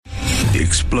The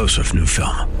explosive new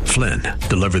film, Flynn,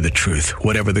 deliver the truth,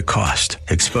 whatever the cost,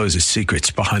 exposes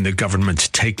secrets behind the government's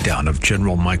takedown of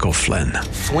General Michael Flynn.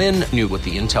 Flynn knew what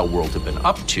the intel world had been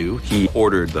up to. He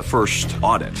ordered the first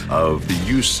audit of the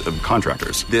use of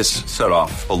contractors. This set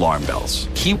off alarm bells.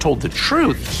 He told the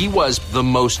truth. He was the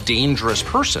most dangerous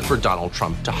person for Donald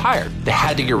Trump to hire. They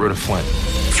had to get rid of Flynn.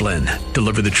 Flynn,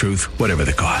 deliver the truth, whatever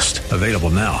the cost. Available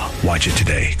now. Watch it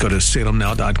today. Go to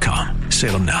salemnow.com.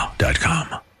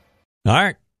 salemnow.com. All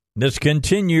right, let's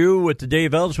continue with the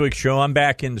Dave Elswick Show. I'm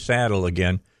back in the saddle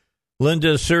again.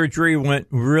 Linda's surgery went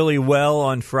really well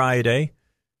on Friday.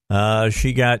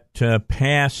 She got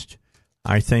past,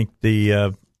 I think,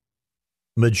 the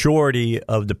majority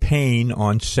of the pain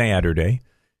on Saturday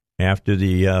after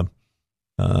the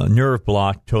nerve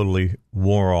block totally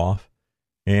wore off.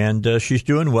 And she's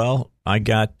doing well. I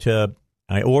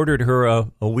ordered her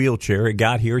a wheelchair. It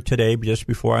got here today just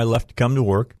before I left to come to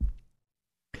work.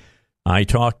 I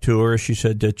talked to her. She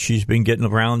said that she's been getting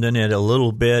around in it a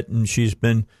little bit, and she's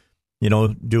been,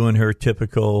 doing her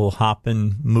typical hop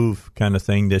and move kind of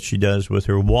thing that she does with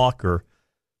her walker.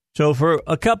 So for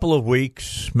a couple of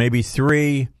weeks, maybe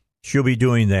 3, she'll be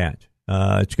doing that.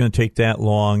 It's going to take that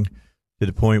long to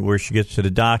the point where she gets to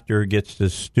the doctor, gets the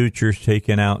sutures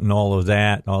taken out and all of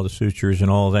that, all the sutures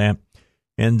and all that.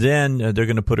 And then they're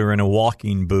going to put her in a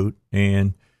walking boot,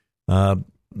 and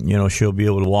she'll be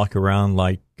able to walk around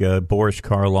like Boris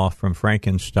Karloff from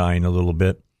Frankenstein a little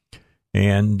bit.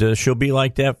 And she'll be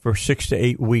like that for 6 to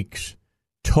 8 weeks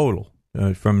total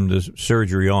from the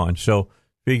surgery on. So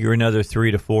figure another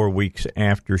 3 to 4 weeks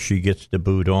after she gets the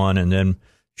boot on, and then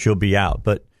she'll be out.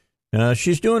 But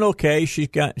she's doing okay. She's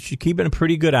keeping a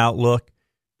pretty good outlook.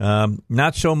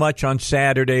 Not so much on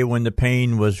Saturday when the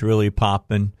pain was really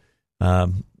popping. My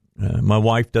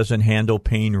wife doesn't handle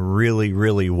pain really,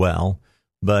 really well.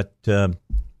 But,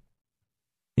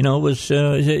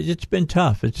 it's been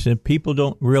tough. It's people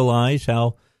don't realize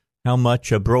how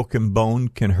much a broken bone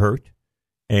can hurt.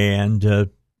 And,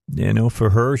 for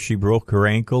her, she broke her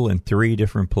ankle in 3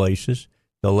 different places,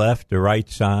 the left, the right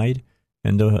side,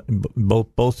 and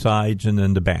both sides, and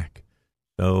then the back.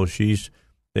 So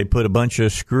they put a bunch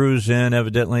of screws in,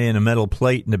 evidently, and a metal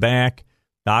plate in the back.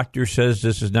 Doctor says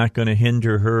this is not going to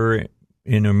hinder her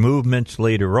in her movements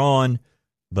later on.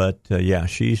 But,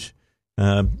 she's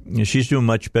doing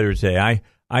much better today.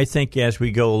 I think as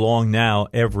we go along now,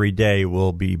 every day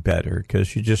will be better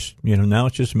because you just, now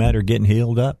it's just a matter of getting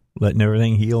healed up, letting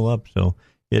everything heal up. So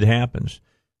it happens.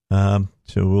 So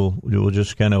we'll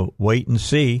just kind of wait and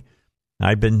see.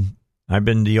 I've been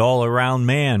the all around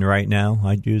man right now.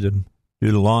 I do the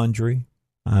laundry.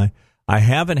 I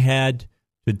haven't had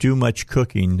to do much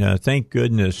cooking. Thank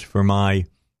goodness for my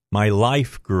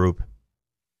life group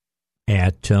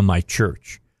at my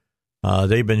church.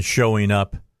 They've been showing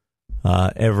up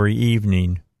every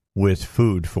evening with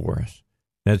food for us.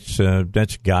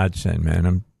 That's godsend, man.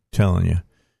 I'm telling you.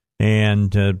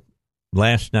 And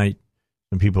last night,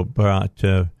 some people brought.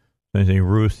 I think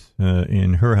Ruth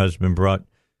and her husband brought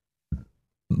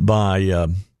by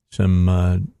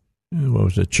some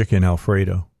chicken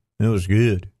Alfredo. It was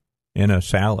good, and a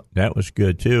salad that was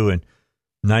good too. And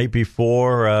night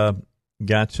before,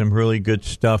 got some really good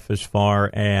stuff as far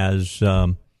as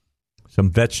some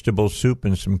vegetable soup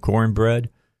and some cornbread.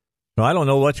 So I don't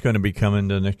know what's going to be coming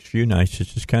the next few nights.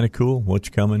 It's just kind of cool what's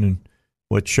coming and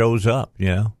what shows up.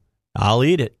 I'll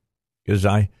eat it because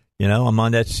I'm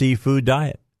on that seafood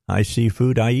diet. I see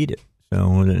food, I eat it.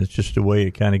 So it's just the way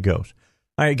it kind of goes.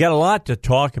 All right, got a lot to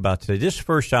talk about today. This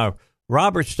first hour,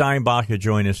 Robert Steinbach will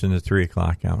join us in the 3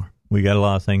 o'clock hour. We got a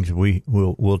lot of things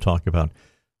we'll talk about.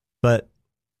 But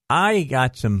I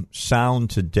got some sound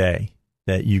today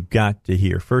that you've got to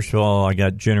hear. First of all, I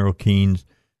got General Keynes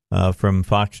from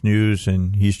Fox News,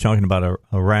 and he's talking about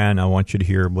Iran. I want you to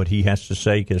hear what he has to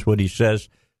say because what he says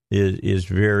is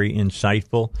very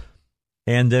insightful.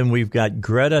 And then we've got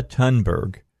Greta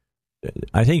Thunberg.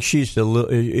 I think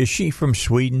is she from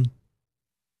Sweden?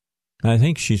 I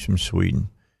think she's from Sweden.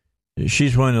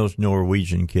 She's one of those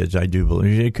Norwegian kids, I do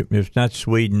believe. If it's not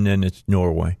Sweden, then it's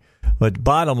Norway. But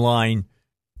bottom line,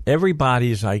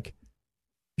 everybody's like,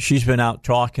 she's been out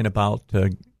talking about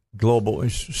global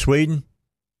Sweden.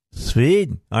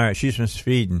 All right, she's from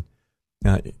Sweden.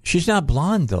 She's not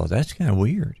blonde, though. That's kind of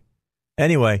weird.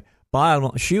 Anyway,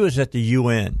 she was at the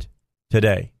UN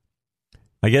today.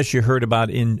 I guess you heard about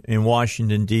in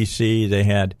Washington, D.C., they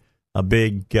had a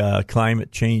big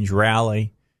climate change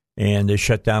rally, and they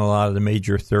shut down a lot of the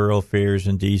major thoroughfares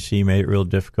in D.C., made it real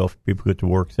difficult for people to get to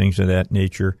work, things of that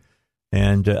nature.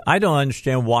 And I don't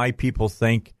understand why people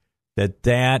think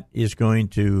that is going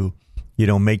to,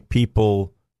 make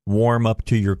people warm up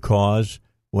to your cause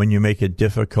when you make it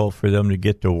difficult for them to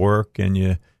get to work and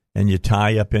you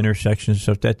tie up intersections.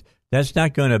 So that's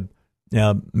not going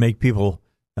to make people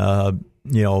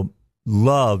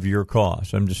love your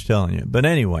cause. I'm just telling you. But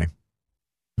anyway,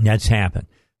 that's happened.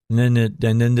 And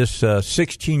then this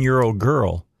 16-year-old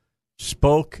girl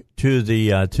spoke to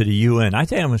the UN. I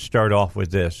think I'm going to start off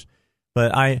with this,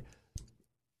 but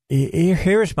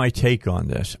here's my take on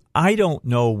this. I don't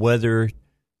know whether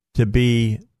to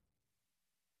be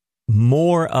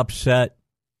more upset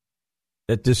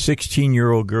that this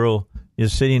 16-year-old girl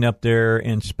is sitting up there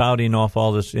and spouting off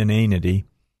all this inanity,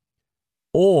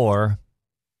 or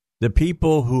the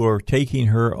people who are taking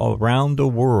her around the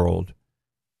world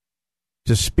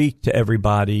to speak to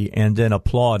everybody and then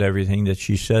applaud everything that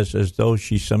she says as though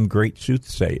she's some great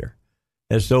soothsayer,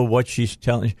 as though what she's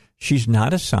telling, she's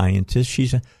not a scientist.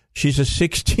 She's a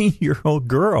 16-year-old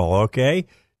girl, okay,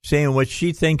 saying what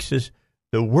she thinks is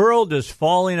the world is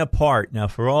falling apart. Now,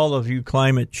 for all of you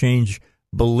climate change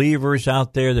believers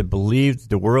out there that believe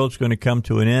the world's going to come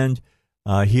to an end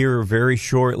here very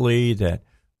shortly, that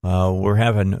we're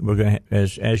going to,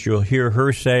 as you'll hear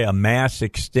her say, a mass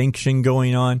extinction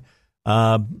going on.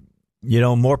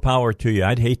 More power to you.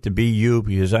 I'd hate to be you,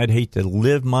 because I'd hate to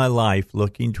live my life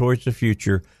looking towards the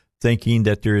future thinking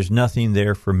that there is nothing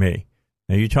there for me.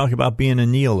 Now, you talk about being a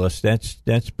nihilist.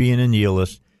 That's being a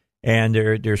nihilist. And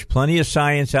there's plenty of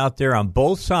science out there on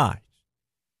both sides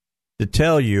to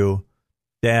tell you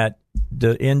that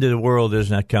the end of the world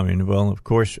is not coming. Well, of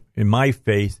course, in my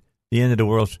faith, the end of the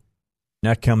world's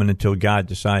not coming until God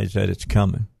decides that it's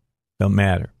coming. Don't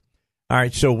matter. All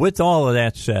right, so with all of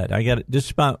that said, I think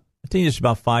it's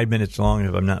about 5 minutes long,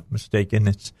 if I'm not mistaken.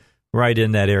 It's right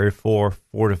in that area, 4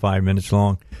 to 5 minutes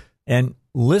long. And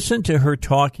listen to her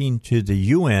talking to the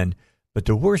UN, but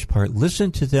the worst part,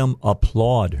 listen to them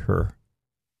applaud her.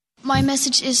 My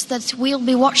message is that we'll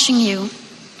be watching you.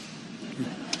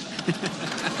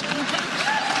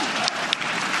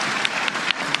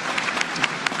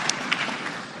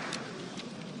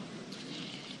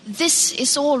 This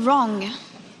is all wrong.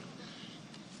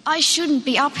 I shouldn't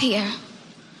be up here.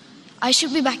 I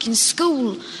should be back in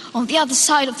school on the other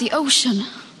side of the ocean.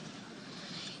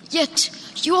 Yet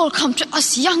you all come to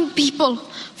us young people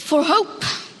for hope.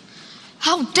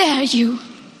 How dare you?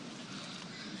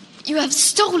 You have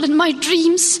stolen my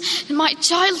dreams and my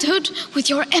childhood with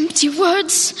your empty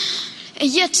words, and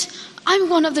yet I'm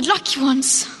one of the lucky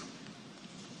ones.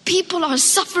 People are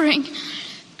suffering.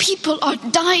 People are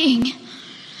dying.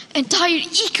 Entire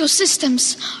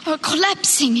ecosystems are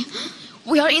collapsing.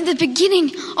 We are in the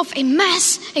beginning of a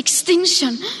mass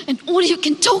extinction, and all you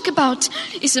can talk about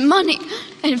is money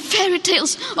and fairy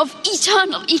tales of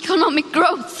eternal economic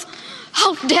growth.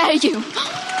 How dare you?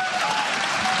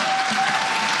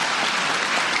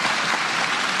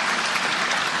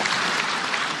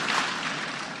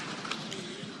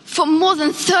 For more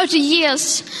than 30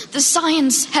 years, the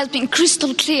science has been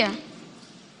crystal clear.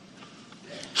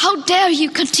 How dare you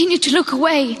continue to look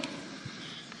away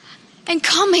and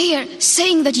come here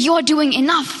saying that you're doing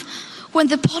enough when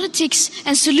the politics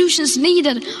and solutions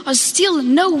needed are still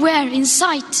nowhere in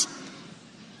sight?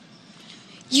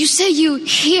 You say you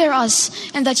hear us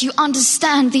and that you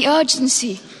understand the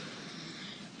urgency.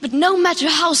 But no matter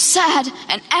how sad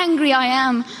and angry I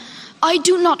am, I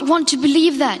do not want to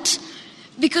believe that.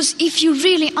 Because if you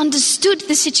really understood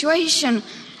the situation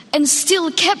and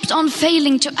still kept on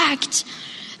failing to act,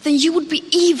 then you would be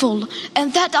evil,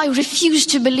 and that I refuse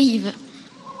to believe.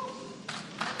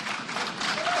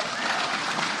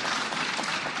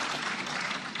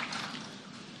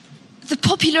 The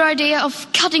popular idea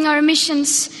of cutting our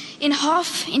emissions in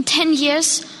half in 10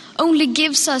 years only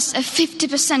gives us a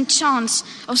 50% chance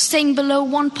of staying below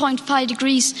 1.5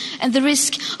 degrees and the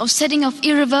risk of setting off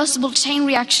irreversible chain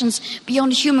reactions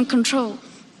beyond human control.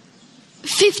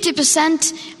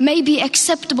 50% may be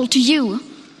acceptable to you,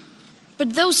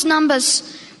 but those numbers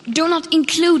do not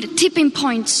include tipping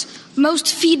points, most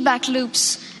feedback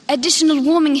loops, additional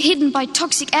warming hidden by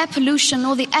toxic air pollution,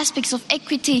 or the aspects of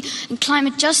equity and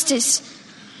climate justice.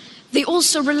 They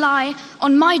also rely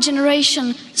on my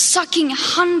generation sucking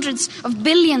hundreds of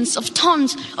billions of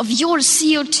tons of your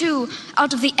CO2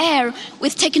 out of the air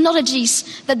with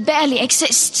technologies that barely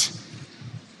exist.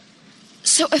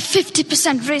 So a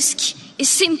 50% risk is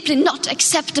simply not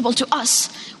acceptable to us,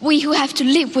 we who have to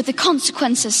live with the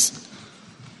consequences.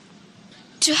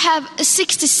 To have a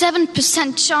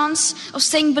 67% chance of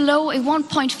staying below a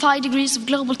 1.5 degrees of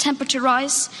global temperature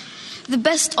rise, the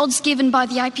best odds given by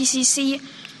the IPCC,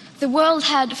 the world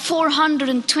had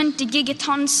 420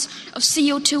 gigatons of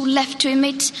CO2 left to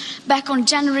emit back on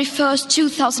January 1st,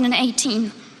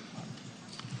 2018.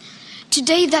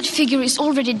 Today, that figure is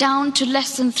already down to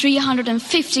less than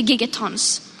 350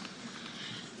 gigatons.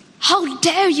 How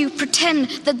dare you pretend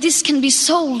that this can be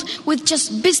solved with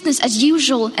just business as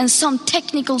usual and some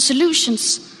technical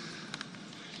solutions?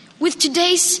 With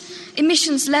today's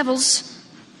emissions levels,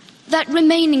 that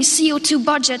remaining CO2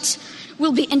 budget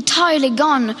will be entirely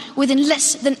gone within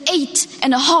less than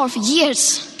 8.5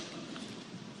 years.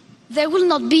 There will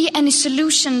not be any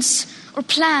solutions or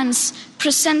plans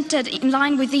presented in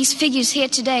line with these figures here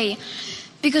today,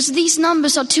 because these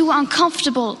numbers are too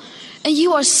uncomfortable and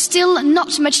you are still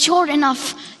not mature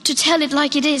enough to tell it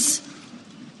like it is.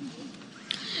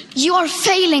 You are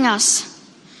failing us,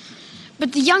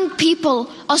 but the young people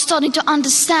are starting to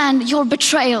understand your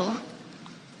betrayal.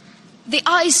 The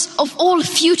eyes of all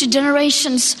future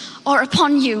generations are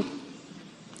upon you.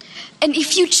 And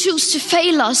if you choose to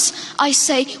fail us, I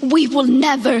say we will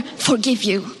never forgive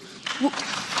you.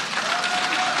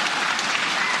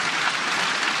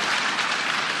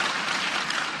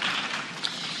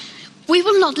 We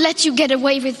will not let you get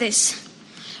away with this.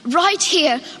 Right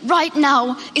here, right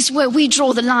now, is where we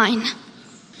draw the line.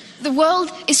 The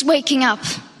world is waking up,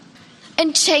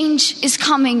 and change is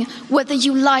coming whether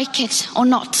you like it or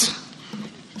not.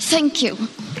 Thank you.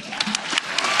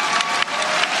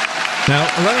 Now,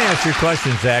 let me ask you a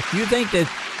question, Zach. Do you think that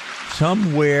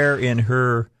somewhere in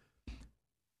her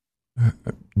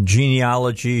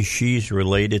genealogy she's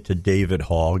related to David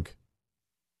Hogg?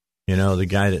 You know, the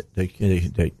guy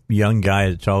the young guy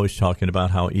that's always talking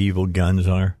about how evil guns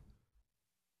are.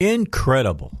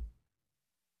 Incredible.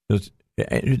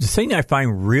 The thing I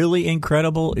find really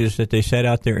incredible is that they sat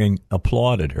out there and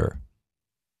applauded her.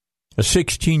 A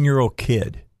 16-year-old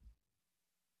kid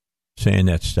saying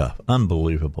that stuff.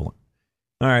 Unbelievable.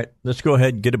 All right, let's go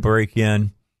ahead and get a break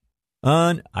in.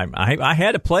 I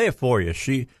had to play it for you.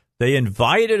 They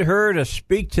invited her to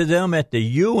speak to them at the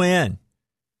UN.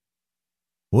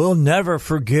 We'll never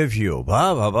forgive you.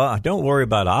 Blah, blah, blah. Don't worry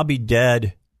about it. I'll be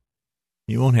dead.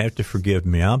 You won't have to forgive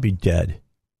me. I'll be dead.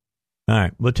 All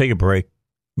right, we'll take a break.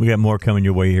 We got more coming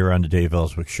your way here on the Dave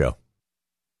Elswick Show.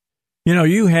 You know,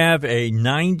 you have a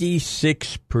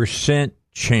 96%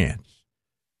 chance.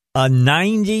 A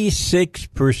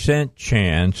 96%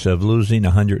 chance of losing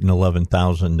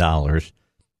 $111,000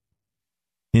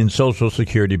 in Social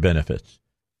Security benefits.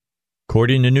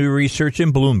 According to new research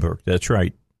in Bloomberg, that's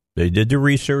right. They did the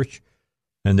research,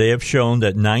 and they have shown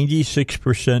that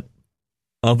 96%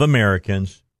 of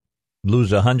Americans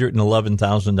lose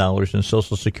 $111,000 in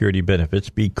Social Security benefits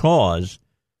because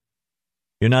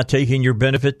you're not taking your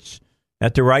benefits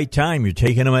at the right time. You're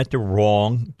taking them at the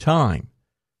wrong time.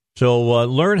 So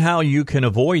learn how you can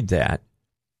avoid that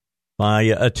by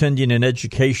attending an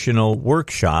educational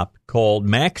workshop called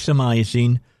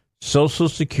Maximizing Social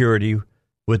Security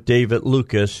with David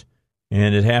Lucas,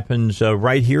 and it happens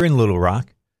right here in Little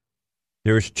Rock.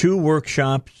 There's 2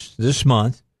 workshops this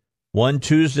month, one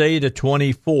Tuesday the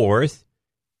 24th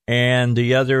and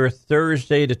the other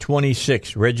Thursday the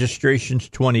 26th. Registration's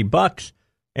 $20,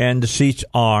 and the seats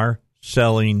are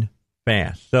selling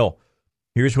fast. So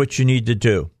here's what you need to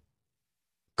do.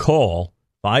 Call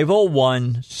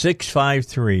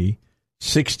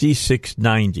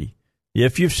 501-653-6690.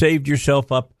 If you've saved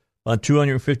yourself up on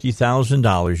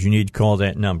 $250,000, you need to call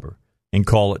that number and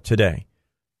call it today.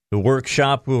 The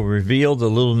workshop will reveal the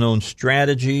little-known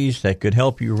strategies that could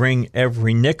help you wring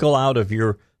every nickel out of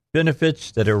your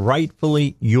benefits that are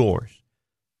rightfully yours.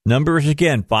 Numbers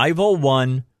again,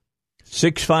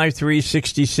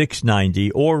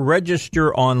 501-653-6690, or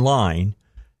register online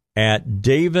at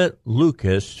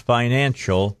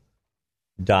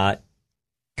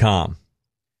davidlucasfinancial.com.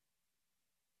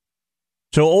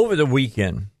 So over the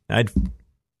weekend,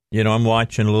 I'm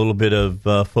watching a little bit of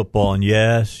football, and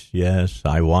yes,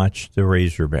 I watched the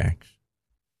Razorbacks.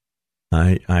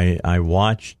 I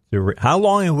watched the. How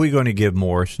long are we going to give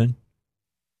Morrison?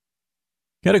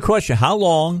 Got a question. How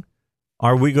long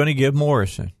are we going to give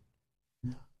Morrison?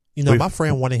 You know, my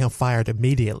friend wanted him fired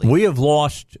immediately. We have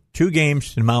lost 2 games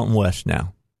to the Mountain West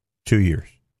now, 2 years.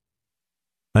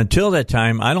 Until that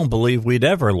time, I don't believe we'd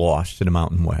ever lost to the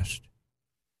Mountain West.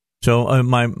 So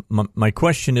my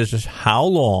question is how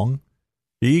long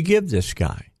do you give this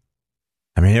guy?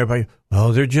 I mean, everybody,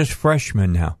 they're just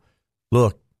freshmen now.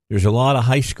 Look, there's a lot of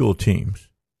high school teams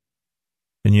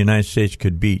in the United States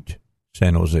could beat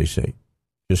San Jose State.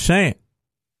 Just saying.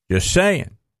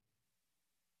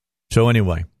 So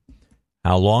anyway,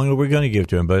 how long are we going to give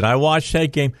to him? But I watched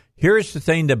that game. Here's the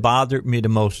thing that bothered me the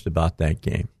most about that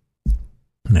game.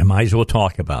 And I might as well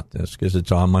talk about this because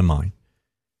it's on my mind.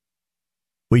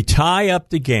 We tie up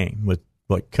the game with,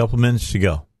 a couple minutes to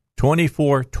go,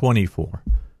 24-24.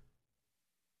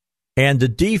 and the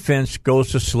defense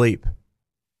goes to sleep.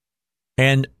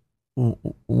 And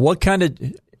what kind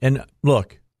of – and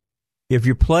look, if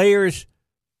your players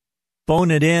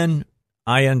phone it in,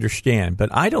 I understand. But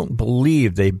I don't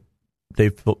believe they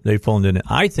phoned it in.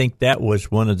 I think that was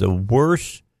one of the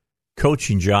worst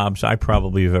coaching jobs I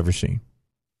probably have ever seen.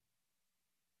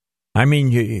 I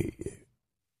mean,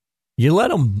 you let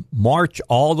them march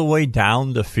all the way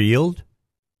down the field.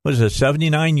 What is it,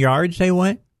 79 yards they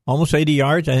went? Almost 80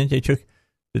 yards. I think they took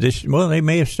this. Well, they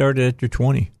may have started after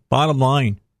 20. Bottom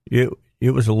line, it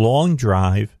was a long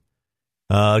drive.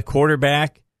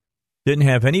 Quarterback didn't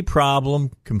have any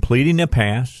problem completing the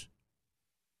pass.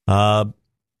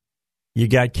 You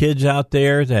got kids out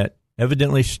there that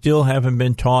evidently still haven't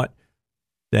been taught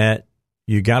that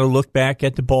you got to look back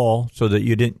at the ball so that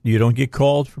you don't get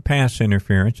called for pass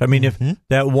interference. I mean, if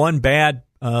that one bad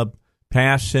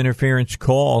pass interference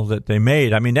call that they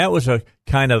made, I mean, that was a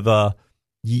kind of a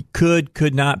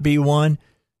could not be one,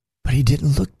 but he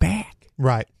didn't look back.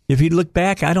 Right. If he looked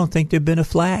back, I don't think there'd been a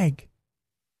flag.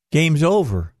 Game's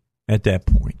over at that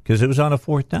point because it was on a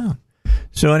 4th down.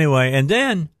 So anyway, and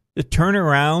then the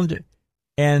turnaround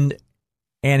and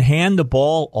hand the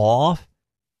ball off,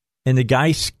 and the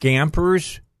guy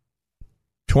scampers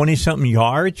 20-something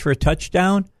yards for a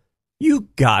touchdown. You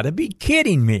got to be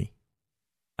kidding me.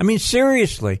 I mean,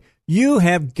 seriously, you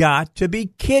have got to be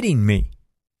kidding me.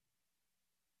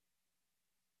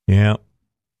 Yeah.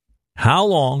 How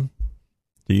long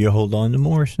do you hold on to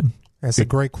Morrison? That's a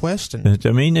great question.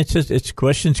 I mean, it's a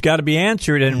question's got to be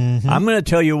answered, and I'm going to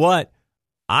tell you what,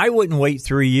 I wouldn't wait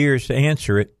 3 years to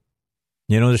answer it.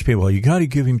 You know, there's people, well, you got to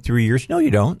give him 3 years. No,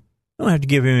 you don't. You don't have to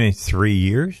give him any 3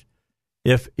 years.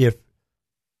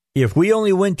 If we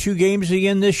only win 2 games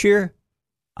again this year,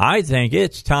 I think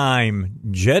it's time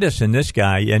jettison this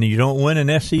guy. And you don't win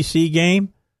an SEC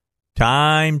game,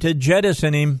 time to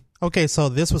jettison him. Okay, so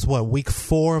this was what, week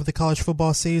 4 of the college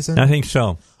football season? I think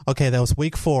so. Okay, that was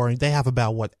week 4, and they have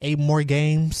about, 8 more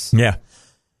games? Yeah.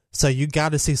 So you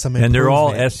got to see some improvement. And they're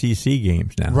all SEC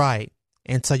games now. Right.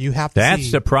 And so you have to That's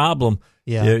see. the problem.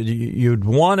 Yeah. You'd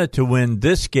wanted to win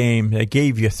this game that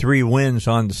gave you 3 wins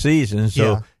on the season,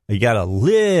 so you got a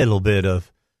little bit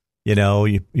of,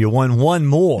 you won 1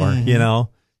 more, and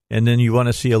then you want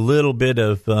to see a little bit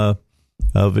of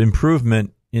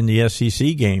improvement in the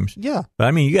SEC games. Yeah. But,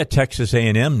 I mean, you got Texas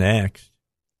A&M next.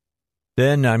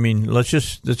 Then, I mean, let's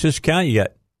just count. You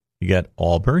got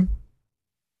Auburn.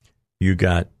 You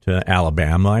got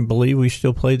Alabama, I believe we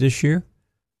still play this year.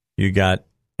 You got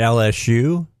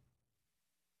LSU.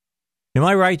 Am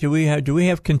I right? Do we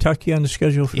have Kentucky on the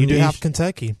schedule for You do these? have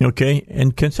Kentucky. Okay,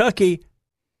 and Kentucky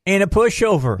ain't a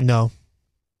pushover. No.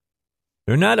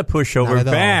 They're not a pushover. In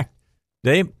fact,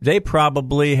 they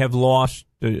probably have lost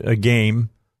a game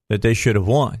that they should have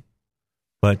won.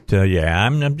 But,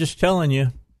 I'm just telling you.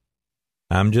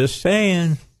 I'm just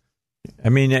saying. I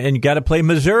mean, and you got to play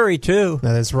Missouri, too.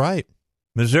 That is right.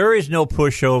 Missouri's no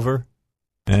pushover,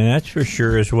 and that's for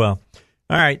sure as well.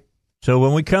 All right, so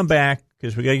when we come back,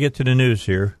 because we got to get to the news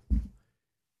here,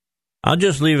 I'll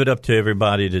just leave it up to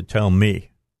everybody to tell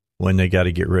me when they got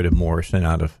to get rid of Morrison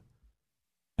out of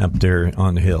up there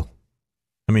on the hill.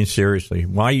 I mean, seriously,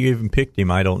 why you even picked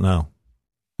him, I don't know.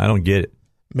 I don't get it.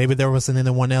 Maybe there wasn't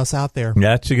anyone else out there.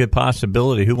 That's a good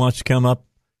possibility. Who wants to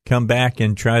come back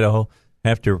and try to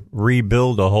have to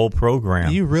rebuild a whole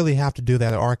program? You really have to do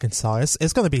that at Arkansas.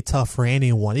 It's going to be tough for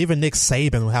anyone. Even Nick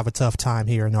Saban will have a tough time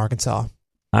here in Arkansas.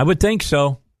 I would think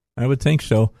so.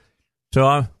 So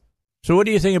what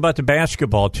do you think about the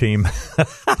basketball team?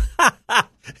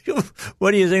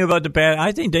 What do you think about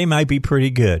I think they might be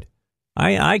pretty good.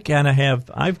 I've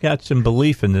got some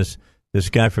belief in this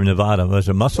guy from Nevada. Was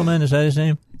it Musselman? Is that his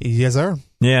name? Yes, sir.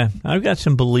 Yeah, I've got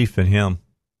some belief in him.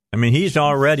 I mean, he's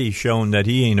already shown that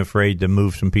he ain't afraid to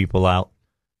move some people out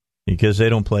because they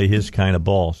don't play his kind of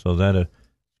ball. So that's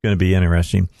going to be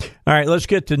interesting. All right, let's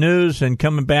get to news. And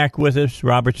coming back with us,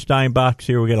 Robert Steinbach's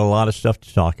here. We got a lot of stuff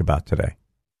to talk about today.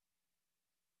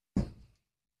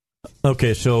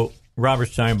 Okay, so Robert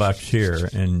Steinbach's here,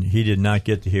 and he did not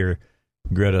get to hear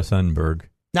Greta Thunberg.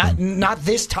 Not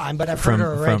this time, but I've heard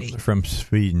her already. From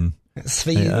Sweden.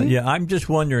 Sweden? Yeah, I'm just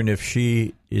wondering if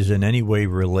she is in any way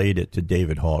related to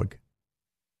David Hogg.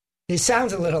 It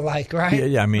sounds a little like, right?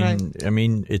 Yeah. I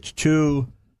mean, it's 2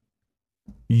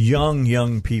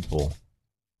 young people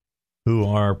who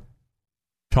are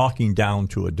talking down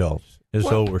to adults as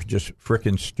though we're just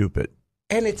frickin' stupid.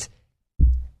 And it's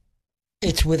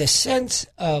with a sense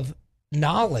of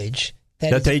knowledge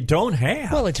that they don't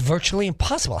have. Well, it's virtually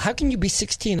impossible. How can you be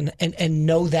 16 and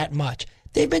know that much?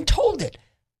 They've been told it.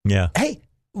 Yeah. Hey,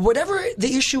 whatever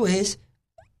the issue is,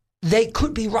 they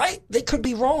could be right, they could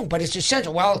be wrong, but it's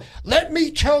essential. Well, let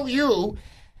me tell you,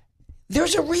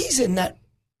 there's a reason that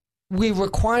we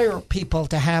require people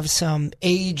to have some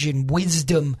age and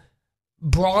wisdom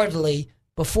broadly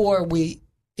before we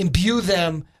imbue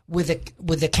them with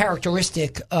the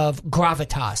characteristic of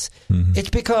gravitas. Mm-hmm. It's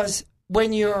because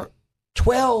when you're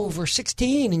 12 or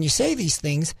 16 and you say these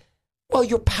things, well,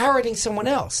 you're parroting someone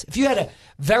else. If you had a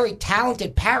very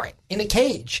talented parrot in a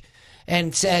cage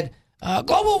and said,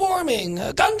 global warming,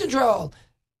 gun control,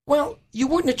 well, you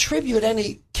wouldn't attribute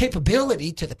any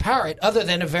capability to the parrot other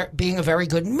than being a very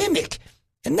good mimic.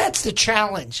 And that's the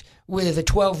challenge with a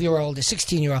 12-year-old, a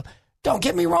 16-year-old. Don't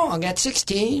get me wrong. At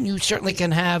 16, you certainly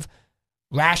can have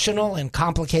rational and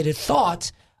complicated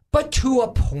thoughts, but to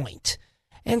a point.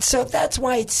 And so that's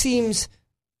why it seems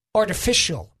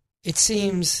artificial. It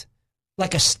seems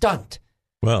like a stunt.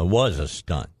 Well, it was a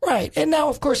stunt. Right. And now,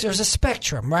 of course, there's a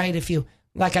spectrum, right? If you,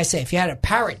 like I say, if you had a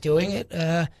parrot doing it,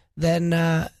 then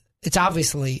it's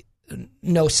obviously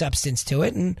no substance to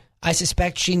it. And I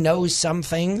suspect she knows some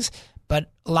things,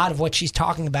 but a lot of what she's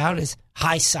talking about is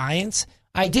high science.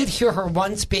 I did hear her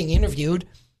once being interviewed,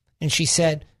 and she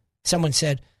said, someone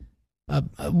said,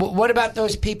 what about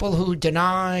those people who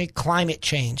deny climate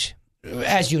change?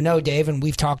 As you know, Dave, and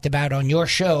we've talked about on your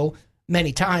show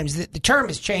many times, the term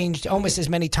has changed almost as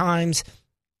many times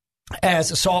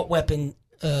as assault weapon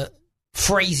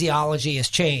phraseology has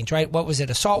changed, right? What was it?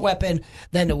 Assault weapon.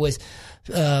 Then it was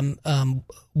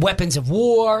weapons of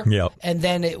war. Yep. And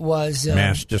then it was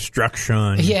mass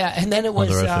destruction. Yeah. And then it was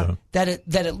that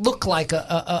it looked like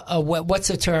a what's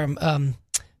the term?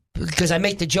 Because I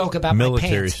make the joke about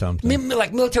military my pants. Something.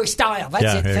 Like military style.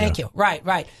 That's it. Thank you.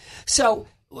 Right. So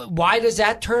why does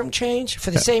that term change?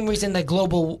 For the same reason that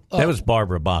global... that was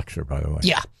Barbara Boxer, by the way.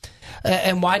 Yeah.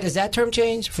 And why does that term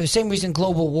change? For the same reason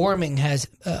global warming has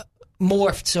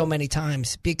morphed so many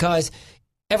times. Because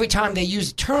every time they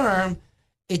use a term,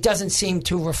 it doesn't seem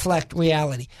to reflect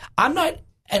reality. I'm not...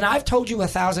 And I've told you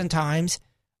 1,000 times,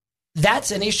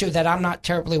 that's an issue that I'm not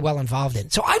terribly well involved in.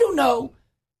 So I don't know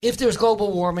if there's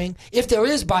global warming. If there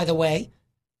is, by the way,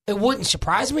 it wouldn't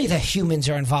surprise me that humans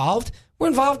are involved. We're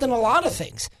involved in a lot of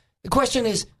things. The question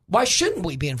is, why shouldn't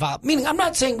we be involved? Meaning, I'm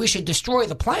not saying we should destroy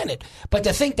the planet, but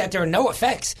to think that there are no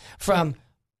effects from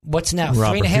what's now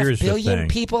 3.5 billion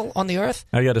people on the Earth.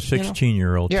 I got a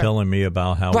 16-year-old telling me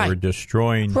about how we're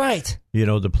destroying,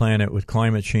 the planet with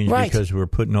climate change because we're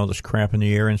putting all this crap in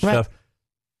the air and stuff.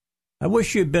 I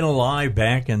wish you'd been alive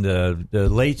back in the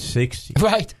late 60s.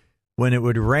 Right. When it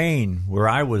would rain where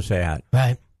I was at.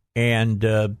 Right. And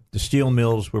the steel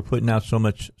mills were putting out so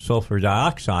much sulfur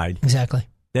dioxide. Exactly.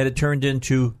 That it turned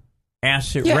into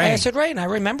acid rain. Yeah, acid rain. I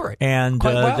remember it. And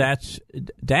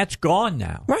that's gone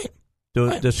now. Right.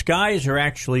 The skies are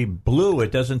actually blue.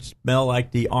 It doesn't smell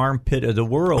like the armpit of the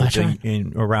world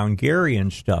around Gary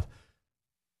and stuff.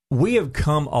 We have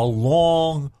come a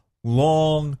long,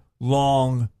 long,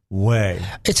 long way.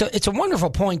 It's a wonderful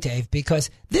point, Dave, because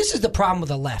this is the problem with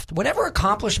the left. Whatever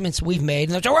accomplishments we've made,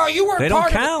 and they're, well, you weren't part of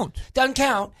it. They don't count. Doesn't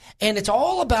count. And it's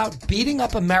all about beating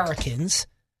up Americans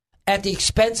at the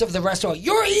expense of the rest of the world.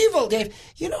 You're evil, Dave.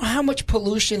 You know how much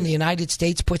pollution the United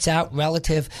States puts out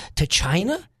relative to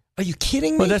China? Are you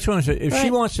kidding me? Well, that's what I'm saying. If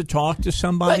she wants to talk to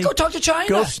somebody, go talk to China.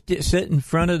 Go sit in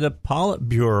front of the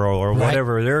Politburo or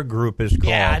whatever their group is called.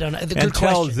 Yeah, I don't know. And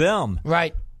tell them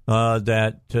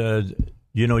that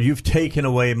you've taken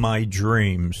away my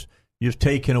dreams. You've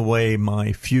taken away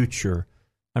my future.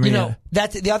 I mean,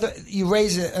 that's the other. You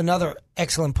raise another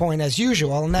excellent point as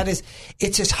usual, and that is,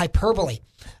 it's just hyperbole.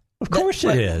 Of course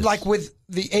it is. Like with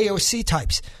the AOC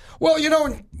types. Well,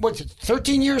 what's it,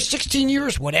 13 years, 16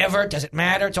 years, whatever, does it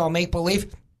matter? It's all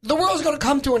make-believe. The world's going to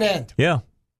come to an end. Yeah.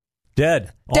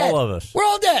 Dead. All of us. We're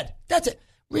all dead. That's it.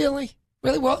 Really?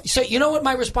 Really? Well, so you know what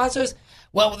my response is?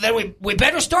 Well, then we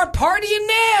better start partying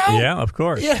now. Yeah, of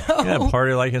course. Yeah,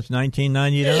 party like it's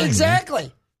 1999. Exactly.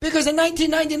 Man. Because in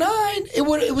 1999,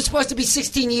 it was supposed to be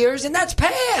 16 years, and that's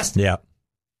passed. Yeah.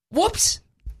 Whoops.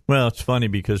 Well, it's funny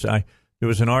because there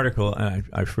was an article, and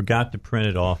I forgot to print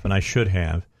it off, and I should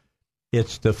have.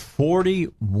 It's the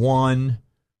 41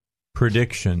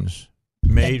 predictions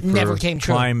made for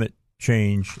climate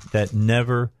change that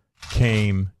never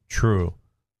came true.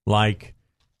 Like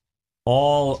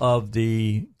all of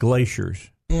the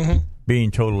glaciers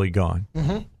being totally gone.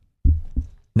 Mm-hmm.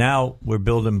 Now we're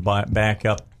building back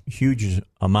up huge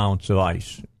amounts of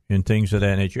ice and things of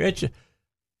that nature.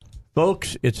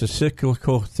 Folks, it's a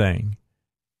cyclical thing.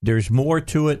 There's more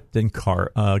to it than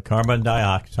carbon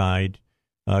dioxide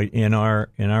in our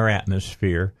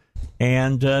atmosphere,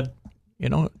 and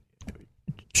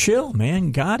chill,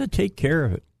 man. Got to take care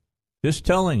of it. Just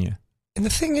telling you. And the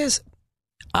thing is,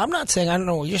 I'm not saying, I don't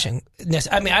know what you're saying.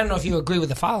 I mean, I don't know if you agree with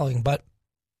the following, but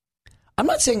I'm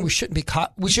not saying we shouldn't be,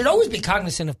 we should always be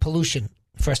cognizant of pollution,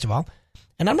 first of all.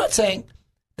 And I'm not saying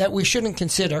that we shouldn't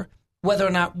consider whether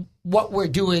or not what we're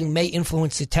doing may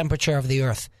influence the temperature of the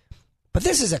earth. But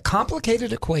this is a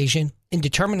complicated equation in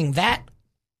determining that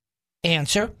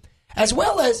answer, as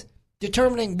well as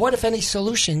determining what, if any,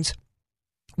 solutions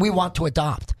we want to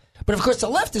adopt. But of course, the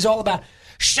left is all about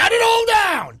shut it all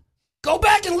down. Go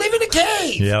back and live in a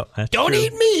cave. Yeah, don't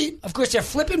eat meat. Of course, they're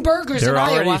flipping burgers in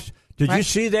Iowa. Did you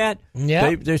see that?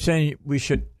 Yeah. They're saying we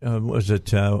should,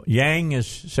 Yang is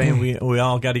saying we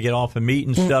all got to get off of meat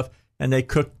and stuff, and they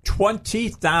cooked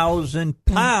 20,000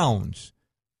 pounds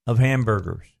of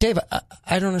hamburgers. Dave,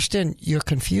 I don't understand. You're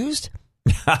confused?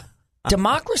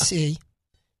 Democracy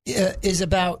is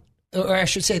about, or I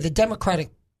should say the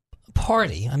Democratic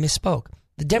Party, I misspoke.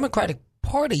 The Democratic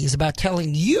Party is about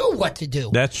telling you what to do.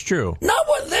 That's true. Not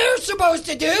what they're supposed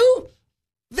to do.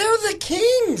 They're the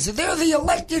kings. They're the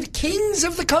elected kings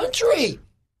of the country.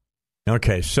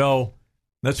 Okay, so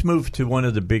let's move to one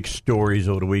of the big stories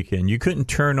over the weekend. You couldn't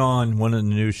turn on one of the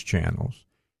news channels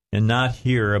and not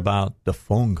hear about the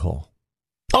phone call.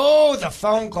 Oh, the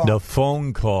phone call. The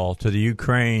phone call to the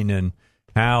Ukraine and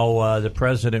how the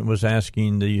president was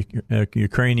asking the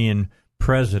Ukrainian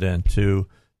president to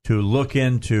look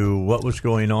into what was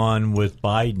going on with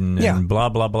Biden and blah,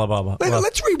 blah, blah, blah, blah.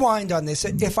 Let's rewind on this,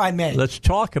 if I may. Let's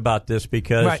talk about this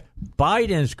because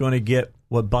Biden's going to get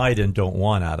what Biden don't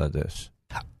want out of this.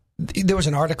 There was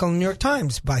an article in the New York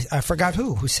Times by, I forgot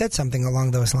who said something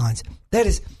along those lines. That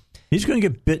is, he's going to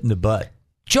get bit in the butt.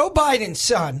 Joe Biden's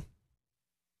son.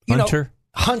 Hunter,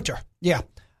 yeah.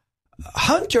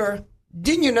 Hunter,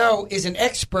 didn't you know, is an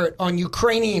expert on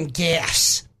Ukrainian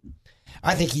gas.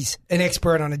 I think he's an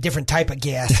expert on a different type of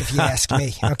gas, if you ask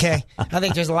me, okay? I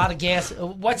think there's a lot of gas.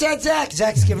 What's that, Zach?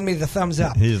 Zach's giving me the thumbs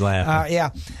up. He's laughing. Yeah.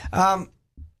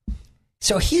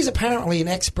 So he's apparently an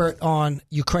expert on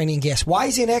Ukrainian gas. Why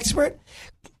is he an expert?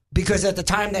 Because at the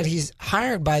time that he's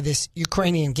hired by this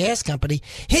Ukrainian gas company,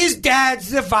 his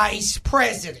dad's the vice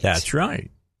president. That's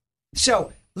right.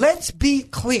 So let's be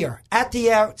clear at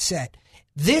the outset.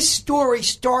 This story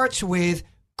starts with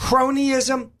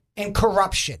cronyism and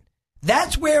corruption.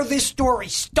 That's where this story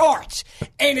starts,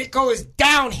 and it goes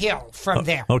downhill from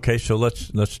there. Okay, so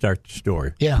let's start the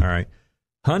story. Yeah. All right.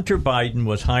 Hunter Biden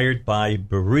was hired by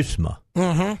Burisma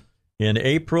in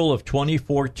April of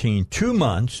 2014, 2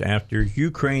 months after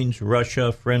Ukraine's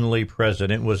Russia-friendly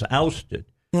president was ousted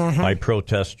by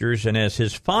protesters, and as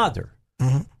his father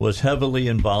was heavily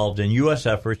involved in U.S.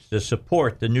 efforts to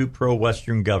support the new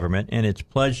pro-Western government and its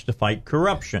pledge to fight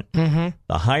corruption. The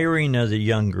hiring of the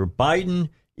younger Biden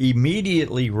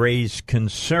immediately raised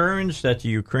concerns that the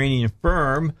Ukrainian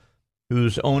firm,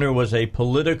 whose owner was a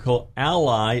political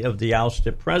ally of the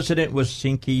ousted president, was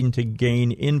seeking to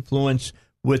gain influence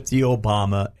with the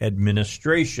Obama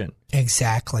administration.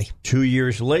 Exactly. 2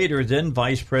 years later, then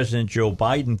Vice President Joe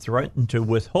Biden threatened to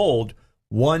withhold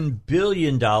 $1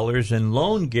 billion in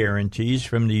loan guarantees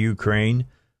from the Ukraine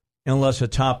unless a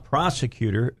top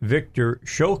prosecutor, Viktor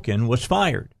Shokin, was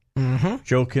fired.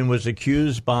 Shokin was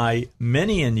accused by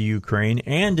many in the Ukraine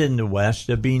and in the West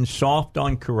of being soft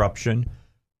on corruption,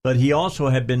 but he also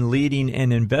had been leading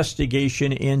an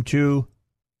investigation into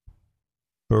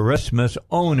Burisma's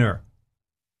owner.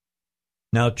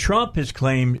 Now, Trump has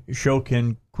claimed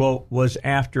Shokin, quote, was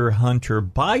after Hunter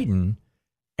Biden,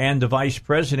 and the vice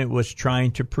president was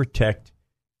trying to protect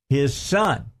his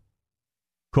son.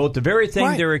 Quote, the very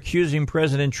thing they're accusing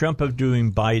President Trump of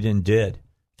doing, Biden did.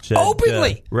 Said,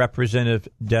 openly. Representative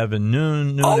Devin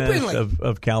Nunes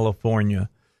of California.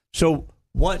 So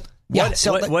what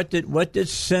did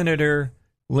Senator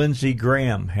Lindsey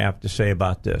Graham have to say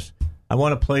about this? I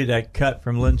want to play that cut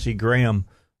from Lindsey Graham.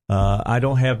 I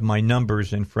don't have my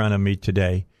numbers in front of me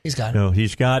today. He's got it. No,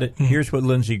 he's got it. Here's what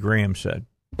Lindsey Graham said.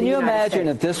 Can you imagine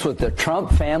if this was the Trump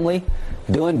family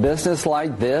doing business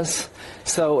like this?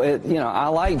 So, I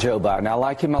like Joe Biden. I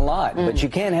like him a lot. But you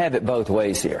can't have it both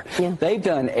ways here. Yeah. They've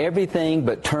done everything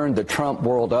but turned the Trump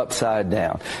world upside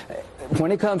down.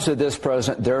 When it comes to this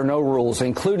president, there are no rules,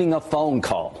 including a phone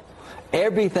call.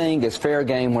 Everything is fair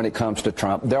game when it comes to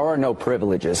Trump. There are no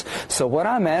privileges. So what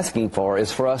I'm asking for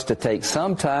is for us to take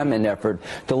some time and effort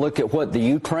to look at what the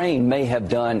Ukraine may have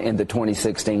done in the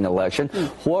 2016 election.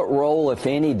 What role, if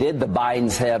any, did the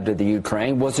Bidens have to the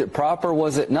Ukraine? Was it proper?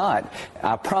 Was it not?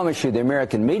 I promise you the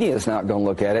American media is not going to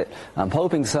look at it. I'm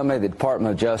hoping somebody at the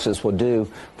Department of Justice will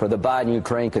do for the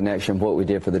Biden-Ukraine connection what we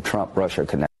did for the Trump-Russia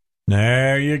connection.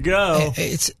 There you go.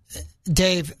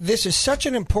 Dave, this is such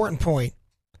an important point.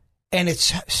 And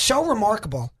it's so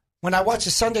remarkable when I watch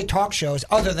the Sunday talk shows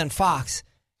other than Fox,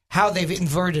 how they've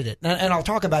inverted it. And I'll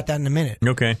talk about that in a minute.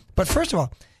 Okay. But first of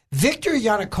all, Viktor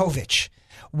Yanukovych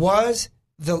was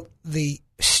the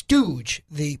stooge,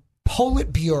 the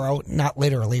Politburo, not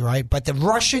literally, right, but the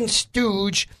Russian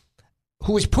stooge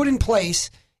who was put in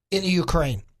place in the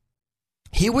Ukraine.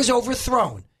 He was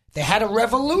overthrown. They had a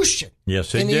revolution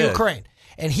in the Ukraine,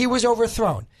 and he was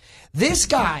overthrown. This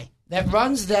guy that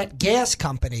runs that gas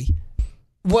company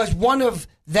was one of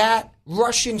that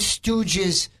Russian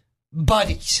stooge's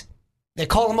buddies. They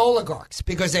call them oligarchs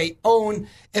because they own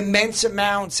immense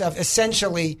amounts of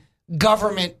essentially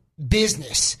government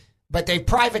business, but they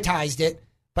privatized it,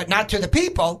 but not to the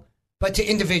people, but to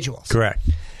individuals. Correct.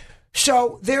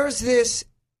 So there's this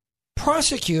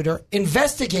prosecutor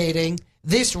investigating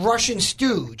this Russian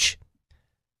stooge.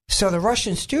 So the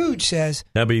Russian stooge says...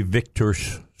 That'd be Viktor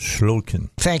Shulkin.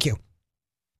 Thank you.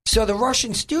 So the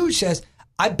Russian stooge says,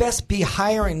 I best be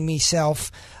hiring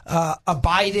myself a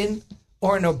Biden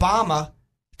or an Obama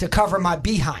to cover my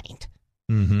behind.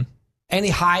 Mm-hmm. And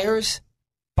he hires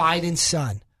Biden's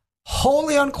son.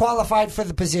 Wholly unqualified for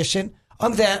the position,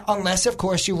 unless, of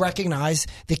course, you recognize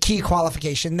the key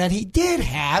qualification that he did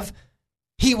have.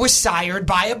 He was sired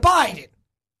by a Biden.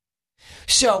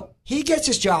 So he gets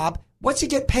his job. What's he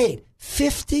get paid?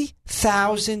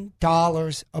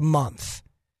 $50,000 a month.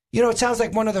 You know, it sounds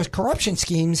like one of those corruption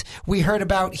schemes we heard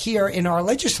about here in our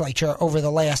legislature over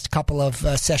the last couple of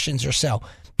sessions or so.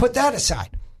 Put that aside.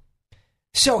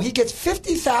 So he gets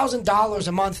 $50,000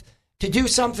 a month to do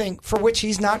something for which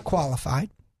he's not qualified.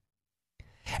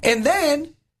 And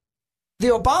then the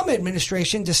Obama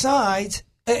administration decides,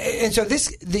 and so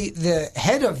the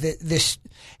head of this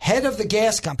head of the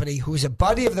gas company, who's a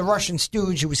buddy of the Russian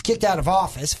stooge who was kicked out of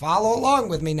office, follow along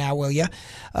with me now, will you,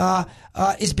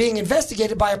 is being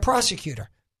investigated by a prosecutor.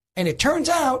 And it turns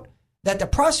out that the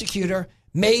prosecutor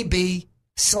may be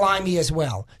slimy as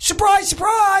well. Surprise,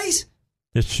 surprise!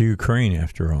 It's Ukraine,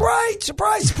 after all. Right,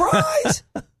 surprise, surprise!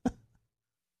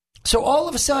 So all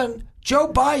of a sudden,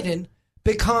 Joe Biden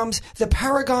becomes the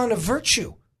paragon of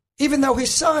virtue. Even though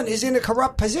his son is in a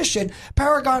corrupt position,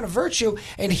 paragon of virtue,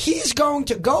 and he's going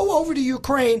to go over to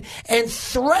Ukraine and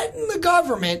threaten the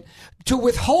government to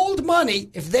withhold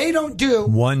money if they don't do...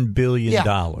 $1 billion.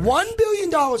 $1 billion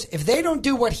if they don't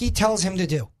do what he tells him to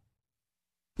do.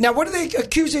 Now, what are they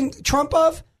accusing Trump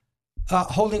of?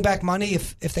 Holding back money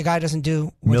if the guy doesn't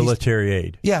do... Military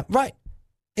aid. Yeah, right.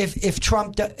 If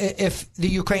the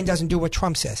Ukraine doesn't do what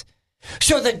Trump says.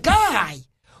 So the guy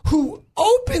who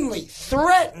openly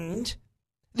threatened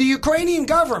the Ukrainian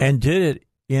government and did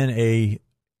it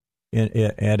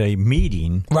at a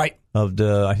meeting, right, of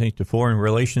the Foreign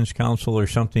Relations Council or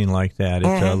something like that.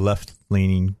 It's a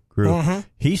left-leaning group. Mm-hmm.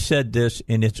 He said this,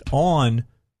 and it's on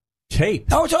tape.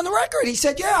 Oh, it's on the record. He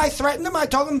said, yeah, I threatened them. I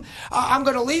told them I'm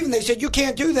going to leave. And they said, you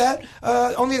can't do that.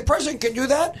 Only the president can do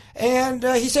that. And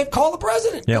he said, call the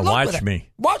president. Yeah, watch me.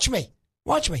 Watch me.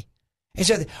 Watch me. He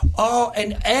said,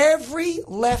 and every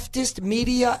leftist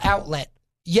media outlet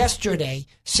yesterday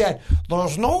said,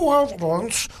 there's no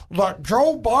evidence that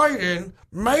Joe Biden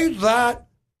made that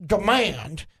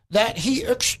demand, that he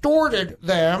extorted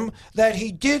them, that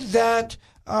he did that.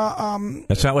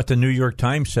 That's not what the New York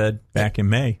Times said back in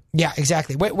May. Yeah,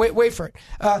 exactly. Wait for it.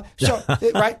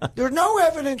 Right? There's no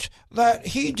evidence that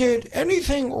he did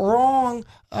anything wrong,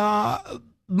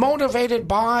 motivated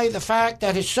by the fact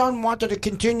that his son wanted to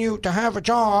continue to have a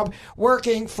job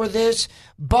working for this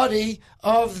buddy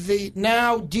of the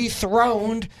now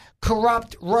dethroned,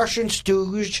 corrupt Russian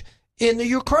stooge in the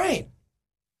Ukraine.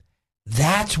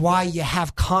 That's why you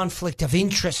have conflict of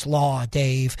interest law,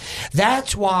 Dave.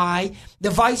 That's why the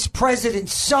vice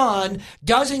president's son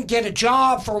doesn't get a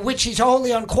job for which he's wholly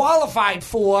unqualified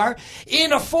for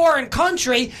in a foreign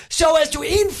country so as to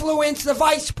influence the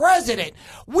vice president.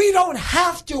 We don't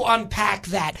have to unpack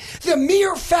that. The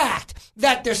mere fact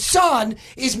that the son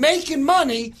is making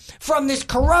money from this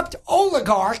corrupt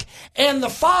oligarch and the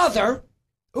father,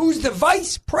 who's the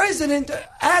vice president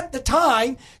at the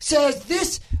time, says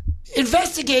this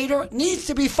investigator needs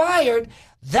to be fired,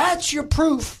 that's your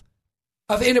proof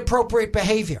of inappropriate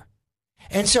behavior.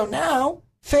 And so now,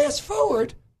 fast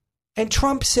forward, and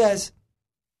Trump says,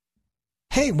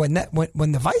 hey, when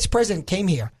the vice president came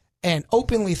here and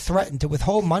openly threatened to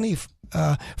withhold money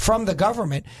from the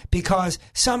government because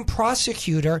some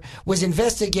prosecutor was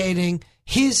investigating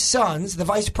his son's, the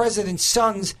vice president's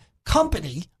son's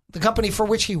company, the company for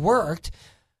which he worked,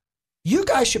 you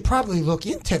guys should probably look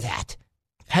into that.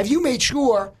 Have you made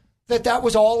sure that that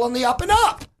was all on the up and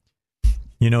up?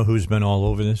 You know who's been all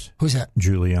over this? Who's that?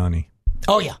 Giuliani.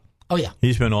 Oh, yeah. Oh, yeah.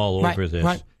 He's been all over this.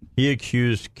 Right. He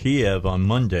accused Kiev on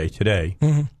Monday, today,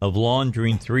 of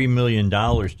laundering $3 million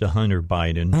to Hunter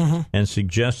Biden and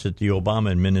suggested the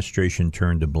Obama administration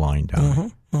turned a blind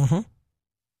eye.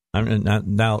 I mean,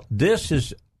 now, this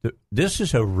is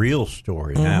a real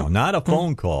story now, not a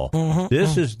phone call.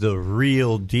 This is the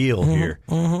real deal here.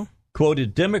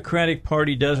 Quoted, Democratic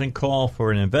Party doesn't call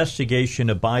for an investigation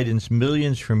of Biden's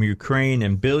millions from Ukraine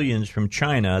and billions from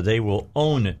China. They will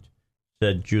own it,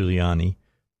 said Giuliani.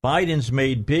 Biden's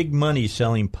made big money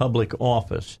selling public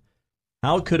office.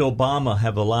 How could Obama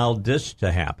have allowed this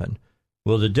to happen?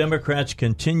 Will the Democrats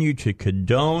continue to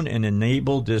condone and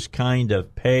enable this kind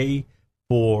of pay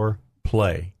for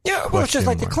play? Yeah, well, it's just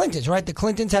like the Clintons, right? The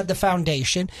Clintons had the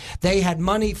foundation. They had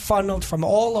money funneled from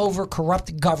all over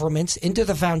corrupt governments into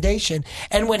the foundation.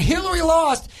 And when Hillary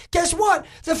lost, guess what?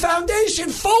 The foundation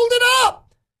folded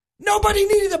up. Nobody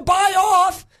needed to buy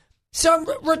off some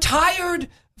retired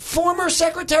former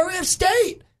Secretary of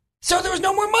State. So there was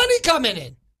no more money coming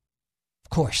in. Of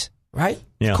course, right?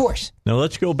 Yeah. Of course. Now,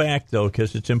 let's go back, though,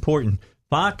 because it's important.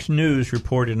 Fox News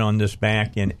reported on this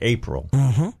back in April.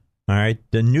 All right.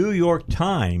 The New York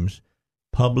Times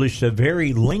published a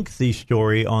very lengthy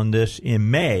story on this in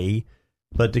May,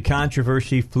 but the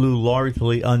controversy flew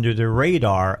largely under the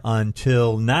radar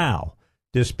until now.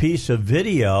 This piece of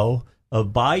video of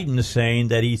Biden saying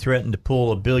that he threatened to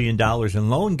pull $1 billion in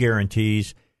loan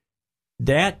guarantees,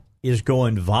 that is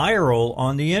going viral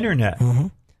on the internet.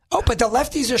 Oh, but the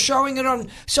lefties are showing it on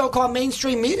so-called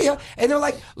mainstream media, and they're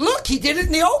like, look, he did it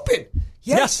in the open.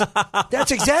 Yes,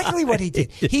 that's exactly what he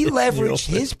did. He leveraged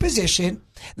his position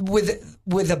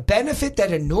with a benefit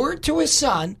that inured to his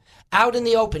son out in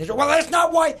the open. Well, that's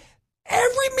not why.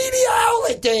 Every media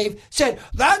outlet, Dave, said,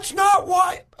 that's not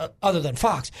why, other than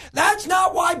Fox, that's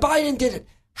not why Biden did it.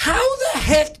 How the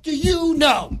heck do you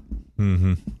know?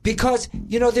 Because,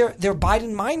 you know, they're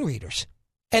Biden mind readers.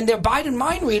 And they're Biden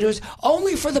mind readers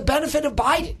only for the benefit of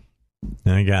Biden.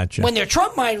 I gotcha. When they're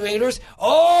Trump mind readers,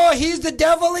 oh, he's the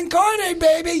devil incarnate,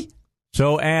 baby.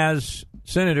 So as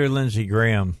Senator Lindsey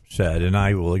Graham said, and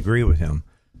I will agree with him,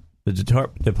 the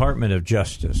Department of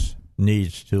Justice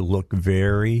needs to look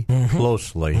very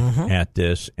closely at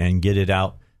this and get it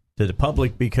out to the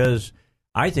public, because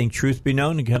I think, truth be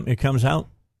known, it comes out,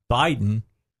 Biden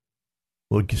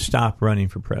will stop running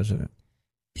for president.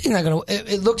 He's not going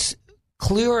to. It looks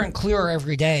clearer and clearer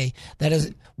every day that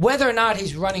is, whether or not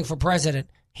he's running for president,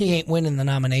 he ain't winning the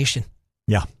nomination.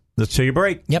 Yeah. Let's take a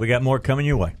break. Yep. We got more coming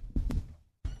your way.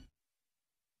 All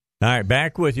right,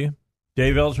 back with you.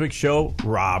 Dave Elswick Show.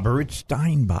 Robert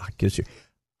Steinbach is here.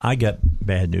 I got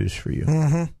bad news for you.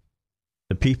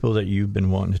 The people that you've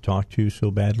been wanting to talk to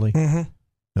so badly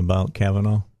about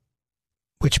Kavanaugh.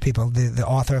 Which people? The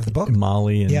author of the book?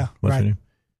 Molly and what's her name?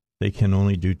 They can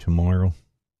only do tomorrow.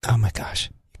 Oh, my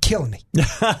gosh. Killing me.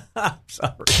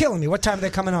 Sorry. Killing me. What time are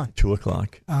they coming on?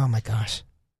 2:00. Oh, my gosh.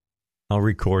 I'll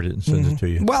record it and send it to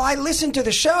you. Well, I listened to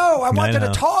the show. I wanted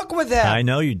to talk with them. I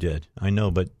know you did. I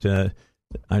know, but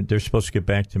they're supposed to get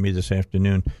back to me this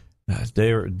afternoon.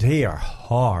 They are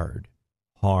hard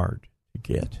to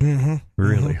get.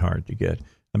 Really hard to get.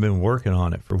 I've been working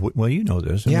on it for, well, you know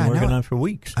this. I've been working on it for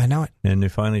weeks. I know it. And they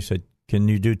finally said, can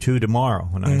you do 2 tomorrow?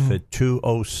 And I said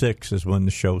 2:06 is when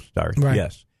the show starts. Right.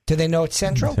 Yes. Do they know it's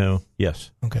Central? So,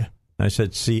 yes. Okay. I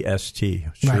said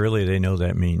CST. Surely they know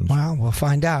that means. Well, we'll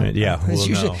find out. Yeah, we'll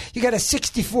know. You got a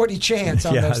 60-40 chance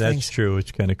on those things. Yeah, that's true.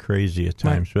 It's kind of crazy at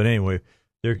times. Right. But anyway,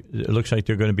 it looks like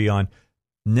they're going to be on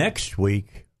next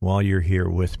week while you're here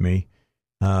with me.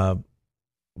 We're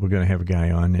going to have a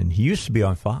guy on, and he used to be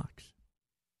on Fox.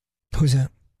 Who's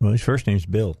that? Well, his first name's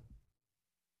Bill.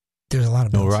 There's a lot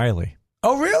of Bills. O'Reilly.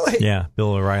 Oh, really? Yeah,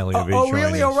 Bill O'Reilly.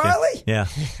 Really, O'Reilly?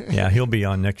 Yeah, he'll be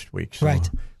on next week. So right.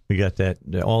 We got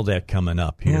all that coming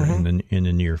up here in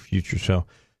the near future.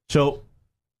 So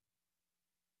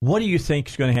what do you think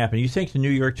is going to happen? You think the New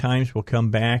York Times will come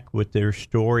back with their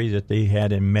story that they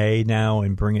had in May now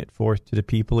and bring it forth to the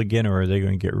people again, or are they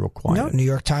going to get real quiet? No, New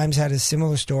York Times had a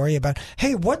similar story about,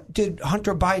 hey, what did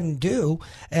Hunter Biden do,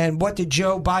 and what did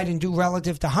Joe Biden do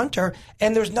relative to Hunter?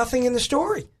 And there's nothing in the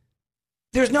story.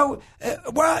 There's no,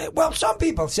 well, some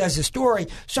people, says the story,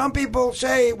 some people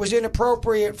say it was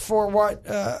inappropriate for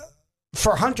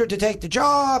for Hunter to take the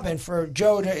job and for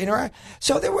Joe to interact.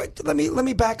 So let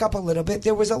me back up a little bit.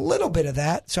 There was a little bit of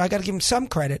that, so I got to give him some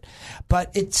credit, but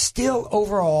it's still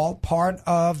overall part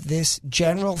of this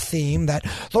general theme that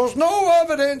there's no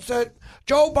evidence that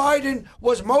Joe Biden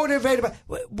was motivated by.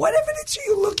 What evidence are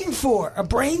you looking for? A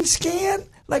brain scan?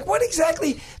 Like, what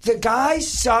exactly? The guy's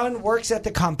son works at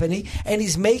the company, and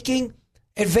he's making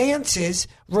advances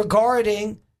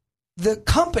regarding the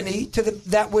company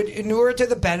that would inure to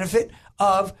the benefit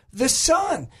of the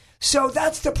son. So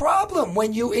that's the problem.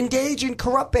 When you engage in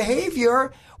corrupt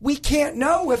behavior, we can't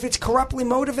know if it's corruptly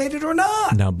motivated or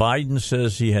not. Now, Biden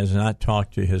says he has not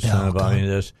talked to his son about any of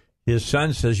this. His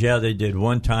son says, yeah, they did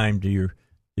one time. Did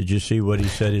you see what he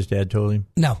said his dad told him?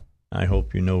 No. I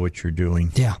hope you know what you're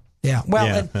doing. Yeah.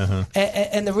 Well,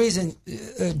 and the reason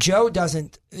Joe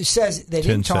says they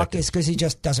didn't talk is because he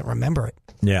just doesn't remember it.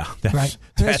 Yeah,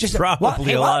 that's just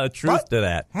probably a lot of truth to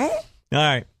that. Huh? All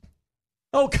right.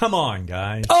 Oh, come on,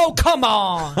 guys. Oh, come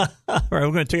on. All right,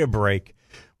 we're going to take a break.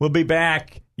 We'll be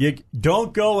back. You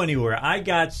don't go anywhere. I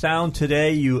got sound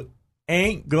today you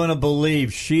ain't going to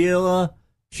believe. Sheila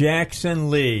Jackson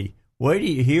Lee. Wait till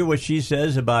you hear what she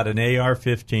says about an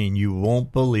AR-15. You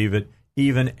won't believe it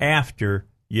even after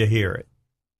you hear it.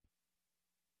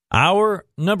 Hour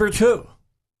number 2.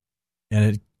 And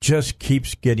it just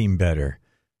keeps getting better.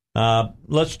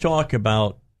 Let's talk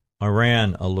about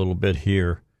Iran a little bit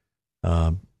here,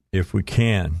 if we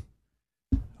can.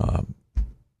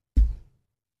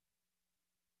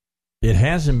 It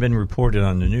hasn't been reported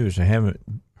on the news. I haven't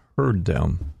heard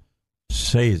them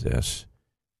say this.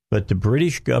 But the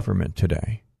British government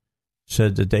today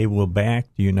said that they will back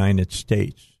the United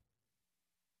States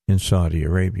in Saudi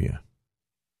Arabia.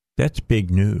 That's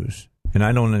big news. And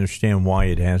I don't understand why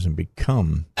it hasn't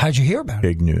become How'd you hear about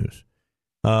big news.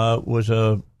 Was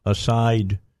a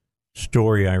side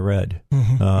story I read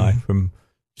from.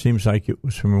 Seems like it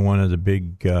was from one of the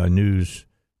big news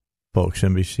folks,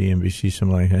 NBC,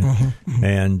 something like that.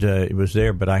 And it was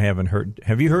there, but I haven't heard.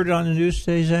 Have you heard it on the news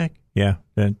today, Zach? Yeah,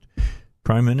 that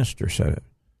Prime Minister said it.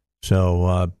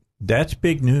 So that's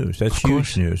big news. That's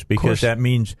huge news because that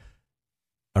means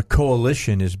a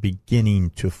coalition is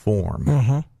beginning to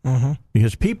form.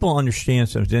 Because people understand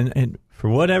something, and for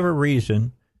whatever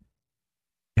reason,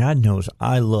 God knows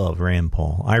I love Rand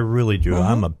Paul. I really do.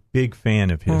 I'm a big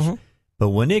fan of his. But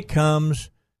when it comes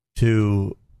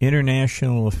to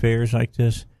international affairs like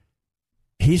this,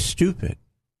 he's stupid.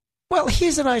 Well,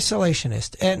 he's an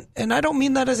isolationist, and I don't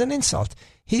mean that as an insult.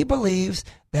 He believes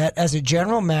that as a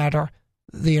general matter,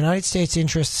 the United States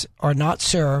interests are not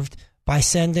served by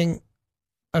sending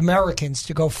Americans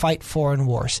to go fight foreign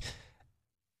wars.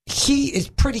 He is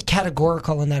pretty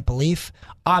categorical in that belief.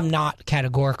 I'm not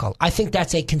categorical. I think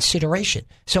that's a consideration.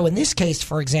 So in this case,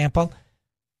 for example,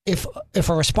 if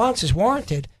a response is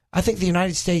warranted, I think the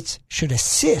United States should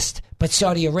assist, but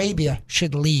Saudi Arabia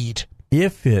should lead.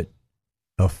 If it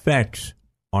affects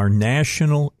our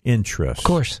national interests, of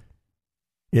course,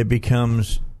 it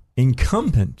becomes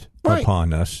incumbent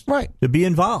upon us to be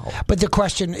involved. But the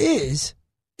question is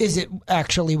it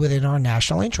actually within our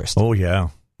national interest? Oh, yeah.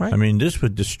 Right. I mean, this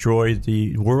would destroy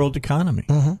the world economy.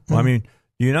 I mean,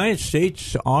 the United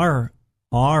States, our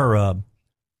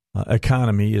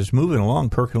economy is moving along,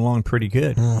 perking along pretty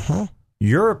good.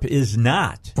 Europe is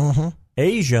not.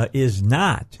 Asia is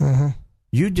not.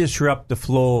 You disrupt the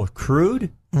flow of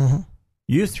crude.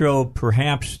 You throw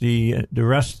perhaps the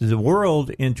rest of the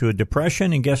world into a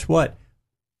depression, and guess what?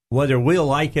 Whether we'll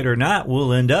like it or not,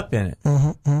 we'll end up in it.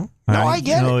 I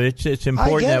get it. It's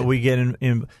important that we get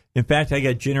in. In fact, I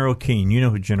got General Keane. You know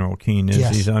who General Keane is.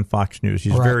 Yes. He's on Fox News.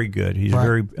 He's very good. He's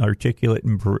very articulate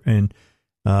and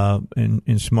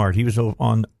smart. He was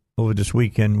over this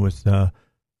weekend with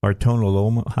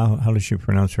Bartoloma. How does she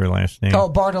pronounce her last name? Oh,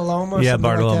 Bartoloma. Yeah,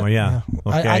 Bartoloma. Like yeah.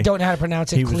 Okay. I don't know how to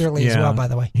pronounce it clearly as well. By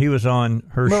the way, he was on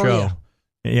her show.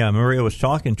 Yeah, Maria was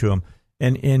talking to him,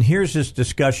 and here's this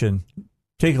discussion.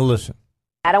 Take a listen.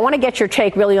 I want to get your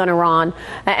take really on Iran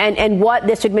and what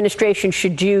this administration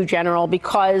should do, General,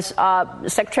 because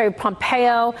Secretary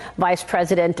Pompeo, Vice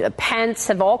President Pence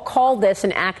have all called this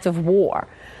an act of war.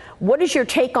 What is your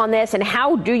take on this, and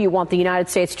how do you want the United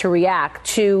States to react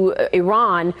to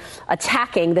Iran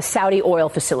attacking the Saudi oil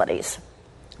facilities?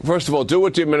 First of all, do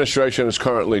what the administration is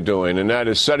currently doing, and that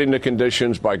is setting the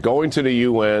conditions by going to the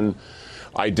UN,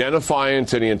 identifying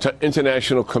to the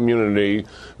international community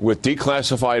with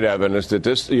declassified evidence that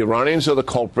the Iranians are the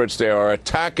culprits. They are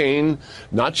attacking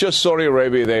not just Saudi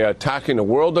Arabia, they are attacking the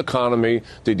world economy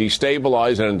to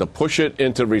destabilize and to push it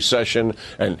into recession.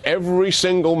 And every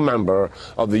single member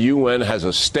of the UN has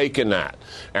a stake in that.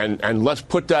 And let's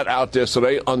put that out there so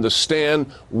they understand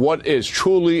what is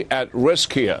truly at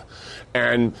risk here.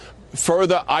 And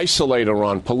further isolate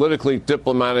Iran politically,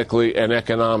 diplomatically, and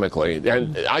economically.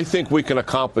 And I think we can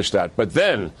accomplish that. But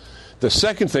then The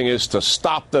second thing is to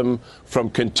stop them from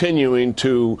continuing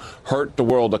to hurt the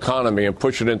world economy and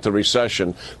push it into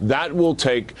recession. That will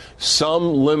take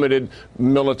some limited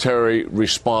military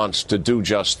response to do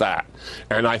just that.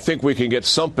 And I think we can get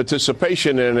some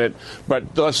participation in it,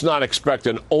 but let's not expect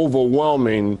an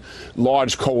overwhelming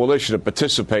large coalition to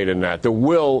participate in that. The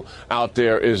will out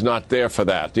there is not there for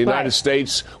that. The United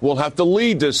States will have to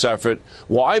lead this effort.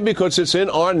 Why? Because it's in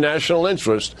our national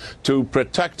interest to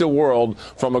protect the world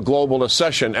from a global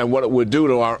recession and what it would do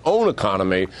to our own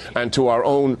economy and to our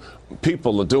own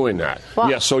people are doing that. Well,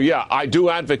 I do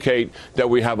advocate that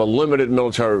we have a limited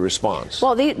military response.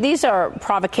 Well, these are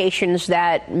provocations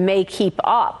that may keep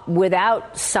up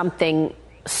without some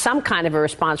kind of a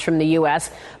response from the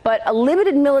U.S., but a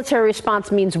limited military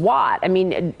response means what? I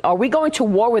mean, are we going to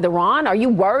war with Iran? Are you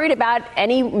worried about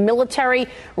any military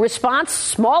response,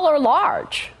 small or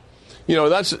large? You know,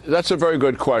 that's a very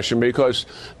good question, because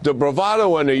the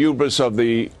bravado and the hubris of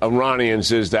the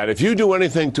Iranians is that if you do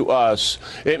anything to us,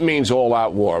 it means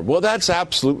all-out war. Well, that's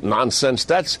absolute nonsense.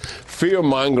 That's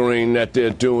fear-mongering that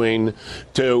they're doing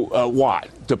to what?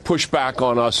 To push back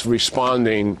on us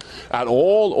responding at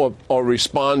all or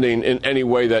responding in any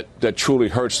way that truly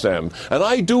hurts them. And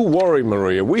I do worry,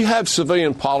 Maria. We have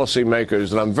civilian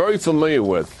policymakers that I'm very familiar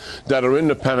with that are in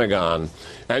the Pentagon.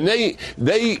 And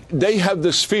they have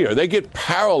this fear. They get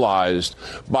paralyzed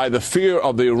by the fear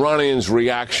of the Iranians'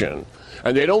 reaction.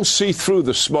 And they don't see through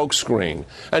the smoke screen.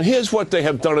 And here's what they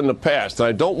have done in the past, and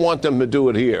I don't want them to do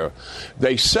it here.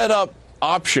 They set up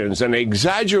options and they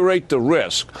exaggerate the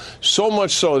risk, so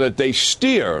much so that they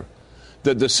steer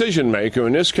the decision maker,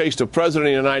 in this case the President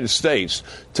of the United States,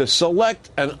 to select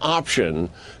an option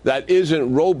that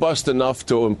isn't robust enough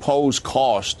to impose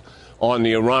cost on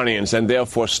the Iranians and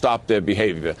therefore stop their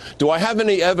behavior. Do I have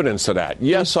any evidence of that?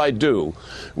 Yes, I do.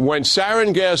 When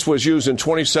sarin gas was used in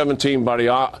 2017 by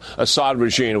the Assad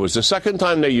regime, it was the second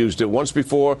time they used it, once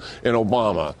before in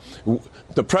Obama.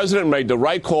 The president made the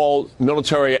right call,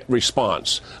 military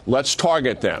response. Let's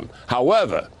target them.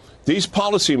 However, these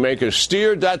policymakers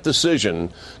steered that decision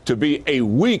to be a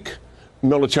weak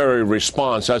military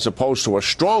response as opposed to a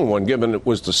strong one, given it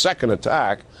was the second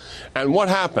attack. And what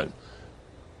happened?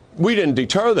 We didn't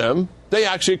deter them. They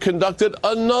actually conducted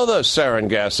another sarin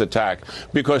gas attack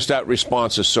because that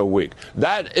response is so weak.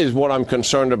 That is what I'm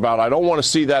concerned about. I don't want to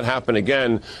see that happen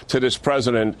again to this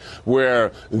president,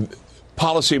 where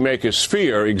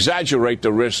policymakers exaggerate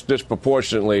the risk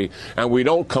disproportionately, and we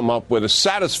don't come up with a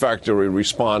satisfactory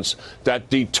response that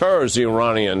deters the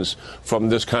Iranians from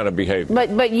this kind of behavior.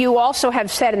 But you also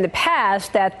have said in the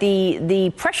past that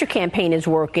the pressure campaign is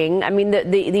working. I mean,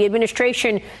 the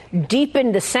administration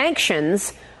deepened the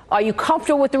sanctions. Are you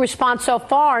comfortable with the response so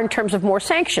far in terms of more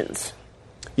sanctions?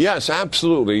 Yes,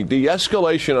 absolutely. The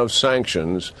escalation of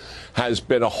sanctions has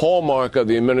been a hallmark of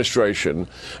the administration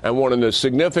and one of the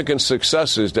significant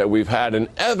successes that we've had in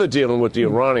ever dealing with the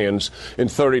Iranians in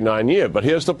 39 years. But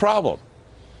here's the problem.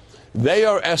 They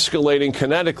are escalating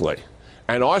kinetically,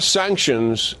 and our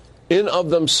sanctions in of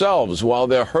themselves, while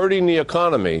they're hurting the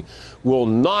economy, will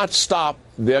not stop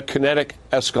their kinetic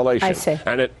escalation. I see.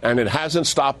 And it hasn't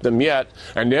stopped them yet,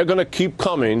 and they're going to keep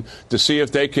coming to see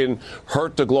if they can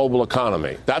hurt the global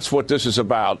economy. That's what this is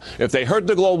about. If they hurt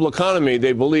the global economy,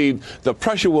 they believe the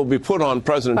pressure will be put on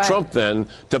President Trump then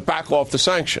to back off the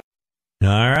sanction. All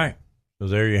right. So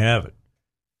there you have it.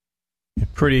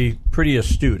 Pretty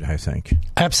astute, I think.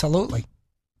 Absolutely.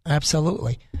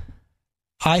 Absolutely.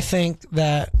 I think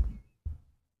that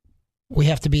we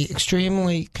have to be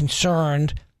extremely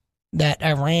concerned that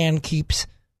Iran keeps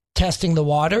testing the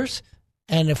waters,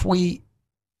 and if we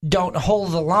don't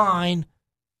hold the line,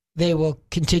 they will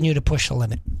continue to push the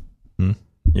limit.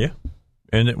 Yeah.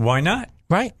 And why not?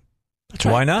 Right. That's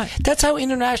right. Why not? That's how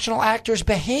international actors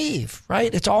behave,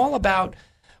 right? It's all about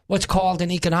what's called in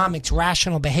economics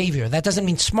rational behavior. That doesn't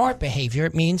mean smart behavior.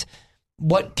 It means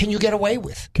what can you get away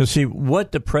with? Because, see,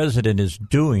 what the president is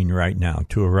doing right now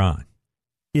to Iran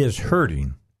is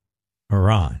hurting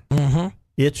Iran. Mm-hmm.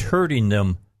 It's hurting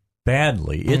them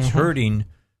badly. It's hurting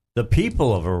the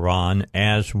people of Iran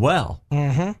as well.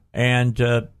 Mm-hmm.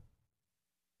 And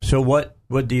so what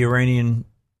would the Iranian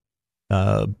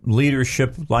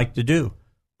leadership like to do?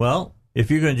 Well,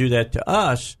 if you're going to do that to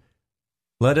us,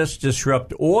 let us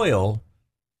disrupt oil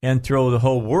and throw the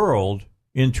whole world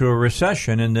into a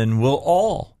recession, and then we'll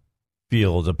all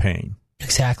feel the pain.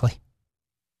 Exactly.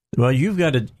 Well, you've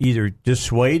got to either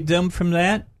dissuade them from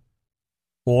that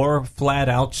or flat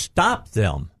out stop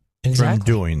them from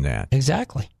doing that.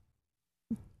 Exactly.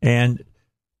 And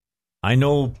I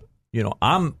know,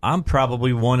 I'm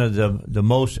probably one of the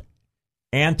most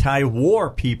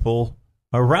anti-war people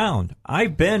around.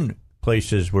 I've been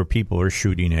places where people are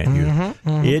shooting at you.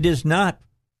 It is not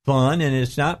fun and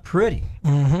it's not pretty.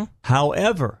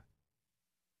 However,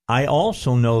 I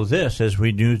also know this, as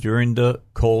we knew during the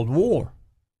Cold War,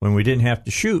 when we didn't have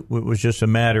to shoot. It was just a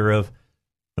matter of,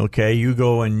 okay, you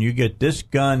go and you get this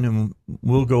gun and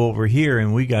we'll go over here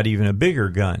and we got even a bigger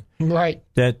gun. Right.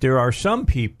 That there are some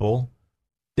people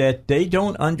that they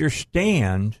don't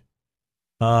understand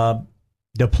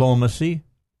diplomacy.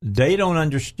 They don't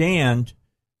understand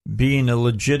being a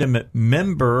legitimate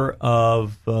member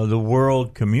of the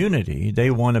world community.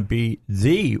 They want to be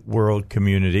the world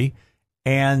community,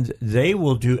 and they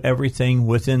will do everything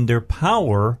within their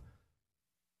power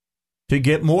to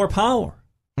get more power.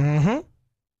 And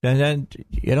then,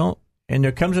 and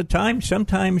there comes a time,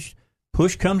 sometimes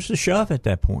push comes to shove at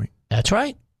that point. That's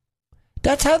right.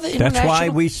 That's how the international... That's why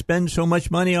we spend so much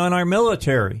money on our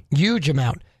military. Huge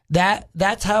amount.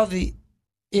 That's how the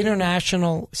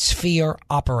international sphere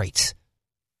operates.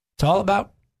 It's all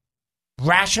about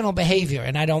rational behavior,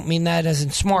 and I don't mean that as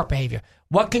in smart behavior.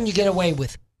 What can you get away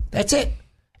with? That's it.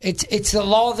 It's the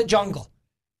law of the jungle.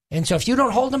 And so if you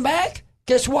don't hold them back,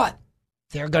 guess what?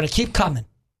 They're going to keep coming.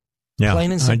 Yeah,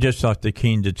 Plain and simple. I just thought the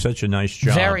King did such a nice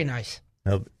job. Very nice.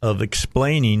 Of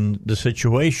explaining the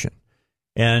situation.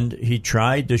 And he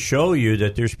tried to show you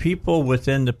that there's people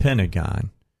within the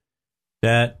Pentagon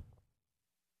that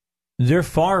they're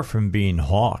far from being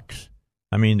hawks.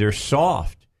 I mean, they're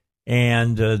soft,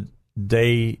 and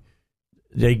they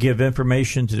give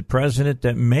information to the president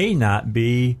that may not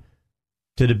be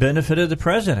to the benefit of the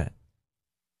president.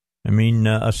 I mean,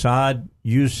 Assad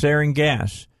used sarin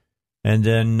gas, and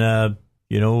then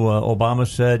Obama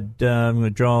said, "I'm going to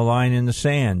draw a line in the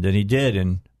sand," and he did,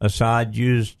 and Assad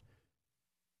used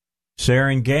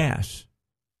sarin gas,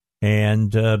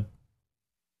 and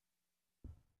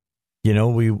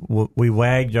we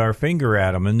wagged our finger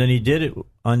at him, and then he did it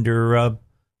under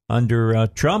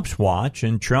Trump's watch,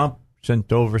 and Trump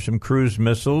sent over some cruise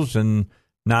missiles and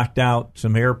knocked out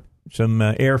some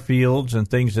airfields and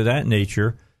things of that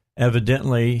nature.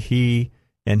 Evidently, he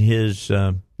and his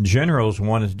generals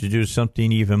wanted to do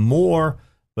something even more,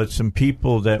 but some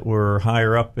people that were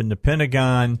higher up in the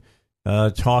Pentagon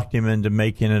talked him into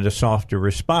making it a softer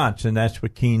response, and that's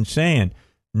what Keene's saying.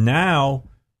 Now,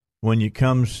 when it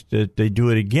comes to they do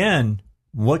it again,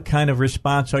 what kind of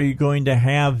response are you going to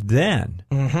have then?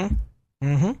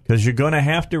 Because you're going to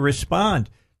have to respond.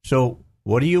 So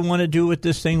what do you want to do with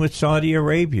this thing with Saudi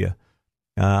Arabia?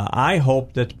 I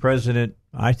hope that the president,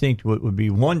 I think what would be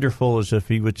wonderful is if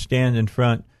he would stand in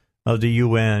front of the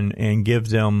UN and give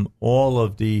them all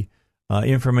of the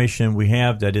information we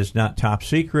have that is not top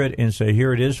secret and say,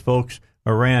 here it is, folks,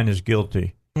 Iran is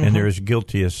guilty, and they're as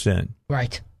guilty as sin.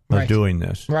 Of doing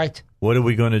this. Right. What are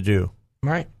we going to do?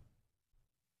 Right.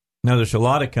 Now, there's a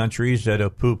lot of countries that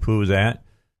have poo-poo that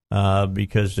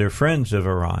because they're friends of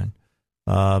Iran.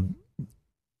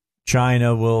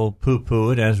 China will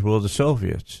poo-poo it, as will the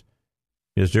Soviets,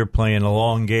 because they're playing a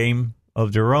long game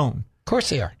of their own. Of course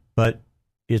they are. But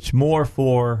it's more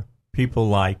for people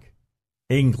like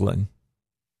England,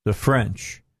 the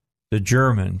French, the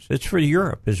Germans. It's for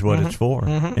Europe is what it's for.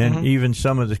 And even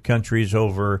some of the countries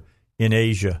over in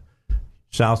Asia,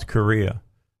 South Korea,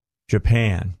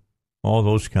 Japan, all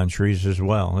those countries as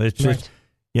well. It's just,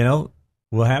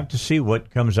 we'll have to see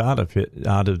what comes out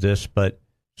of this, but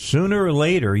sooner or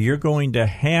later you're going to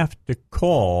have to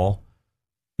call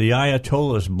the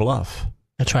Ayatollah's bluff.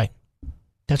 That's right.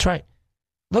 That's right.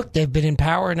 Look, they've been in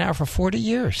power now for 40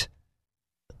 years.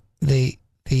 The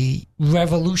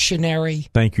revolutionary...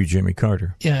 Thank you, Jimmy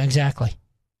Carter. Yeah, exactly.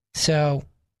 So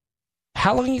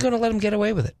how long are you going to let them get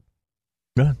away with it?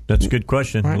 Yeah, that's a good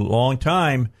question. Right. A long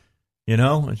time.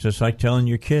 It's just like telling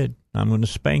your kid, I'm going to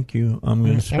spank you. I'm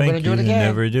going to spank you. And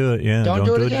never do it. Yeah, don't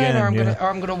do it again. Or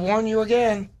I'm going to warn you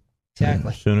again.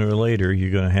 Exactly. Yeah, sooner or later,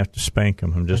 you're going to have to spank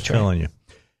them. I'm just telling you.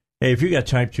 Hey, if you got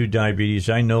type 2 diabetes,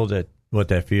 I know what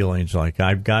that feeling's like.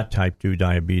 I've got type 2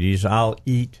 diabetes. I'll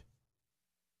eat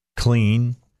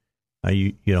clean.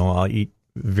 I'll eat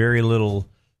very little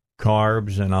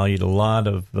carbs, and I'll eat a lot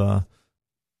of,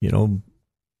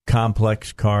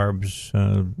 complex carbs,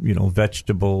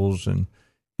 vegetables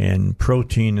and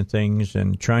protein and things,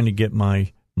 and trying to get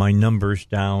my numbers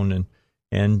down.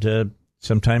 And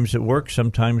sometimes it works,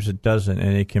 sometimes it doesn't,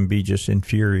 and it can be just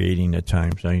infuriating at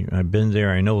times. I've been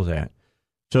there, I know that.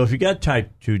 So if you got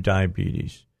type 2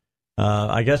 diabetes,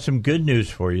 I got some good news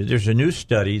for you. There's a new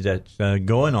study that's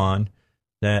going on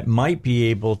that might be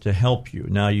able to help you.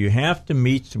 Now, you have to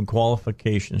meet some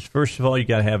qualifications. First of all, you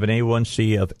got to have an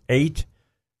A1C of 8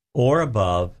 or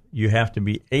above. You have to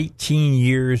be 18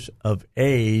 years of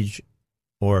age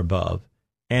or above,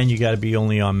 and you got to be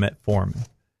only on metformin.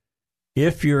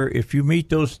 If you meet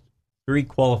those 3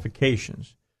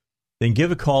 qualifications, then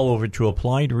give a call over to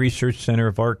Applied Research Center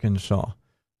of Arkansas.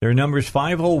 Their number is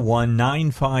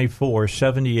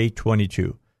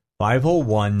 501-954-7822.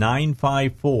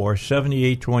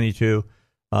 501-954-7822.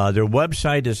 Their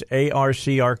website is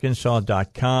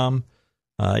arcarkansas.com.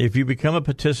 If you become a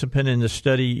participant in the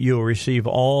study, you'll receive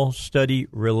all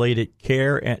study-related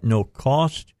care at no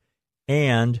cost,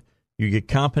 and you get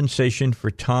compensation for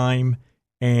time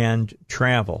and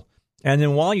travel. And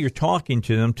then while you're talking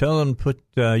to them, tell them to put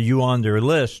you on their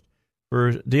list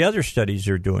for the other studies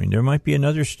they're doing. There might be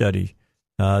another study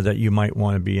that you might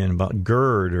want to be in about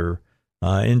GERD or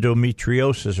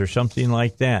endometriosis or something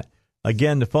like that.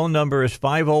 Again, the phone number is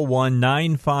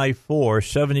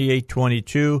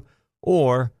 501-954-7822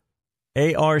 or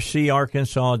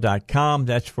arcarkansas.com.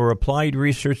 That's for Applied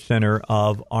Research Center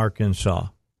of Arkansas.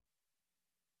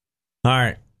 All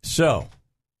right, so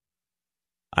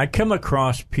I come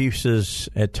across pieces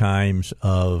at times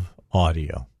of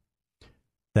audio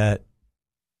that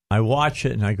I watch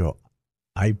it and I go,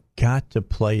 I've got to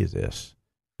play this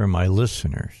for my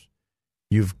listeners.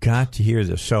 You've got to hear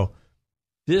this. So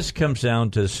this comes down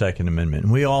to the Second Amendment.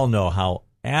 And we all know how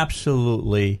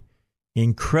absolutely,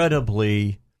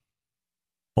 incredibly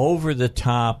over the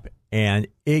top and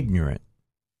ignorant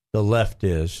the left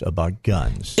is about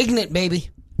guns. Ignorant, baby.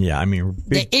 Yeah, I mean,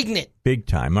 they're ignorant. Big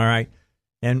time, all right?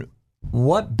 And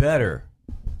what better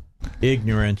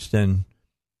ignorance than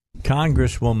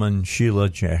Congresswoman Sheila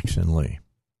Jackson Lee?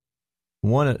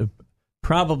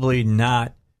 Probably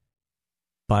not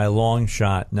by a long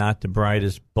shot, not the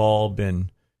brightest bulb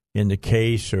in the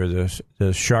case or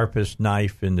the sharpest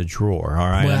knife in the drawer. All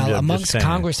right. Well, amongst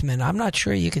congressmen, I'm not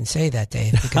sure you can say that,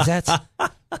 Dave, because that's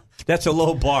a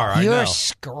low bar. I know. You're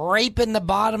scraping the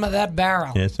bottom of that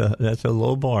barrel. That's a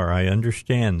low bar. I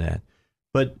understand that,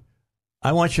 but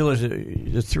I want you to listen.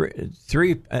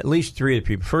 The at least three of the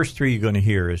people. First 3 you're going to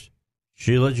hear is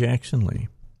Sheila Jackson Lee,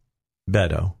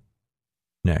 Beto,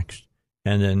 next,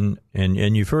 and then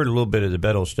and you've heard a little bit of the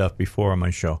Beto stuff before on my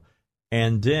show,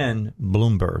 and then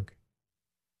Bloomberg.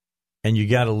 And you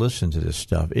got to listen to this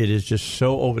stuff. It is just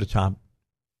so over the top,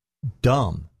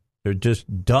 dumb. They're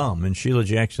just dumb. And Sheila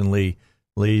Jackson Lee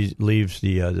leaves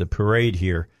the parade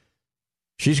here.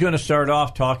 She's going to start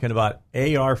off talking about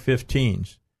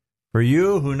AR-15s. For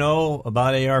you who know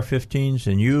about AR-15s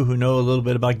and you who know a little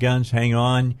bit about guns, hang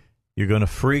on. You're going to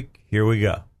freak. Here we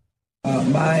go.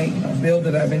 My bill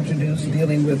that I've introduced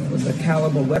dealing with the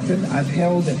caliber weapon, I've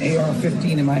held an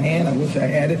AR-15 in my hand. I wish I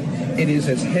had it. It is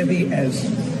as heavy as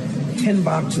 10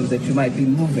 boxes that you might be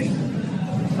moving.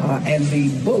 And the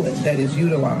bullet that is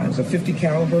utilized, a 50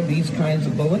 caliber, these kinds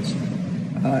of bullets,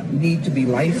 need to be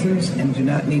licensed and do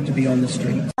not need to be on the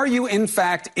street. Are you, in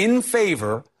fact, in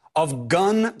favor of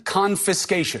gun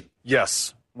confiscation?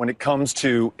 Yes. When it comes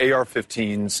to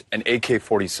AR-15s and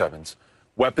AK-47s,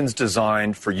 weapons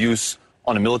designed for use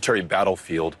on a military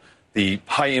battlefield, the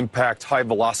high-impact,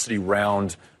 high-velocity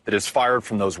round that is fired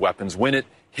from those weapons, when it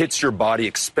hits your body,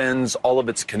 expends all of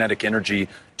its kinetic energy,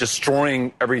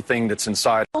 destroying everything that's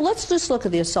inside. Well, let's just look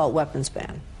at the assault weapons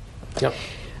ban. Yep.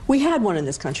 We had one in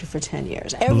this country for 10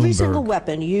 years. Every single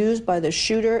weapon used by the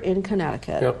shooter in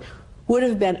Connecticut would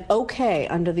have been okay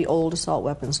under the old assault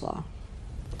weapons law.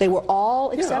 They were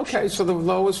all exceptions. Yeah, okay, so the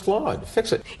law was flawed.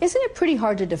 Fix it. Isn't it pretty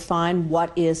hard to define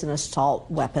what is an assault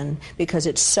weapon? Because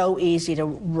it's so easy to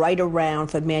write around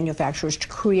for manufacturers to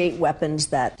create weapons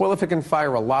that... Well, if it can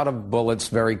fire a lot of bullets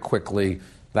very quickly,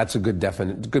 that's a good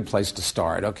place to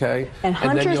start, okay? And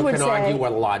hunters then you would can argue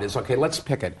what a lot is. Okay, let's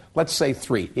pick it. Let's say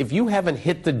 3. If you haven't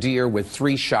hit the deer with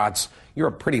 3 shots, you're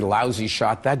a pretty lousy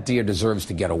shot. That deer deserves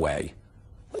to get away.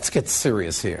 Let's get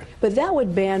serious here. But that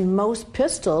would ban most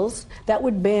pistols. That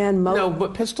would ban most... No,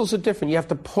 but pistols are different. You have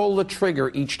to pull the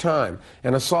trigger each time.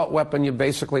 An assault weapon, you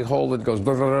basically hold it, goes...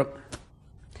 Blah, blah, blah.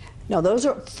 No, those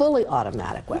are fully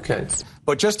automatic weapons. Okay.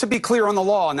 But just to be clear on the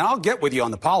law, and I'll get with you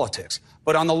on the politics,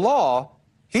 but on the law,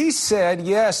 he said,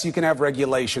 yes, you can have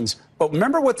regulations, but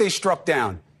remember what they struck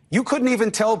down. You couldn't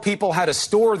even tell people how to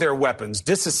store their weapons,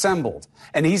 disassembled.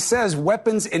 And he says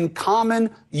weapons in common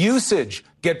usage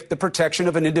get the protection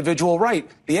of an individual right.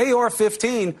 The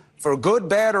AR-15, for good,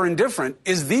 bad, or indifferent,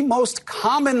 is the most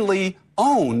commonly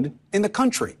owned in the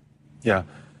country. Yeah.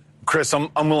 Chris, I'm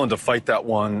willing to fight that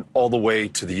one all the way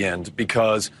to the end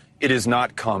because it is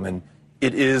not common.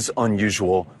 It is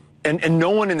unusual. And no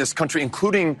one in this country,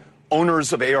 including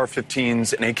owners of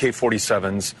AR-15s and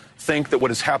AK-47s, think that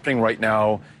what is happening right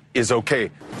now is okay.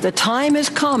 The time has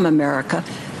come, America,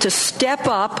 to step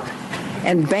up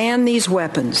and ban these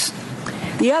weapons.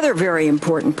 The other very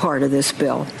important part of this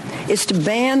bill is to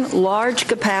ban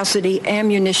large-capacity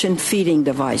ammunition feeding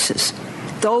devices,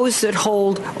 those that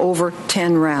hold over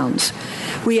 10 rounds.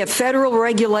 We have federal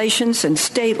regulations and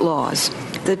state laws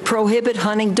that prohibit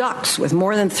hunting ducks with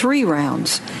more than 3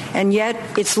 rounds, and yet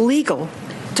it's legal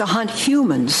to hunt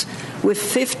humans with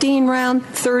 15-round,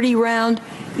 30-round,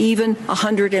 even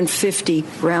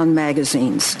 150-round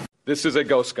magazines. This is a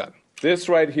ghost gun. This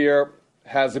right here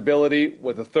has ability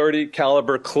with a 30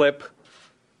 caliber clip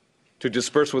to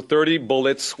disperse with 30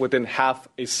 bullets within half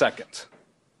a second.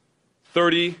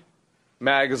 30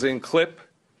 magazine clip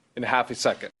in half a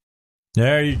second.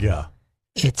 There you go.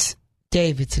 It's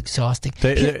exhausting.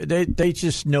 They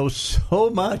just know so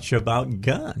much about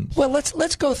guns. Well,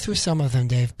 let's go through some of them,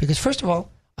 Dave, because first of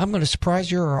all, I'm going to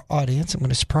surprise your audience. I'm going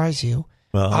to surprise you.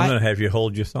 Well, I'm going to have you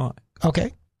hold your thought.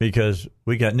 Okay. Because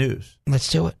we got news. Let's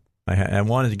do it. I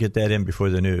wanted to get that in before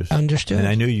the news. Understood. And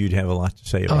I knew you'd have a lot to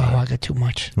say about it. Oh, I got too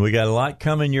much. We got a lot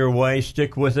coming your way.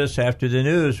 Stick with us after the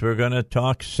news. We're going to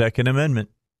talk Second Amendment.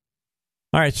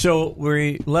 All right, so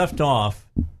we left off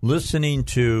listening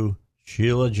to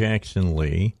Sheila Jackson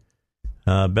Lee,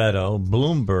 Beto,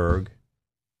 Bloomberg,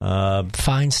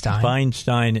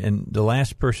 Feinstein, and the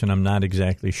last person I'm not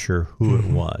exactly sure who it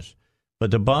was.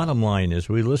 But the bottom line is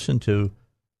we listened to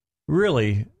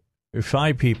really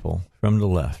 5 people from the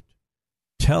left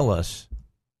tell us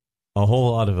a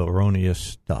whole lot of erroneous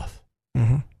stuff.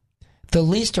 Mm-hmm. The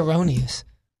least erroneous,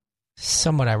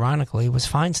 somewhat ironically, was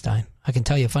Feinstein. I can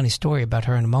tell you a funny story about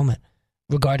her in a moment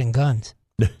regarding guns.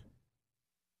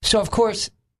 So, of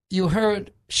course, you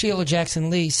heard Sheila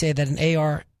Jackson Lee say that an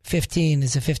AR-15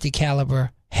 is a 50 caliber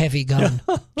heavy gun.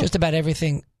 Just about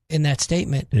everything in that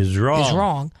statement is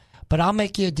wrong. But I'll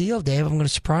make you a deal, Dave. I'm going to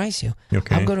surprise you.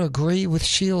 Okay. I'm going to agree with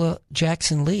Sheila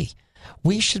Jackson Lee.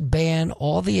 We should ban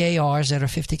all the ARs that are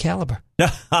 50 caliber.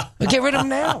 Get rid of them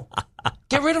now.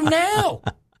 Get rid of them now.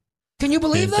 Can you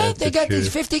believe that? They got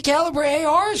these 50 caliber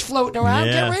ARs floating around.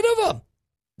 Yeah. Get rid of them.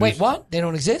 Wait, what? They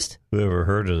don't exist? Whoever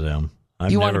heard of them?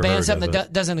 You want to ban something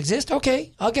that doesn't exist?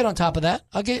 Okay, I'll get on top of that.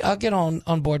 I'll get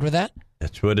on board with that.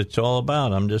 That's what it's all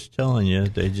about. I'm just telling you.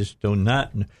 They just do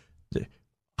not.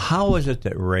 How is it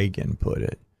that Reagan put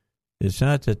it? It's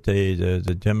not that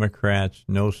the Democrats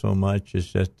know so much.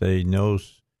 It's that they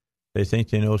think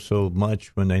they know so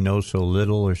much when they know so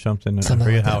little or something.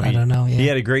 I don't know. Yeah. He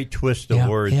had a great twist of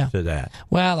words to that.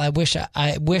 Well, I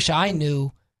wish I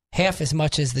knew half as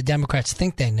much as the Democrats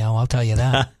think they know. I'll tell you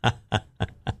that.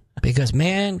 Because,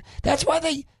 man, that's why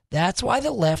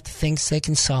the left thinks they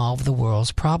can solve the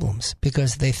world's problems,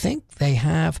 because they think they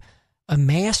have a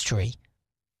mastery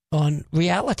on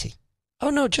reality. Oh,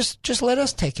 no, just let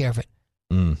us take care of it.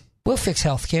 We'll fix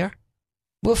health care.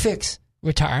 We'll fix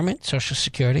retirement, Social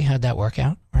Security. How'd that work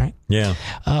out, right? Yeah.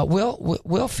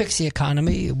 We'll fix the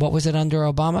economy. What was it under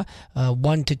Obama?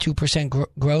 1 to 2%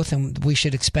 growth, and we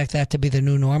should expect that to be the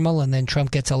new normal, and then Trump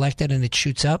gets elected and it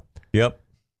shoots up? Yep.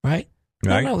 Right?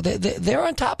 Right. No, they're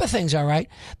on top of things, all right?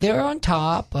 They're on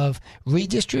top of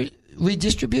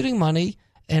redistributing money,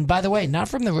 and by the way, not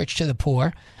from the rich to the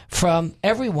poor, from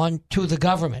everyone to the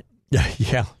government.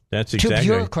 Yeah, that's exactly. To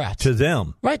bureaucrats. To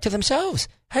them. Right, to themselves.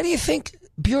 How do you think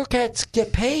bureaucrats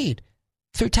get paid?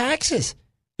 Through taxes.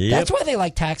 Yep. That's why they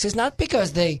like taxes, not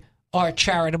because they are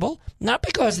charitable, not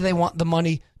because they want the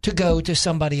money to go to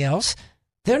somebody else.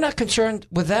 They're not concerned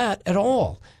with that at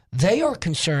all. They are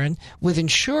concerned with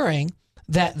ensuring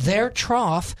that their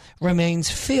trough remains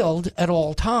filled at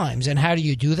all times. And how do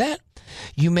you do that?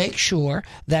 You make sure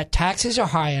that taxes are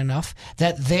high enough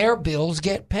that their bills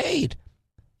get paid.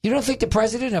 You don't think the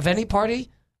president of any party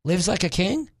lives like a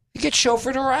king? He gets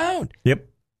chauffeured around. Yep.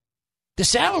 The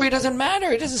salary doesn't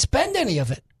matter. He doesn't spend any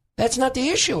of it. That's not the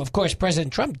issue. Of course,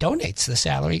 President Trump donates the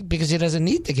salary because he doesn't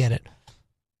need to get it.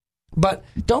 But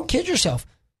don't kid yourself.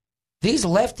 These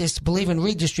leftists believe in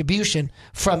redistribution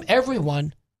from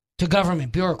everyone to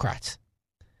government bureaucrats.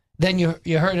 Then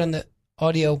you heard on the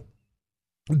audio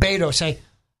Beto say,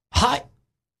 high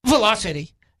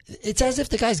velocity. It's as if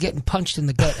the guy's getting punched in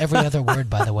the gut every other word,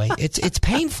 by the way. It's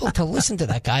painful to listen to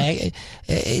that guy.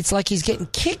 It's like he's getting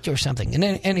kicked or something. In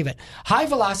any event, high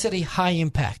velocity, high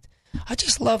impact. I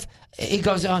just love, he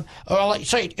goes on, you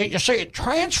say it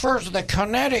transfers the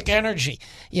kinetic energy.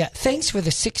 Yeah, thanks for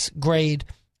the 6th grade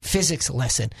physics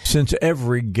lesson. Since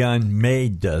every gun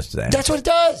made does that. That's what it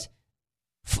does.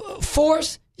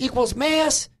 Force equals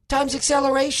mass times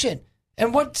acceleration.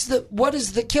 And what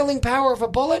is the killing power of a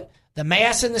bullet? The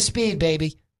mass and the speed,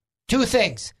 baby. 2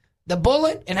 things. The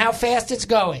bullet and how fast it's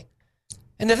going.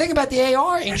 And the thing about the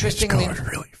AR, interestingly... It's going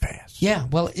really fast. Yeah,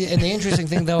 well, and the interesting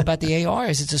thing, though, about the AR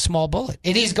is it's a small bullet.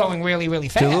 It is going really, really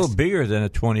fast. It's a little bigger than a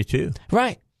 .22.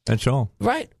 Right. That's all.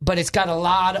 Right. But it's got a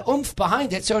lot of oomph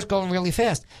behind it, so it's going really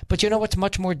fast. But you know what's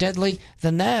much more deadly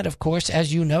than that, of course,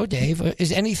 as you know, Dave,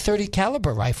 is any 30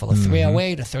 caliber rifle, a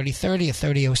 308, a 30-30, a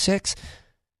 30-06.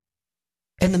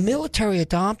 And the military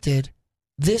adopted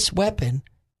this weapon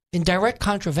in direct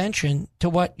contravention to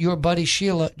what your buddy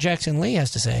Sheila Jackson Lee has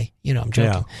to say. You know, I'm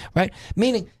joking, right?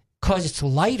 Meaning, because it's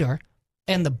lighter,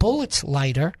 and the bullet's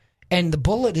lighter, and the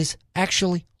bullet is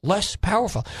actually less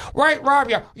powerful. Right, Rob,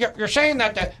 you're saying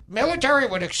that the military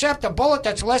would accept a bullet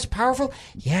that's less powerful?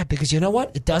 Yeah, because you know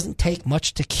what? It doesn't take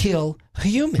much to kill a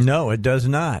human. No, it does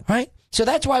not. Right? So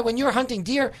that's why when you're hunting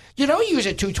deer, you don't use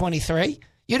a .223.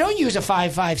 You don't use a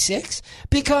 .556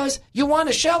 because you want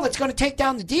a shell that's going to take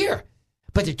down the deer.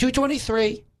 But the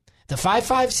 .223, the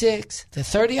 .556, the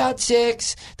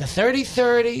 30-06, the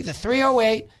 30-30, the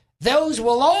 308, those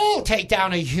will all take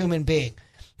down a human being.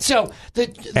 So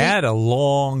at a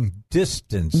long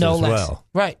distance no as less. Well.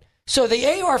 Right. So the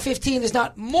AR-15 is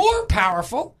not more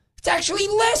powerful. It's actually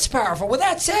less powerful. With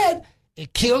that said,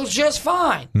 it kills just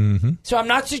fine. Mm-hmm. So I'm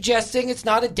not suggesting it's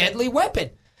not a deadly weapon.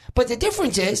 But the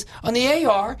difference is, on the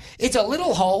AR, it's a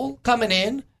little hole coming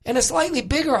in and a slightly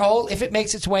bigger hole if it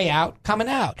makes its way out, coming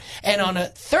out. And on a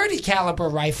 30 caliber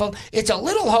rifle, it's a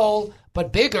little hole,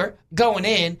 but bigger, going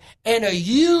in, and a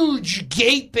huge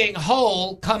gaping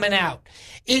hole coming out.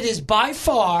 It is by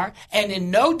far, and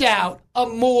in no doubt, a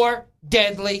more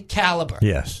deadly caliber.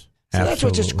 Yes, so absolutely. that's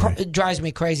what just drives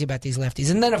me crazy about these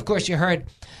lefties. And then, of course, you heard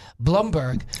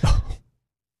Bloomberg.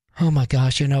 Oh, my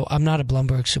gosh, you know, I'm not a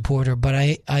Bloomberg supporter, but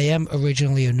I am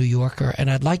originally a New Yorker, and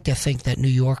I'd like to think that New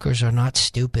Yorkers are not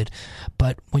stupid.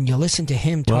 But when you listen to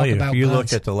him talk about if you guns,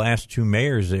 look at the last two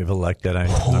mayors they've elected,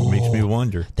 it makes me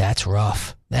wonder. That's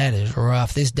rough. That is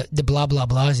rough. This the blah, blah,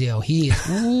 Blasio, he is,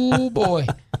 ooh, boy.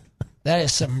 That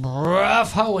is some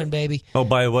rough hoeing, baby. Oh,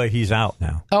 by the way, he's out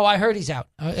now. Oh, I heard he's out.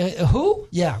 Who?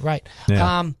 Yeah, right.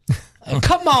 Yeah.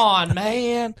 Come on,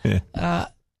 man. Yeah.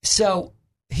 So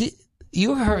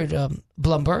you heard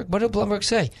Bloomberg. What did Bloomberg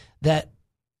say? That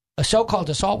a so-called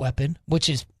assault weapon, which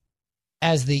is,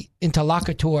 as the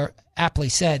interlocutor aptly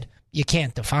said, you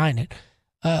can't define it.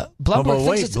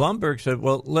 Bloomberg said,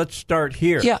 well, let's start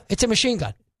here. Yeah, it's a machine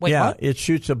gun. Wait, yeah, what? It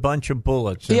shoots a bunch of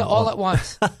bullets. Yeah, all at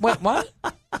once. Wait, what?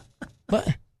 What?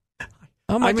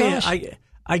 Oh, my gosh.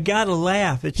 I got to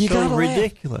laugh. It's so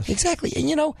ridiculous. Laugh. Exactly. And,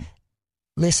 you know,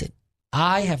 listen,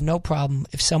 I have no problem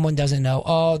if someone doesn't know,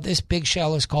 oh, this big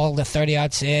shell is called the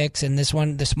 30-06 and this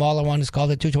one, the smaller one, is called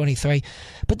the .223.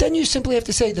 But then you simply have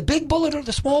to say the big bullet or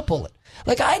the small bullet.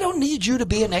 Like, I don't need you to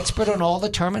be an expert on all the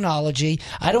terminology.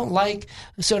 I don't like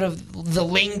sort of the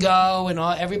lingo and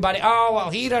all, everybody, oh, well,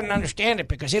 he doesn't understand it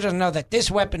because he doesn't know that this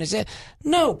weapon is it.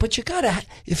 No, but you got to,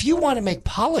 if you want to make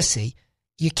policy,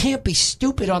 you can't be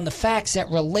stupid on the facts that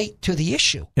relate to the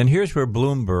issue. And here's where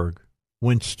Bloomberg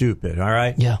went stupid, all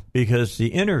right? Yeah. Because the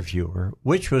interviewer,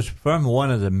 which was from one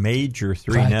of the major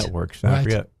three networks, I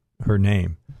forget her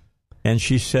name, and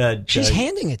she said... She's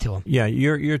handing it to him. Yeah,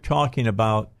 you're talking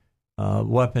about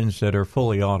weapons that are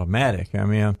fully automatic. I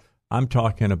mean, I'm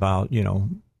talking about, you know,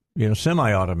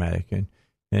 semi-automatic.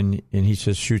 And he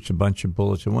says, shoots a bunch of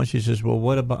bullets. And once she says, well,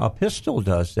 what about a pistol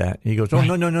does that? He goes, oh,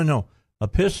 no. A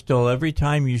pistol, every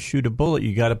time you shoot a bullet,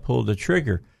 you got to pull the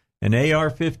trigger. An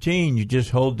AR-15, you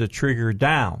just hold the trigger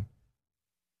down.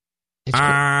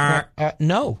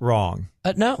 No. Wrong.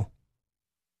 No.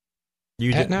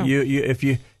 No.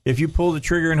 If you pull the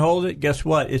trigger and hold it, guess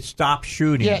what? It stops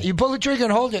shooting. Yeah, you pull the trigger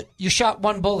and hold it, you shot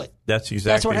one bullet. That's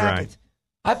exactly what right. happened.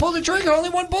 I pulled the trigger,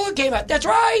 only one bullet came out. That's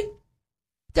right.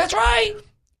 Got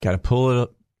to pull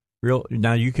it real.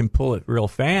 Now you can pull it real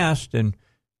fast and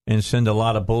send a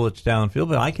lot of bullets downfield,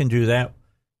 but I can do that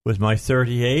with my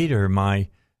 38 or my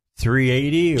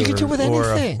 380 you can do it with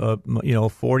anything. Or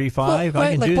 45. Well,